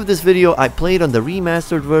sake of this video, I played on the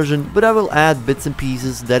remastered version, but I will add bits and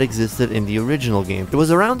pieces that existed in the original game. It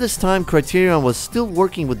was around this time Criterion was still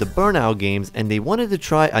working with the Burnout games and they wanted to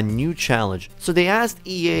try a new challenge. So they asked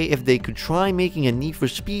EA if they could try making a Need for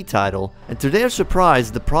Speed title, and to their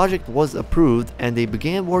surprise, the project was approved and they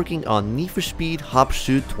began working on Need for Speed Hot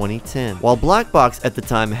Pursuit 2010. While Blackbox at the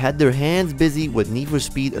time had their hands busy with Need for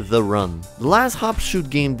Speed The Run. The last Hot Pursuit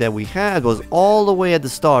game that we had was all the way at the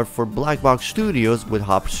start for Blackbox Studios with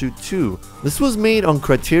Hot Pursuit 2. This was made on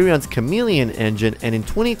Criterion's Chameleon engine, and in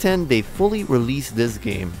 2010 they fully released this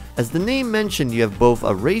game. As the name mentioned, you have both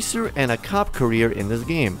a racer and a cop career in this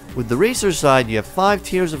game. With the racer side, you have 5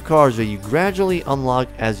 tiers of cars that you gradually unlock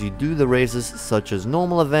as you do the races such as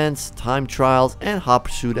normal events, time trials, and Hot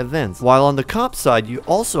Pursuit events. While on the cop side, you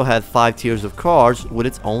also had 5 tiers of cars with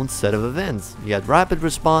its own set of events. You had rapid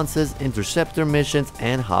responses, interceptor missions,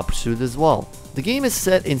 and Hot Pursuit as well. The game is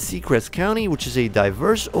set in Seacrest County, which is a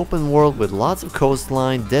diverse open world with lots of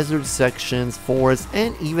coastline, desert sections, forests,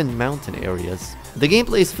 and even mountain areas. The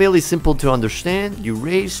gameplay is fairly simple to understand. You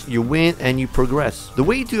race, you win, and you progress. The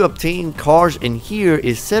way to obtain cars in here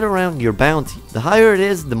is set around your bounty. The higher it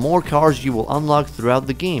is, the more cars you will unlock throughout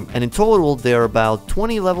the game, and in total there are about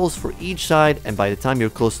 20 levels for each side, and by the time you're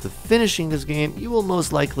close to finishing this game, you will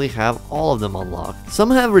most likely have all of them unlocked.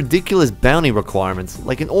 Some have ridiculous bounty requirements,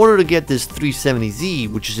 like in order to get this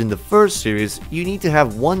 370Z, which is in the first series, you need to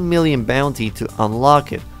have 1 million bounty to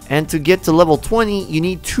unlock it. And to get to level 20, you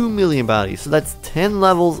need 2 million bounties, so that's 10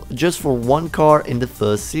 levels just for one car in the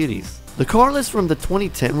first series. The car lists from the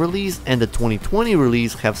 2010 release and the 2020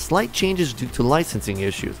 release have slight changes due to licensing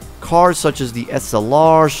issues. Cars such as the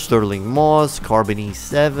SLR, Sterling Moss, Carbon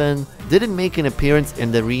E7 didn't make an appearance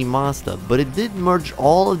in the remaster, but it did merge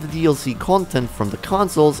all of the DLC content from the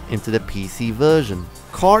consoles into the PC version.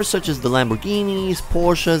 Cars such as the Lamborghinis,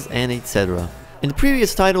 Porsches, and etc. In the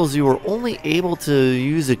previous titles, you were only able to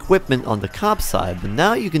use equipment on the cop side, but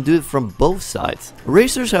now you can do it from both sides.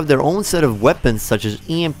 Racers have their own set of weapons such as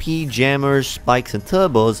EMP, jammers, spikes, and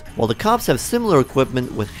turbos, while the cops have similar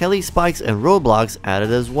equipment with heli spikes and roadblocks added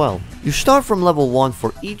as well. You start from level 1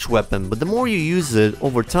 for each weapon, but the more you use it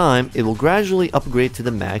over time, it will gradually upgrade to the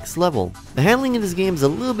max level. The handling in this game is a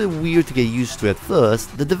little bit weird to get used to at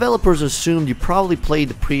first. The developers assumed you probably played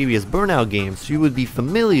the previous Burnout games, so you would be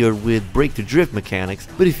familiar with brake to drift grip mechanics,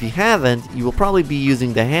 but if you haven't, you will probably be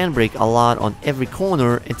using the handbrake a lot on every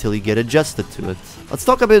corner until you get adjusted to it. Let's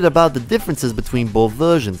talk a bit about the differences between both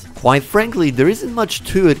versions. Quite frankly, there isn't much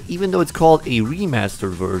to it even though it's called a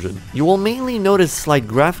remastered version. You will mainly notice slight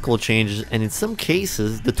graphical changes, and in some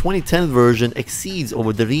cases, the 2010 version exceeds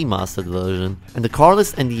over the remastered version, and the car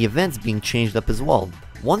list and the events being changed up as well.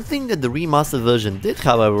 One thing that the remastered version did,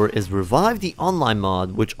 however, is revive the online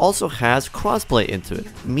mod, which also has crossplay into it,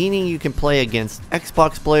 meaning you can play against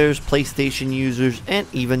Xbox players, PlayStation users, and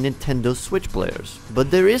even Nintendo Switch players.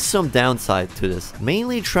 But there is some downside to this,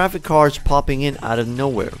 mainly traffic cars popping in out of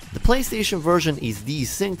nowhere. The PlayStation version is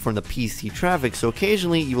desynced from the PC traffic, so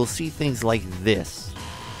occasionally you will see things like this.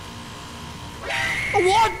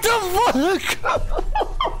 What the fuck?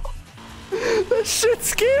 That shit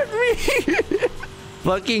scared me!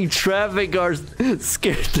 Fucking traffic cars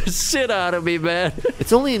scared the shit out of me, man.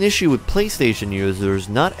 It's only an issue with PlayStation users,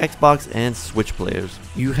 not Xbox and Switch players.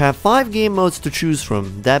 You have 5 game modes to choose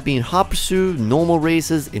from, that being Hot Pursuit, Normal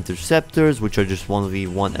Races, Interceptors, which are just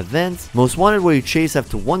 1v1 events, Most Wanted where you chase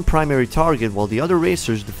after one primary target while the other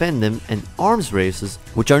racers defend them, and Arms Races,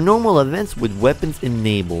 which are normal events with weapons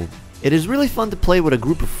enabled. It is really fun to play with a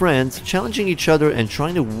group of friends, challenging each other and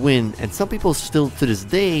trying to win, and some people still to this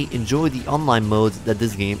day enjoy the online modes that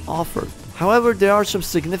this game offers. However, there are some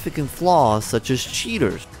significant flaws such as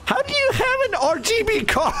cheaters. How do you have an RGB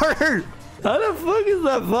card? How the fuck is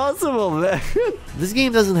that possible, man? This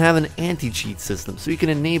game doesn't have an anti-cheat system, so you can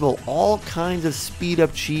enable all kinds of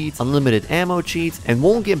speed-up cheats, unlimited ammo cheats, and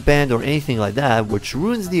won't get banned or anything like that, which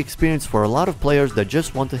ruins the experience for a lot of players that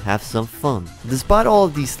just want to have some fun. Despite all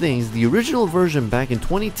of these things, the original version back in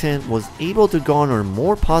 2010 was able to garner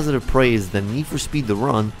more positive praise than Need for Speed The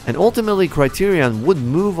Run, and ultimately Criterion would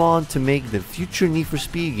move on to make the future Need for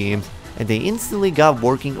Speed games, and they instantly got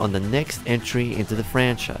working on the next entry into the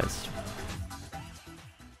franchise.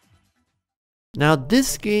 Now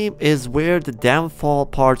this game is where the downfall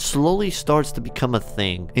part slowly starts to become a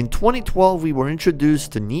thing. In 2012 we were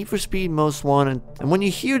introduced to Need for Speed Most Wanted, and when you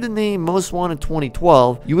hear the name Most Wanted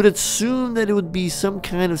 2012, you would assume that it would be some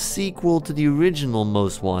kind of sequel to the original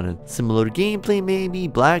Most Wanted. Similar gameplay maybe,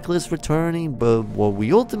 Blacklist returning, but what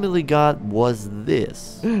we ultimately got was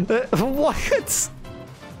this. What?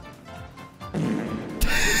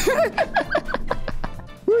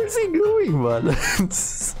 Where's he going, man?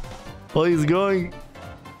 Oh, he's going.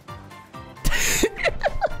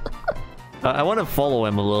 I want to follow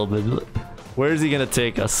him a little bit. Where is he gonna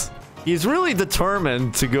take us? He's really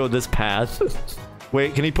determined to go this path.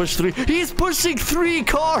 Wait, can he push 3? He's pushing 3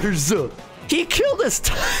 cars! He killed his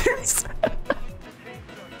tires!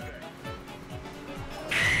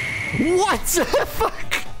 What the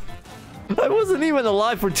fuck? I wasn't even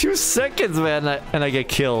alive for 2 seconds, man, and I get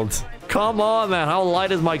killed. Come on, man. How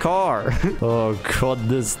light is my car? Oh, God,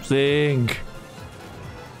 this thing.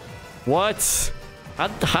 What?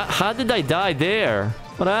 How did I die there?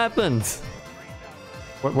 What happened?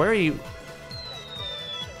 Where are you?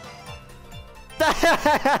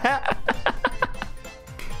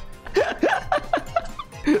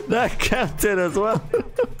 That counted as well.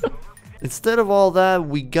 Instead of all that,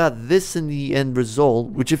 we got this in the end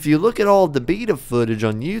result, which if you look at all the beta footage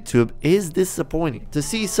on YouTube is disappointing. To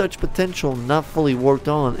see such potential not fully worked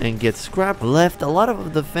on and get scrapped left a lot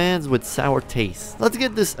of the fans with sour taste. Let's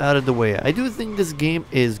get this out of the way. I do think this game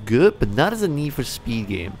is good, but not as a Need for Speed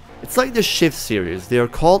game. It's like the Shift series. They are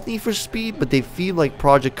called Need for Speed, but they feel like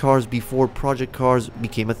Project Cars before Project Cars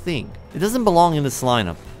became a thing. It doesn't belong in this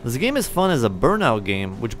lineup. This game is fun as a Burnout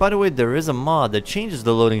game, which by the way there is a mod that changes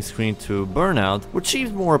the loading screen to Burnout, which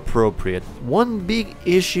seems more appropriate. One big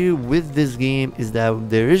issue with this game is that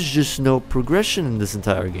there is just no progression in this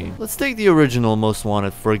entire game. Let's take the original Most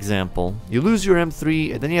Wanted for example. You lose your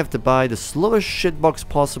M3 and then you have to buy the slowest shitbox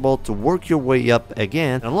possible to work your way up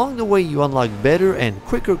again, and along the way you unlock better and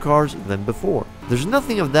quicker cars than before. There's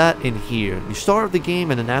nothing of that in here. You start the game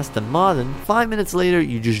in an Aston Martin, 5 minutes later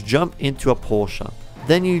you just jump into a Porsche.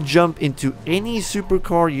 Then you jump into any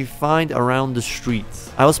supercar you find around the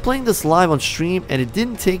streets. I was playing this live on stream and it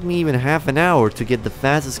didn't take me even half an hour to get the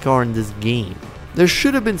fastest car in this game. There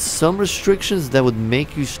should have been some restrictions that would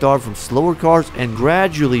make you start from slower cars and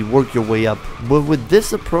gradually work your way up. But with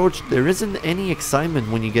this approach, there isn't any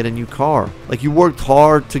excitement when you get a new car. Like you worked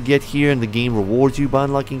hard to get here and the game rewards you by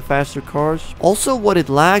unlocking faster cars. Also, what it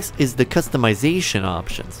lacks is the customization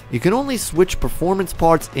options. You can only switch performance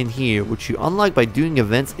parts in here, which you unlock by doing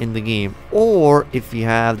events in the game. Or if you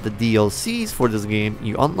have the DLCs for this game,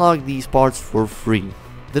 you unlock these parts for free.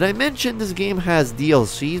 Did I mention this game has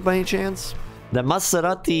DLCs by any chance? The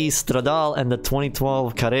Maserati Stradale and the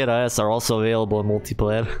 2012 Carrera S are also available in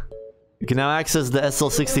multiplayer. You can now access the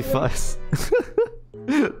SL65.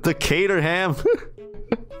 The Caterham.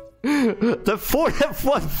 The Ford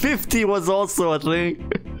F-150 was also a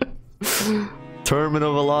thing.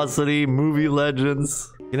 Terminal Velocity, Movie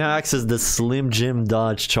Legends. You can now access the Slim Jim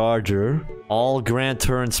Dodge Charger. All Grand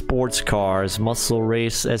Touring sports cars, muscle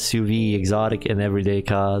race, SUV, exotic, and everyday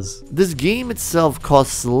cars. This game itself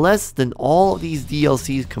costs less than all these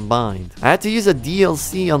DLCs combined. I had to use a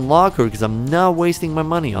DLC unlocker because I'm not wasting my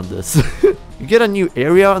money on this. You get a new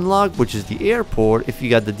area unlock, which is the airport if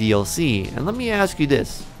you got the DLC. And let me ask you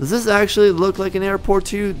this. Does this actually look like an airport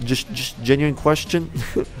to you? Just genuine question.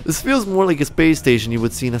 This feels more like a space station you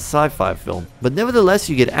would see in a sci-fi film. But nevertheless,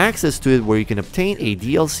 you get access to it where you can obtain a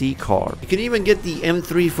DLC car. You can even get the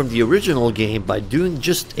M3 from the original game by doing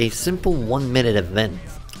just a simple 1-minute event.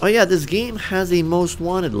 Oh yeah, this game has a most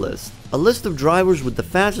wanted list. A list of drivers with the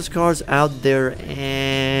fastest cars out there,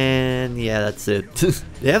 and yeah, that's it.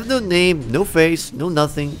 They have no name, no face, no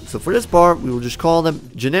nothing, so for this part we will just call them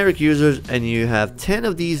generic users, and you have 10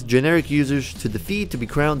 of these generic users to defeat to be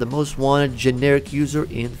crowned the most wanted generic user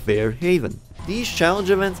in Fairhaven. These challenge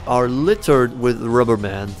events are littered with rubber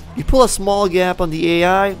bands. You pull a small gap on the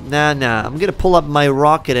AI, nah, I'm gonna pull up my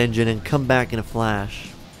rocket engine and come back in a flash.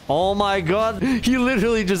 Oh my god, he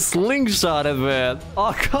literally just slingshot it, man.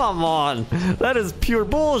 Oh, come on. That is pure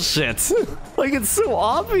bullshit. Like, it's so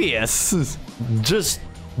obvious. Just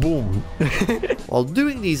boom. While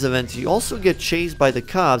doing these events, you also get chased by the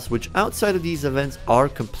cops, which outside of these events are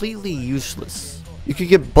completely useless. You can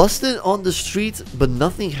get busted on the streets, but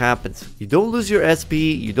nothing happens. You don't lose your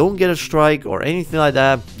SP, you don't get a strike or anything like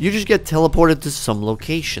that. You just get teleported to some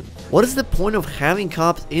location. What is the point of having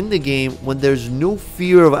cops in the game when there's no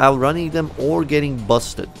fear of outrunning them or getting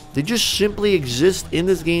busted? They just simply exist in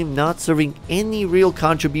this game, not serving any real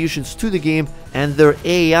contributions to the game, and their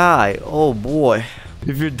AI, oh boy.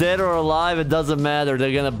 If you're dead or alive, it doesn't matter.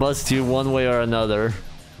 They're gonna bust you one way or another.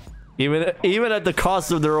 Even at the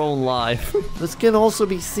cost of their own life. This can also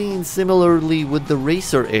be seen similarly with the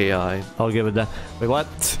racer AI. I'll give it that. Wait, what?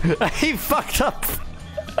 He fucked up.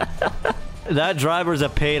 That driver's a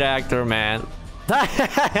paid actor, man.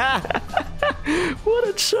 What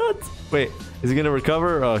a shot. Wait, is he gonna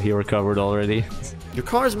recover? Oh, he recovered already. Your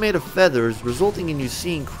car is made of feathers, resulting in you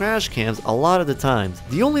seeing crash cams a lot of the times.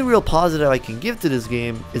 The only real positive I can give to this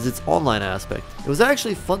game is its online aspect. It was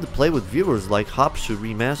actually fun to play with viewers like Hopsu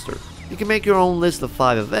Remastered. You can make your own list of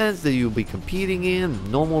 5 events that you'll be competing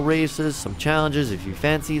in, normal races, some challenges if you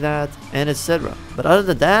fancy that, and etc. But other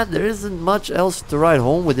than that, there isn't much else to write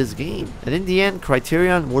home with this game. And in the end,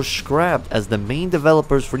 Criterion was scrapped as the main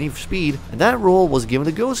developers for Need for Speed, and that role was given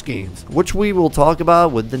to Ghost Games, which we will talk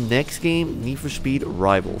about with the next game, Need for Speed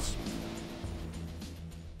Rivals.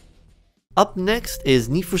 Up next is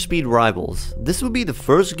Need for Speed Rivals. This will be the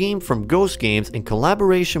first game from Ghost Games in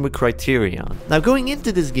collaboration with Criterion. Now going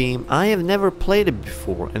into this game, I have never played it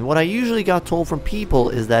before, and what I usually got told from people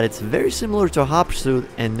is that it's very similar to Hot Pursuit,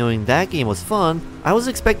 and knowing that game was fun, I was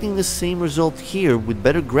expecting the same result here with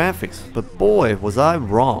better graphics, but boy was I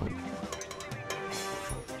wrong.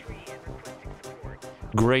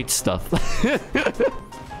 Great stuff.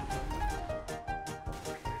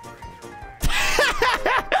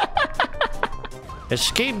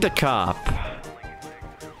 Escape the cop.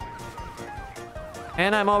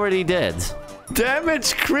 And I'm already dead.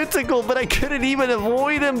 Damage critical, but I couldn't even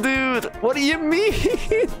avoid him, dude. What do you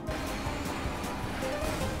mean?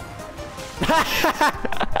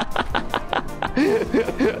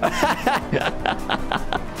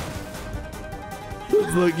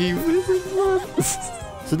 That's lucky physics.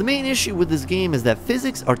 So the main issue with this game is that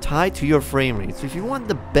physics are tied to your frame rate, so if you want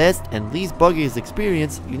the best and least buggiest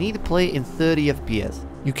experience, you need to play in 30 FPS.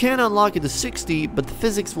 You can unlock it to 60, but the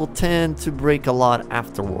physics will tend to break a lot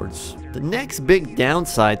afterwards. The next big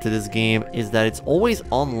downside to this game is that it's always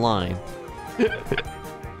online.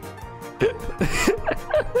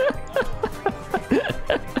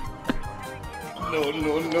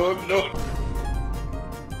 No.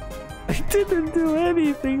 I didn't do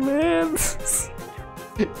anything, man.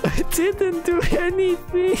 I didn't do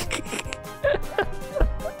anything.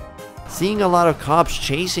 Seeing a lot of cops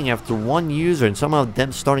chasing after one user and some of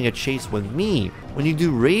them starting a chase with me. When you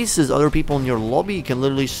do races, other people in your lobby can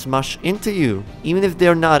literally smash into you, even if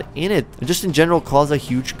they're not in it, and just in general cause a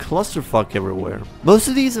huge clusterfuck everywhere. Most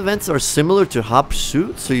of these events are similar to Hot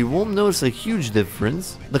Pursuit, so you won't notice a huge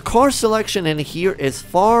difference. The car selection in here is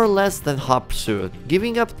far less than Hot Pursuit,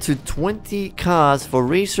 giving up to 20 cars for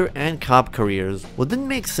racer and cop careers. What didn't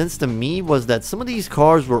make sense to me was that some of these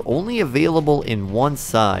cars were only available in one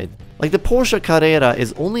side. Like the Porsche Carrera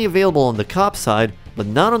is only available on the cop side, but but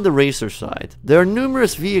not on the racer side. There are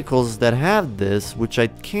numerous vehicles that have this, which I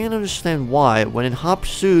can't understand why. When in Hot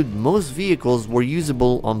Pursuit, most vehicles were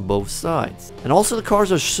usable on both sides. And also the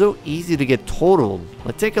cars are so easy to get totaled.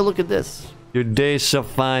 Like, take a look at this. Your day shall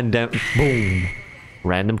find them. Boom.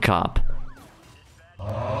 Random cop.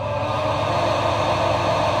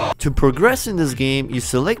 To progress in this game, you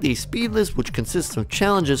select a speed list which consists of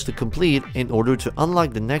challenges to complete in order to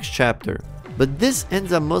unlock the next chapter. But this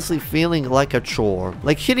ends up mostly feeling like a chore.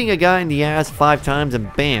 Like hitting a guy in the ass 5 times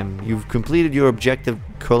and bam, you've completed your objective,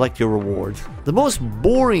 collect your reward. The most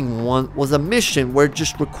boring one was a mission where it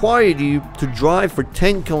just required you to drive for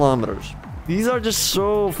 10 kilometers. These are just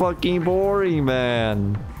so fucking boring,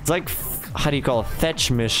 man. It's like, how do you call it,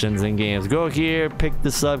 fetch missions in games. Go here, pick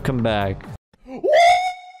this up, come back.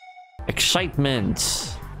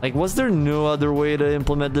 Excitement. Like, was there no other way to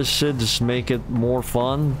implement this shit? Just make it more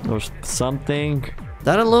fun or something?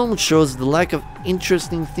 That alone shows the lack of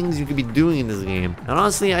interesting things you could be doing in this game. And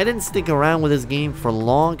honestly, I didn't stick around with this game for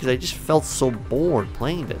long because I just felt so bored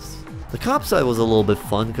playing this. The cop side was a little bit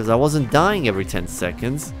fun because I wasn't dying every 10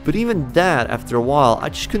 seconds, but even that, after a while, I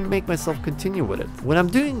just couldn't make myself continue with it. When I'm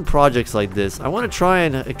doing projects like this, I want to try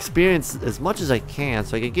and experience as much as I can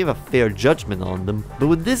so I can give a fair judgment on them, but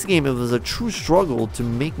with this game it was a true struggle to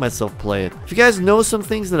make myself play it. If you guys know some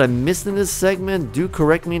things that I missed in this segment, do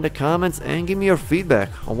correct me in the comments and give me your feedback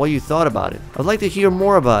on what you thought about it. I'd like to hear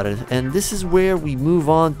more about it, and this is where we move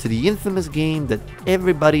on to the infamous game that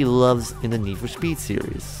everybody loves in the Need for Speed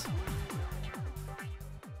series.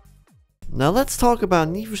 Now let's talk about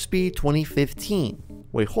Need for Speed 2015.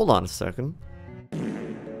 Wait, hold on a second.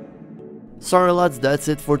 Sorry lads, that's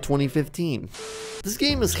it for 2015. This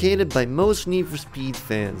game is hated by most Need for Speed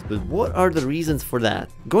fans, but what are the reasons for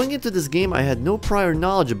that? Going into this game I had no prior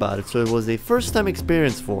knowledge about it, so it was a first time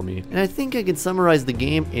experience for me, and I think I can summarize the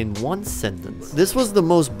game in one sentence. This was the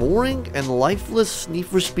most boring and lifeless Need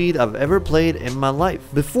for Speed I've ever played in my life.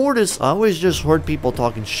 Before this, I always just heard people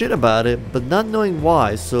talking shit about it, but not knowing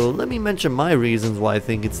why, so let me mention my reasons why I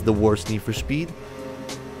think it's the worst Need for Speed.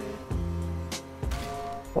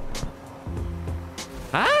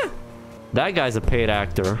 Huh? That guy's a paid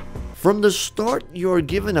actor. From the start, you are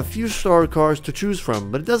given a few star cars to choose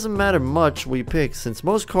from, but it doesn't matter much what you pick since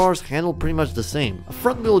most cars handle pretty much the same. A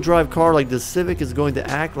front-wheel drive car like this Civic is going to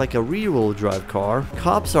act like a rear-wheel drive car.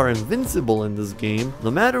 Cops are invincible in this game.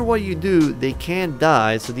 No matter what you do, they can't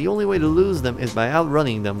die, so the only way to lose them is by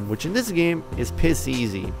outrunning them, which in this game is piss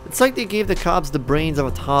easy. It's like they gave the cops the brains of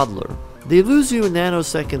a toddler. They lose you in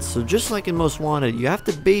nanoseconds, so just like in Most Wanted, you have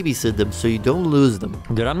to babysit them so you don't lose them.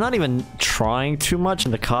 Dude, I'm not even trying too much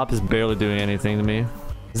and the cop is barely doing anything to me.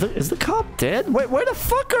 Is the cop dead? Wait, where the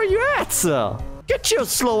fuck are you at, sir? Get your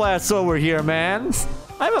slow ass over here, man.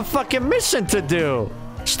 I have a fucking mission to do.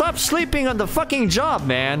 Stop sleeping on the fucking job,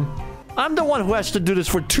 man. I'm the one who has to do this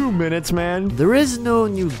for 2 minutes, man. There is no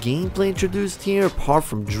new gameplay introduced here apart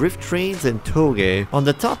from drift trains and toge. On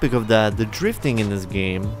the topic of that, the drifting in this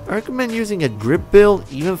game, I recommend using a grip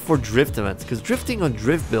build even for drift events, because drifting on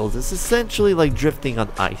drift builds is essentially like drifting on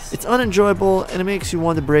ice. It's unenjoyable and it makes you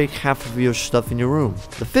want to break half of your stuff in your room.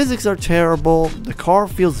 The physics are terrible, the car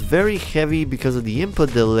feels very heavy because of the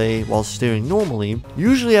input delay while steering normally. You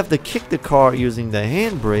usually have to kick the car using the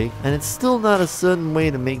handbrake, and it's still not a certain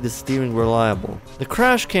way to make the steering reliable. The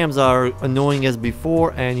crash cams are annoying as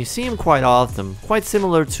before, and you see them quite often, quite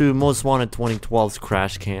similar to Most Wanted 2012's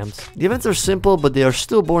crash cams. The events are simple, but they are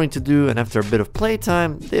still boring to do, and after a bit of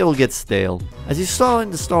playtime, they will get stale. As you saw in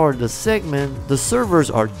the start of the segment, the servers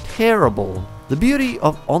are terrible. The beauty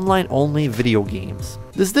of online-only video games.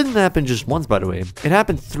 This didn't happen just once, by the way. It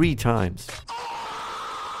happened 3 times.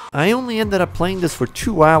 I only ended up playing this for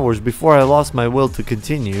 2 hours before I lost my will to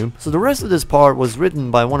continue, so the rest of this part was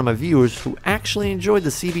written by one of my viewers who actually enjoyed the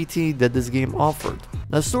CBT that this game offered.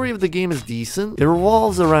 Now, the story of the game is decent. It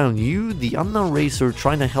revolves around you, the unknown racer,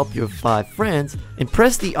 trying to help your 5 friends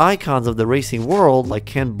impress the icons of the racing world like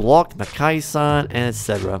Ken Block, Nakai-san, and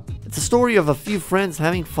etc. It's a story of a few friends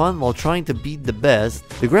having fun while trying to beat the best.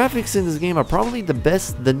 The graphics in this game are probably the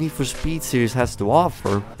best the Need for Speed series has to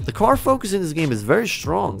offer. The car focus in this game is very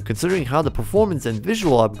strong, considering how the performance and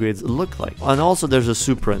visual upgrades look like. And also there's a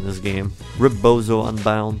Supra in this game. Rip Bozo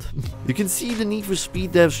Unbound. You can see the Need for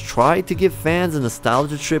Speed devs tried to give fans a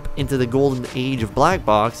nostalgia trip into the golden age of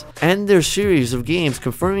Blackbox, and their series of games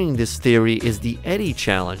confirming this theory is the Eddie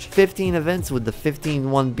Challenge. 15 events, with the 15th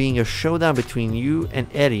one being a showdown between you and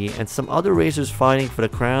Eddie and some other racers fighting for the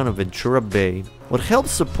crown of Ventura Bay. What helps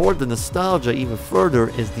support the nostalgia even further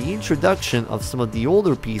is the introduction of some of the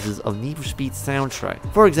older pieces of Need for Speed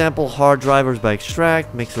soundtrack. For example, Hard Drivers by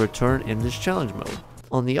Extract makes a return in this challenge mode.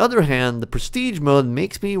 On the other hand, the Prestige mode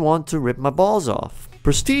makes me want to rip my balls off.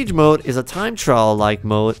 Prestige mode is a time trial-like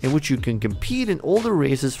mode in which you can compete in older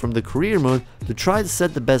races from the career mode to try to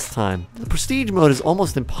set the best time. The Prestige mode is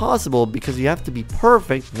almost impossible because you have to be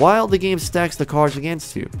perfect while the game stacks the cards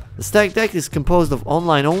against you. The stack deck is composed of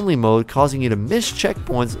online-only mode, causing you to miss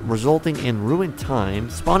checkpoints, resulting in ruined time,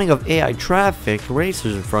 spawning of AI traffic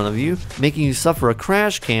racers in front of you, making you suffer a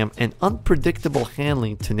crash cam, and unpredictable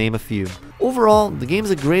handling, to name a few. Overall, the game is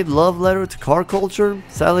a great love letter to car culture.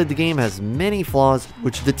 Sadly, the game has many flaws,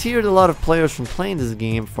 which deterred a lot of players from playing this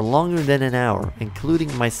game for longer than an hour,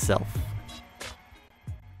 including myself.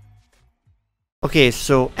 Okay,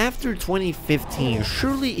 so after 2015,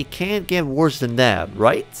 surely it can't get worse than that,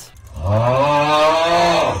 right?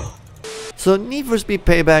 So Need for Speed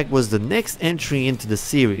Payback was the next entry into the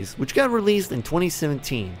series, which got released in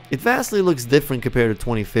 2017. It vastly looks different compared to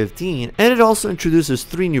 2015, and it also introduces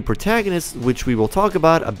 3 new protagonists, which we will talk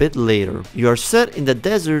about a bit later. You are set in the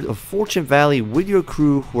desert of Fortune Valley with your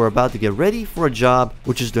crew who are about to get ready for a job,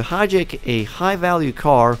 which is to hijack a high-value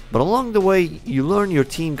car, but along the way you learn your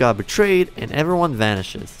team got betrayed and everyone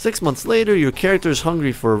vanishes. 6 months later, your character is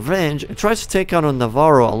hungry for revenge and tries to take out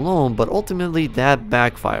Navarro alone, but ultimately that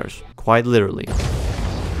backfires. Quite literally.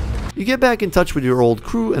 You get back in touch with your old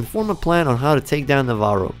crew and form a plan on how to take down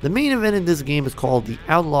Navarro. The main event in this game is called the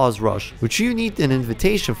Outlaws Rush, which you need an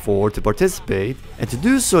invitation for to participate, and to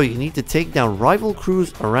do so you need to take down rival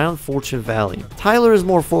crews around Fortune Valley. Tyler is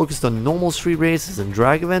more focused on normal street races and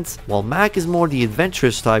drag events, while Mac is more the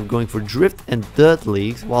adventurous type going for drift and dirt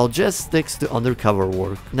leagues, while Jess sticks to undercover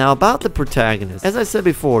work. Now about the protagonists. As I said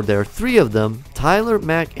before, there are 3 of them: Tyler,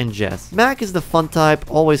 Mac, and Jess. Mac is the fun type,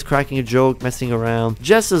 always cracking a joke, messing around.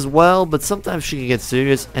 Jess as well, but sometimes she can get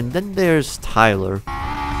serious. And then there's Tyler.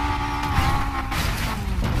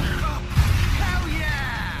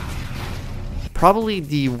 Probably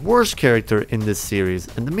the worst character in this series,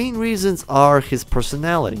 and the main reasons are his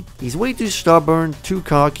personality. He's way too stubborn, too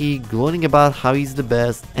cocky, gloating about how he's the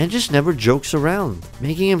best, and just never jokes around,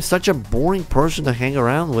 making him such a boring person to hang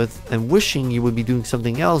around with and wishing you would be doing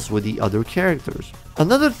something else with the other characters.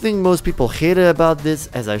 Another thing most people hated about this,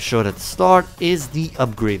 as I showed at the start, is the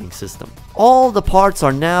upgrading system. All the parts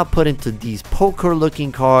are now put into these poker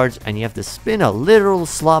looking cards and you have to spin a literal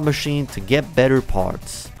slot machine to get better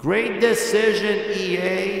parts. Great decision,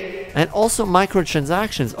 EA! And also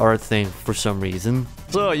microtransactions are a thing for some reason.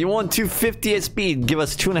 So you want 250 at speed, give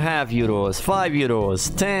us 2.5 euros, 5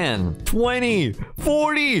 euros, 10, 20,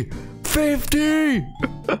 40, 50!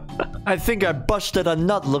 I think I busted a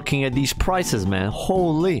nut looking at these prices, man.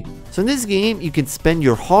 Holy. So in this game, you can spend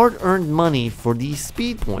your hard-earned money for these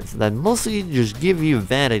speed points that mostly just give you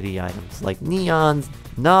vanity items like neons,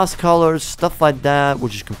 NOS colors, stuff like that,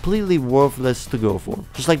 which is completely worthless to go for.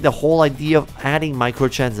 Just like the whole idea of adding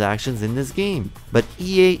microtransactions in this game. But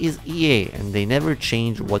EA is EA and they never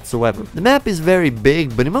change whatsoever. The map is very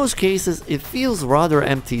big, but in most cases it feels rather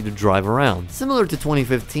empty to drive around. Similar to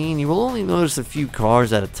 2015, you will only notice a few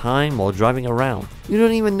cars at a time while driving around. You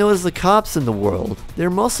don't even notice the cops in the world. They're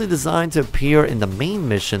mostly designed to appear in the main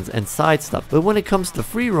missions and side stuff, but when it comes to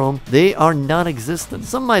free roam, they are non-existent.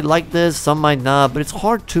 Some might like this, some might not, but it's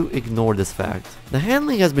hard to ignore this fact. The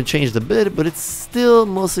handling has been changed a bit, but it's still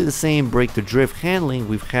mostly the same brake to drift handling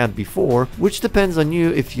we've had before, which depends on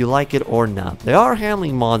you if you like it or not. There are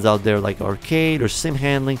handling mods out there like arcade or sim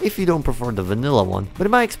handling if you don't prefer the vanilla one, but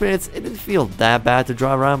in my experience it didn't feel that bad to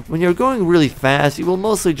drive around. When you're going really fast, you will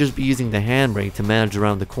mostly just be using the handbrake to manage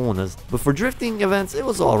around the corners, but for drifting events it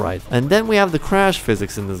was alright. And then we have the crash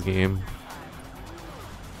physics in this game.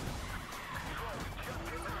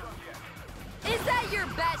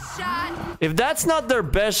 If that's not their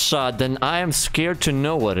best shot, then I am scared to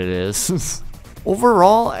know what it is.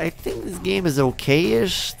 Overall, I think this game is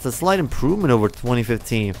okay-ish. It's a slight improvement over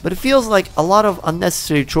 2015, but it feels like a lot of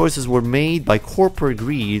unnecessary choices were made by corporate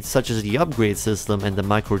greed, such as the upgrade system and the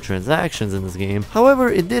microtransactions in this game. However,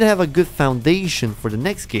 it did have a good foundation for the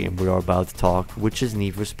next game we are about to talk, which is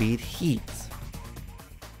Need for Speed Heat.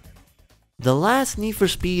 The last Need for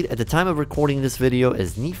Speed at the time of recording this video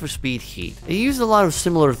is Need for Speed Heat. It used a lot of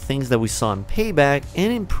similar things that we saw in Payback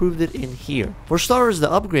and improved it in here. For starters, the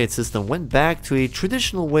upgrade system went back to a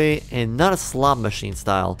traditional way and not a slot machine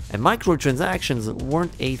style, and microtransactions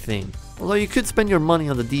weren't a thing. although you could spend your money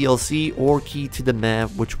on the DLC or key to the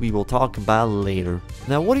map, which we will talk about later.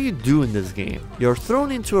 Now, what do you do in this game? You're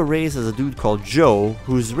thrown into a race as a dude called Joe,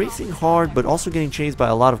 who's racing hard but also getting chased by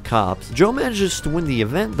a lot of cops. Joe manages to win the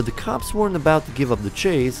event, but the cops weren't about to give up the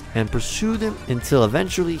chase and pursued him until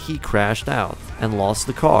eventually he crashed out and lost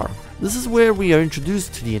the car. This is where we are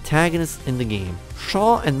introduced to the antagonists in the game,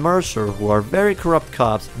 Shaw and Mercer, who are very corrupt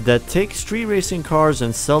cops that take street racing cars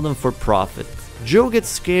and sell them for profit. Joe gets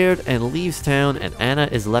scared and leaves town, and Anna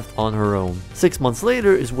is left on her own. 6 months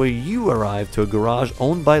later is where you arrive to a garage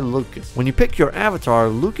owned by Lucas. When you pick your avatar,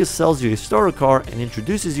 Lucas sells you a starter car and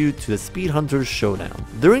introduces you to the Speed Hunters Showdown.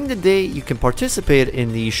 During the day, you can participate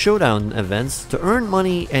in the showdown events to earn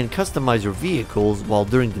money and customize your vehicles, while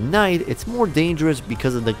during the night, it's more dangerous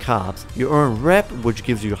because of the cops. You earn rep, which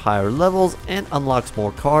gives you higher levels and unlocks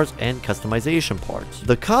more cars and customization parts.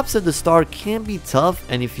 The cops at the start can be tough,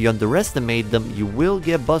 and if you underestimate them, you will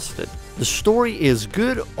get busted. The story is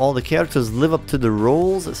good, all the characters live up to the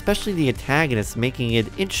roles, especially the antagonists, making it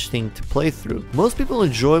interesting to play through. Most people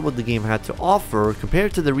enjoyed what the game had to offer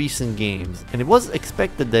compared to the recent games, and it was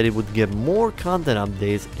expected that it would get more content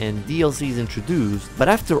updates and DLCs introduced, but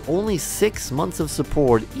after only 6 months of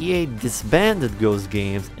support, EA disbanded Ghost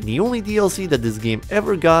Games, and the only DLC that this game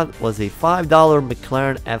ever got was a $5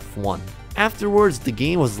 McLaren F1. Afterwards, the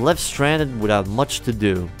game was left stranded without much to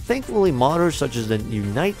do. Thankfully, modders such as the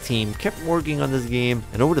Unite team kept working on this game,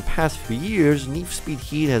 and over the past few years, Need for Speed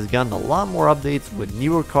Heat has gotten a lot more updates with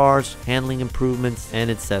newer cars, handling improvements, and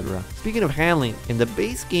etc. Speaking of handling, in the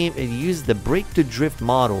base game it used the brake to drift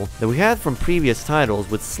model that we had from previous titles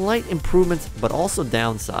with slight improvements but also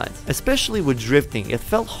downsides. Especially with drifting, it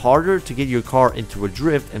felt harder to get your car into a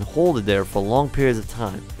drift and hold it there for long periods of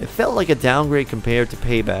time. It felt like a downgrade compared to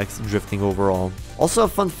Payback's drifting overall. Also, a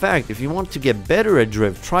fun fact, if you want to get better at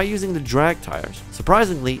drift, try using the drag tires.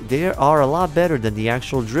 Surprisingly, they are a lot better than the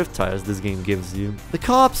actual drift tires this game gives you. The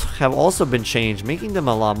cops have also been changed, making them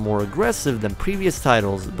a lot more aggressive than previous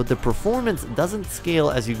titles, but the performance doesn't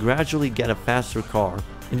scale as you gradually get a faster car.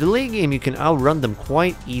 In the late game, you can outrun them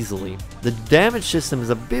quite easily. The damage system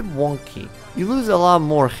is a bit wonky. You lose a lot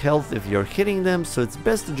more health if you're hitting them, so it's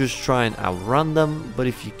best to just try and outrun them, but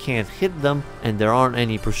if you can't hit them and there aren't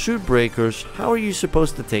any pursuit breakers, how are you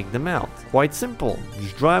supposed to take them out? Quite simple,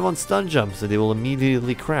 just drive on stun jumps and they will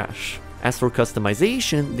immediately crash. As for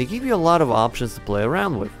customization, they give you a lot of options to play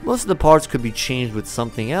around with. Most of the parts could be changed with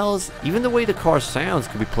something else, even the way the car sounds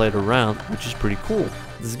could be played around, which is pretty cool.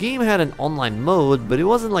 This game had an online mode, but it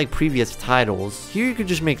wasn't like previous titles. Here you could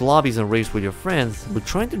just make lobbies and race with your friends, but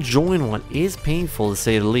trying to join one is painful to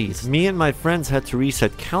say the least. Me and my friends had to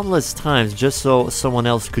reset countless times just so someone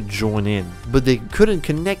else could join in. But they couldn't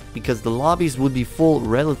connect because the lobbies would be full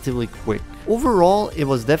relatively quick. Overall, it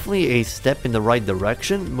was definitely a step in the right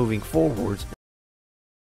direction moving forwards.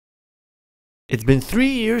 It's been 3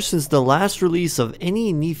 years since the last release of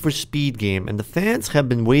any Need for Speed game, and the fans have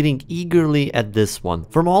been waiting eagerly at this one.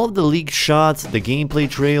 From all of the leaked shots, the gameplay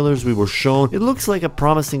trailers we were shown, it looks like a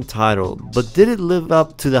promising title, but did it live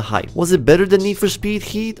up to the hype? Was it better than Need for Speed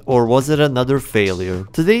Heat, or was it another failure?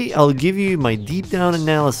 Today, I'll give you my deep down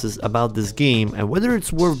analysis about this game and whether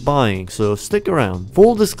it's worth buying, so stick around.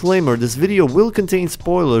 Full disclaimer, this video will contain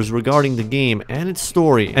spoilers regarding the game and its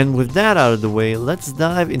story, and with that out of the way, let's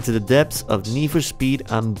dive into the depths of Need for Speed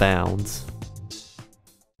Unbound.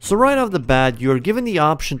 So right off the bat, you are given the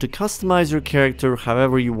option to customize your character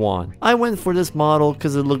however you want. I went for this model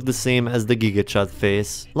because it looked the same as the GigaChad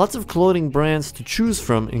face. Lots of clothing brands to choose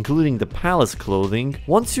from, including the Palace clothing.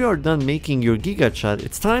 Once you are done making your GigaChad,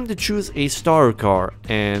 it's time to choose a starter car.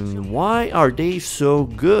 And why are they so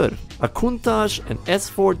good? A Countach, an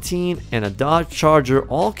S14, and a Dodge Charger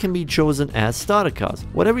all can be chosen as starter cars.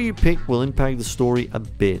 Whatever you pick will impact the story a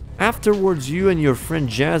bit. Afterwards, you and your friend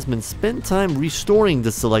Jasmine spend time restoring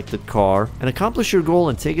the selected car and accomplish your goal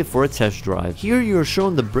and take it for a test drive. Here you are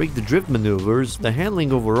shown the brake to drift maneuvers, the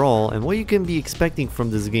handling overall, and what you can be expecting from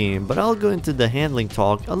this game, but I'll go into the handling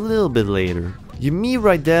talk a little bit later. You meet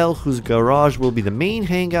Rydell, whose garage will be the main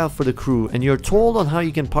hangout for the crew, and you're told on how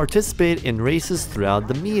you can participate in races throughout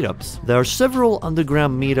the meetups. There are several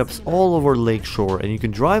underground meetups all over Lakeshore, and you can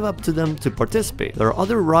drive up to them to participate. There are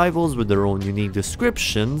other rivals with their own unique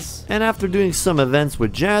descriptions, and after doing some events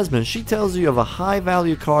with Jasmine, she tells you of a high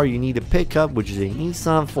value car you need to pick up, which is a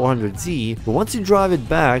Nissan 400Z, but once you drive it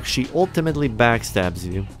back, she ultimately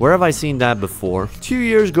backstabs you. Where have I seen that before? 2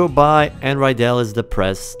 years go by, and Rydell is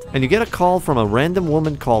depressed, and you get a call from a random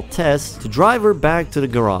woman called Tess to drive her back to the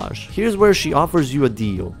garage. Here's where she offers you a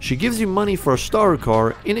deal. She gives you money for a starter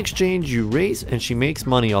car. In exchange, you race and she makes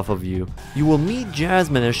money off of you. You will meet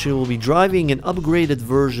Jasmine as she will be driving an upgraded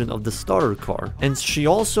version of the starter car. And she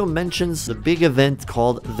also mentions the big event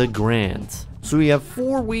called the Grand. So we have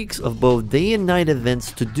 4 weeks of both day and night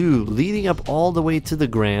events to do leading up all the way to the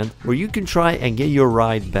Grand, where you can try and get your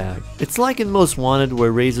ride back. It's like in Most Wanted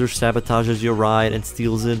where Razor sabotages your ride and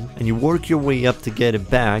steals it, and you work your way up to get it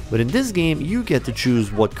back, but in this game you get to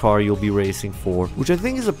choose what car you'll be racing for, which I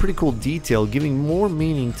think is a pretty cool detail, giving more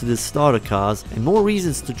meaning to this starter cars and more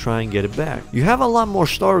reasons to try and get it back. You have a lot more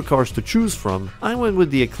starter cars to choose from. I went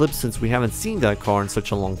with the Eclipse since we haven't seen that car in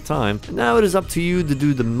such a long time, and now it is up to you to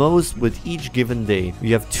do the most with each given day.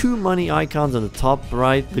 You have 2 money icons on the top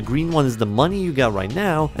right. The green one is the money you got right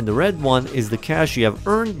now, and the red one is the cash you have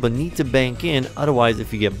earned but need to bank in, otherwise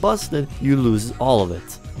if you get busted, you lose all of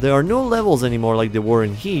it. There are no levels anymore like there were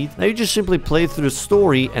in Heat. Now you just simply play through the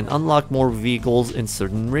story and unlock more vehicles in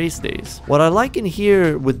certain race days. What I like in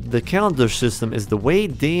here with the calendar system is the way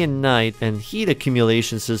day and night and heat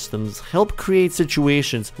accumulation systems help create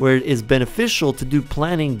situations where it is beneficial to do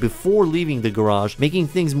planning before leaving the garage, making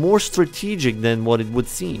things more strategic than what it would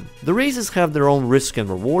seem. The races have their own risk and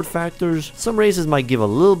reward factors. Some races might give a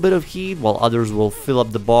little bit of heat while others will fill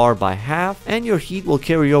up the bar by half, and your heat will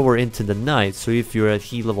carry over into the night, so if you're at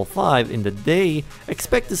heat level 5 in the day,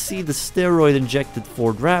 expect to see the steroid injected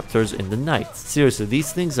Ford Raptors in the night. Seriously,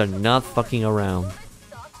 these things are not fucking around.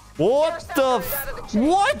 What the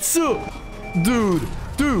what?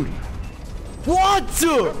 Dude. What?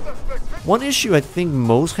 One issue I think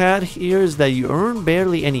most had here is that you earn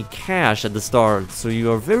barely any cash at the start, so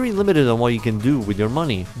you are very limited on what you can do with your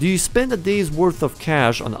money. Do you spend a day's worth of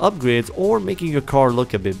cash on upgrades or making your car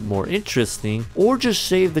look a bit more interesting, or just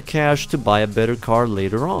save the cash to buy a better car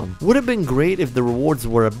later on? Would have been great if the rewards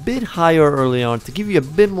were a bit higher early on to give you a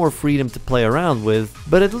bit more freedom to play around with,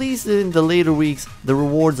 but at least in the later weeks the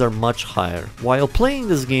rewards are much higher. While playing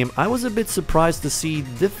this game, I was a bit surprised to see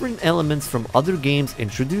different elements from other games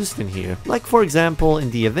introduced in here. Like for example,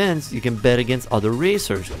 in the events you can bet against other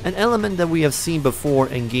racers, an element that we have seen before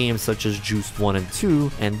in games such as Juiced 1 and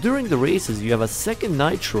 2, and during the races you have a second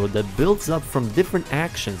nitro that builds up from different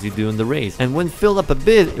actions you do in the race, and when filled up a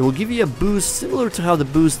bit it will give you a boost similar to how the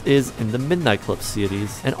boost is in the Midnight Club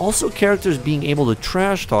series, and also characters being able to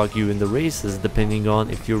trash talk you in the races depending on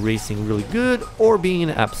if you're racing really good or being an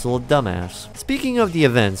absolute dumbass. Speaking of the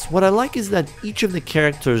events, what I like is that each of the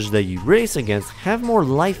characters that you race against have more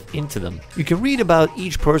life into them. You can read about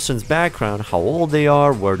each person's background, how old they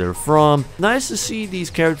are, where they're from. Nice to see these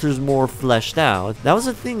characters more fleshed out. That was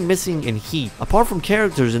a thing missing in Heat. Apart from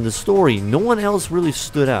characters in the story, no one else really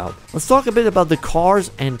stood out. Let's talk a bit about the cars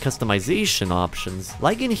and customization options.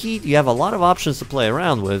 Like in Heat, you have a lot of options to play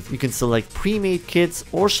around with. You can select pre-made kits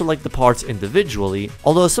or select the parts individually,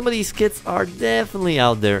 although some of these kits are definitely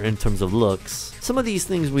out there in terms of looks. Some of these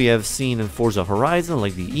things we have seen in Forza Horizon,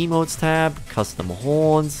 like the emotes tab, custom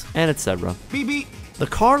horns, and etc. The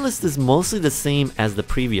car list is mostly the same as the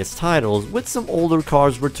previous titles, with some older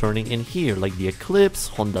cars returning in here, like the Eclipse,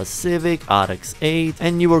 Honda Civic, RX-8,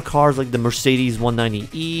 and newer cars like the Mercedes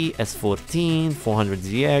 190E, S14,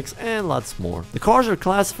 400ZX, and lots more. The cars are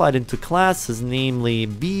classified into classes, namely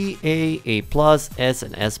B, A+, S,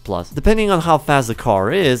 and S+. Depending on how fast the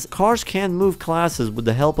car is, cars can move classes with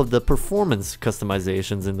the help of the performance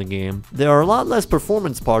customizations in the game. There are a lot less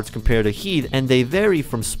performance parts compared to Heat, and they vary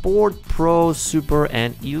from Sport, Pro, Super,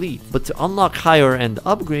 and Elite. But to unlock higher end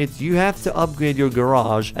upgrades, you have to upgrade your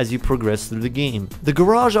garage as you progress through the game. The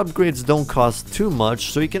garage upgrades don't cost too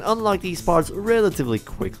much, so you can unlock these parts relatively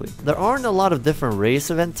quickly. There aren't a lot of different race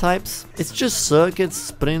event types. It's just circuits,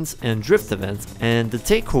 sprints, and drift events, and the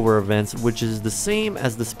takeover events, which is the same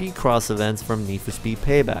as the speed cross events from Need for Speed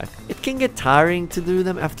Payback. It can get tiring to do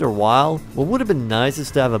them after a while. What would have been nice is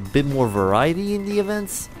to have a bit more variety in the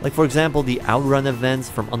events, like for example the outrun events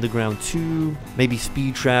from Underground 2, maybe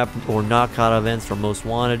speed trap or knockout events from Most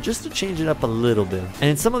Wanted, just to change it up a little bit.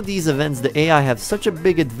 And in some of these events the AI have such a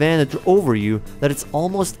big advantage over you that it's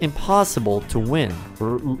almost impossible to win.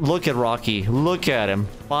 Look at Rocky, look at him.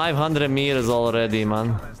 500 meters already,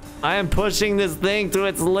 man. I am pushing this thing to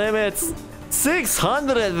its limits.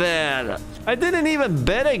 600, man. I didn't even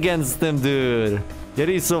bet against him, dude. Yet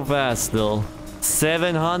he's so fast still.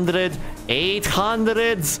 700,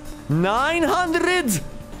 800, 900.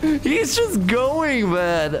 He's just going,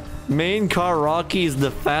 man. Main car Rocky is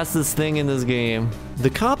the fastest thing in this game. The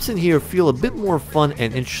cops in here feel a bit more fun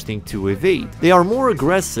and interesting to evade. They are more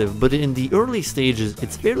aggressive, but in the early stages,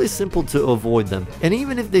 it's fairly simple to avoid them. And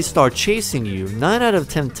even if they start chasing you, 9 out of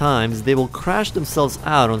 10 times, they will crash themselves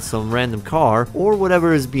out on some random car or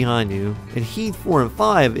whatever is behind you. In Heat 4 and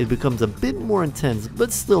 5, it becomes a bit more intense,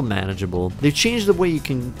 but still manageable. They changed the way you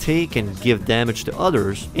can take and give damage to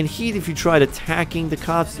others. In Heat, if you tried attacking the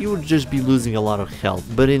cops, you would just be losing a lot of health.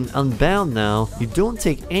 But in Unbound now, you don't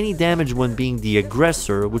take any damage when being the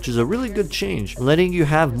aggressor, which is a really good change, letting you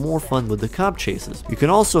have more fun with the cop chases. You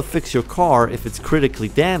can also fix your car if it's critically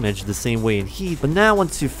damaged the same way in Heat, but now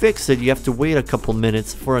once you fix it, you have to wait a couple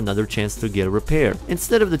minutes for another chance to get a repair,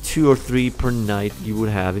 instead of the 2 or 3 per night you would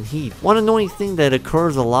have in Heat. One annoying thing that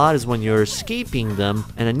occurs a lot is when you're escaping them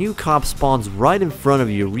and a new cop spawns right in front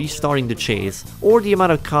of you, restarting the chase, or the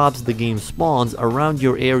amount of cops the game spawns around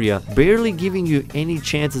your area, barely giving you any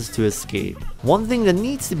chances to escape. One thing that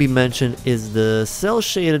needs to be mentioned is the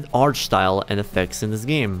cel-shaded art style and effects in this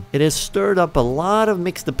game. It has stirred up a lot of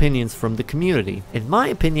mixed opinions from the community. In my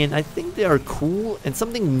opinion, I think they are cool and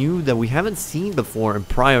something new that we haven't seen before in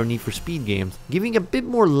prior Need for Speed games, giving a bit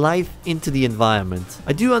more life into the environment.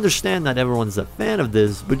 I do understand not everyone's a fan of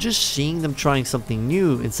this, but just seeing them trying something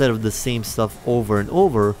new instead of the same stuff over and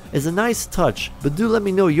over is a nice touch, but do let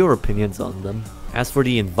me know your opinions on them. As for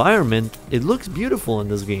the environment, it looks beautiful in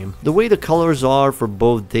this game. The way the colors are for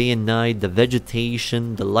both day and night, the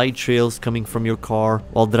vegetation, the light trails coming from your car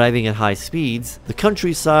while driving at high speeds, the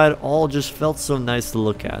countryside all just felt so nice to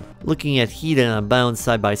look at. Looking at Heat and Unbound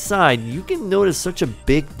side by side, you can notice such a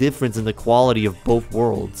big difference in the quality of both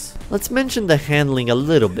worlds. Let's mention the handling a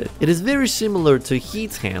little bit. It is very similar to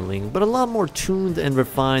Heat's handling, but a lot more tuned and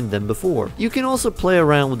refined than before. You can also play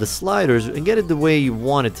around with the sliders and get it the way you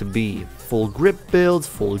want it to be. Full grip builds,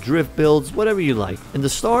 full drift builds, whatever you like. In the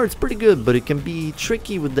start it's pretty good, but it can be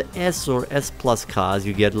tricky with the S or S Plus cars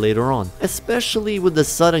you get later on, especially with the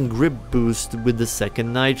sudden grip boost with the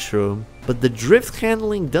second nitro. But the drift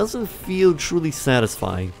handling doesn't feel truly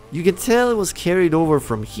satisfying. You can tell it was carried over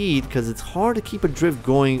from Heat because it's hard to keep a drift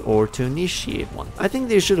going or to initiate one. I think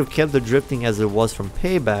they should have kept the drifting as it was from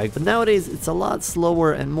Payback, but nowadays it's a lot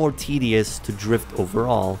slower and more tedious to drift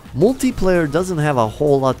overall. Multiplayer doesn't have a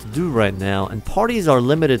whole lot to do right now, and parties are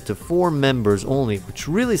limited to 4 members only, which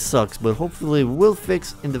really sucks, but hopefully will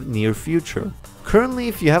fix in the near future. Currently,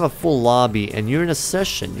 if you have a full lobby and you're in a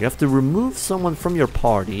session, you have to remove someone from your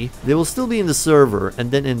party. They will still be in the server and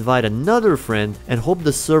then invite another friend and hope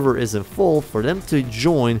the server isn't full for them to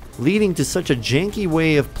join, leading to such a janky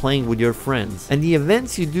way of playing with your friends. And the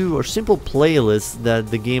events you do are simple playlists that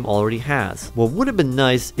the game already has. What would have been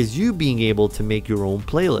nice is you being able to make your own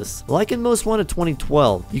playlists. Like in Most Wanted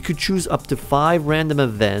 2012, you could choose up to 5 random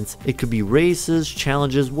events. It could be races,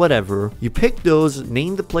 challenges, whatever. You pick those,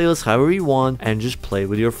 name the playlist however you want, and just play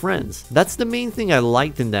with your friends. That's the main thing I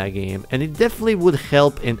liked in that game, and it definitely would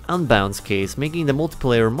help in Unbound's case, making the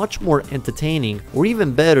multiplayer much more entertaining, or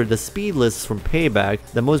even better, the speed lists from Payback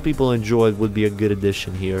that most people enjoyed would be a good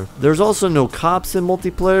addition here. There's also no cops in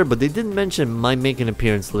multiplayer, but they did mention might make an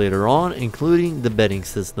appearance later on, including the betting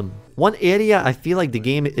system. One area I feel like the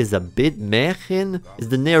game is a bit meh in is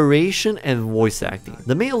the narration and voice acting.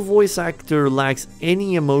 The male voice actor lacks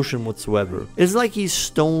any emotion whatsoever. It's like he's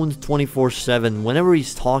stoned 24/7 whenever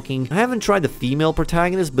he's talking. I haven't tried the female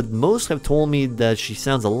protagonist, but most have told me that she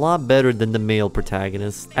sounds a lot better than the male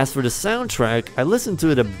protagonist. As for the soundtrack, I listened to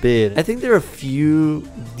it a bit. I think there are a few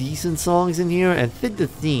decent songs in here and fit the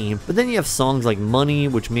theme, but then you have songs like Money,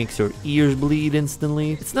 which makes your ears bleed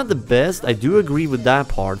instantly. It's not the best, I do agree with that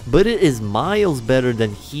part, but it is miles better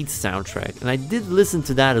than Heat's soundtrack, and I did listen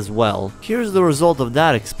to that as well. Here's the result of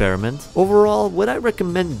that experiment. Overall, would I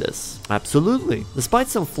recommend this? Absolutely. Despite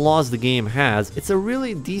some flaws the game has, it's a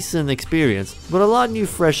really decent experience, but a lot of new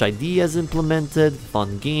fresh ideas implemented,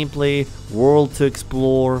 fun gameplay, world to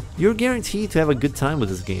explore. You're guaranteed to have a good time with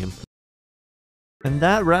this game. And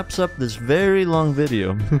that wraps up this very long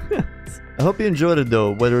video. I hope you enjoyed it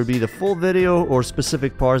though, whether it be the full video or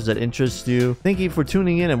specific parts that interest you. Thank you for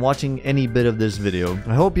tuning in and watching any bit of this video.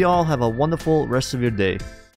 I hope you all have a wonderful rest of your day.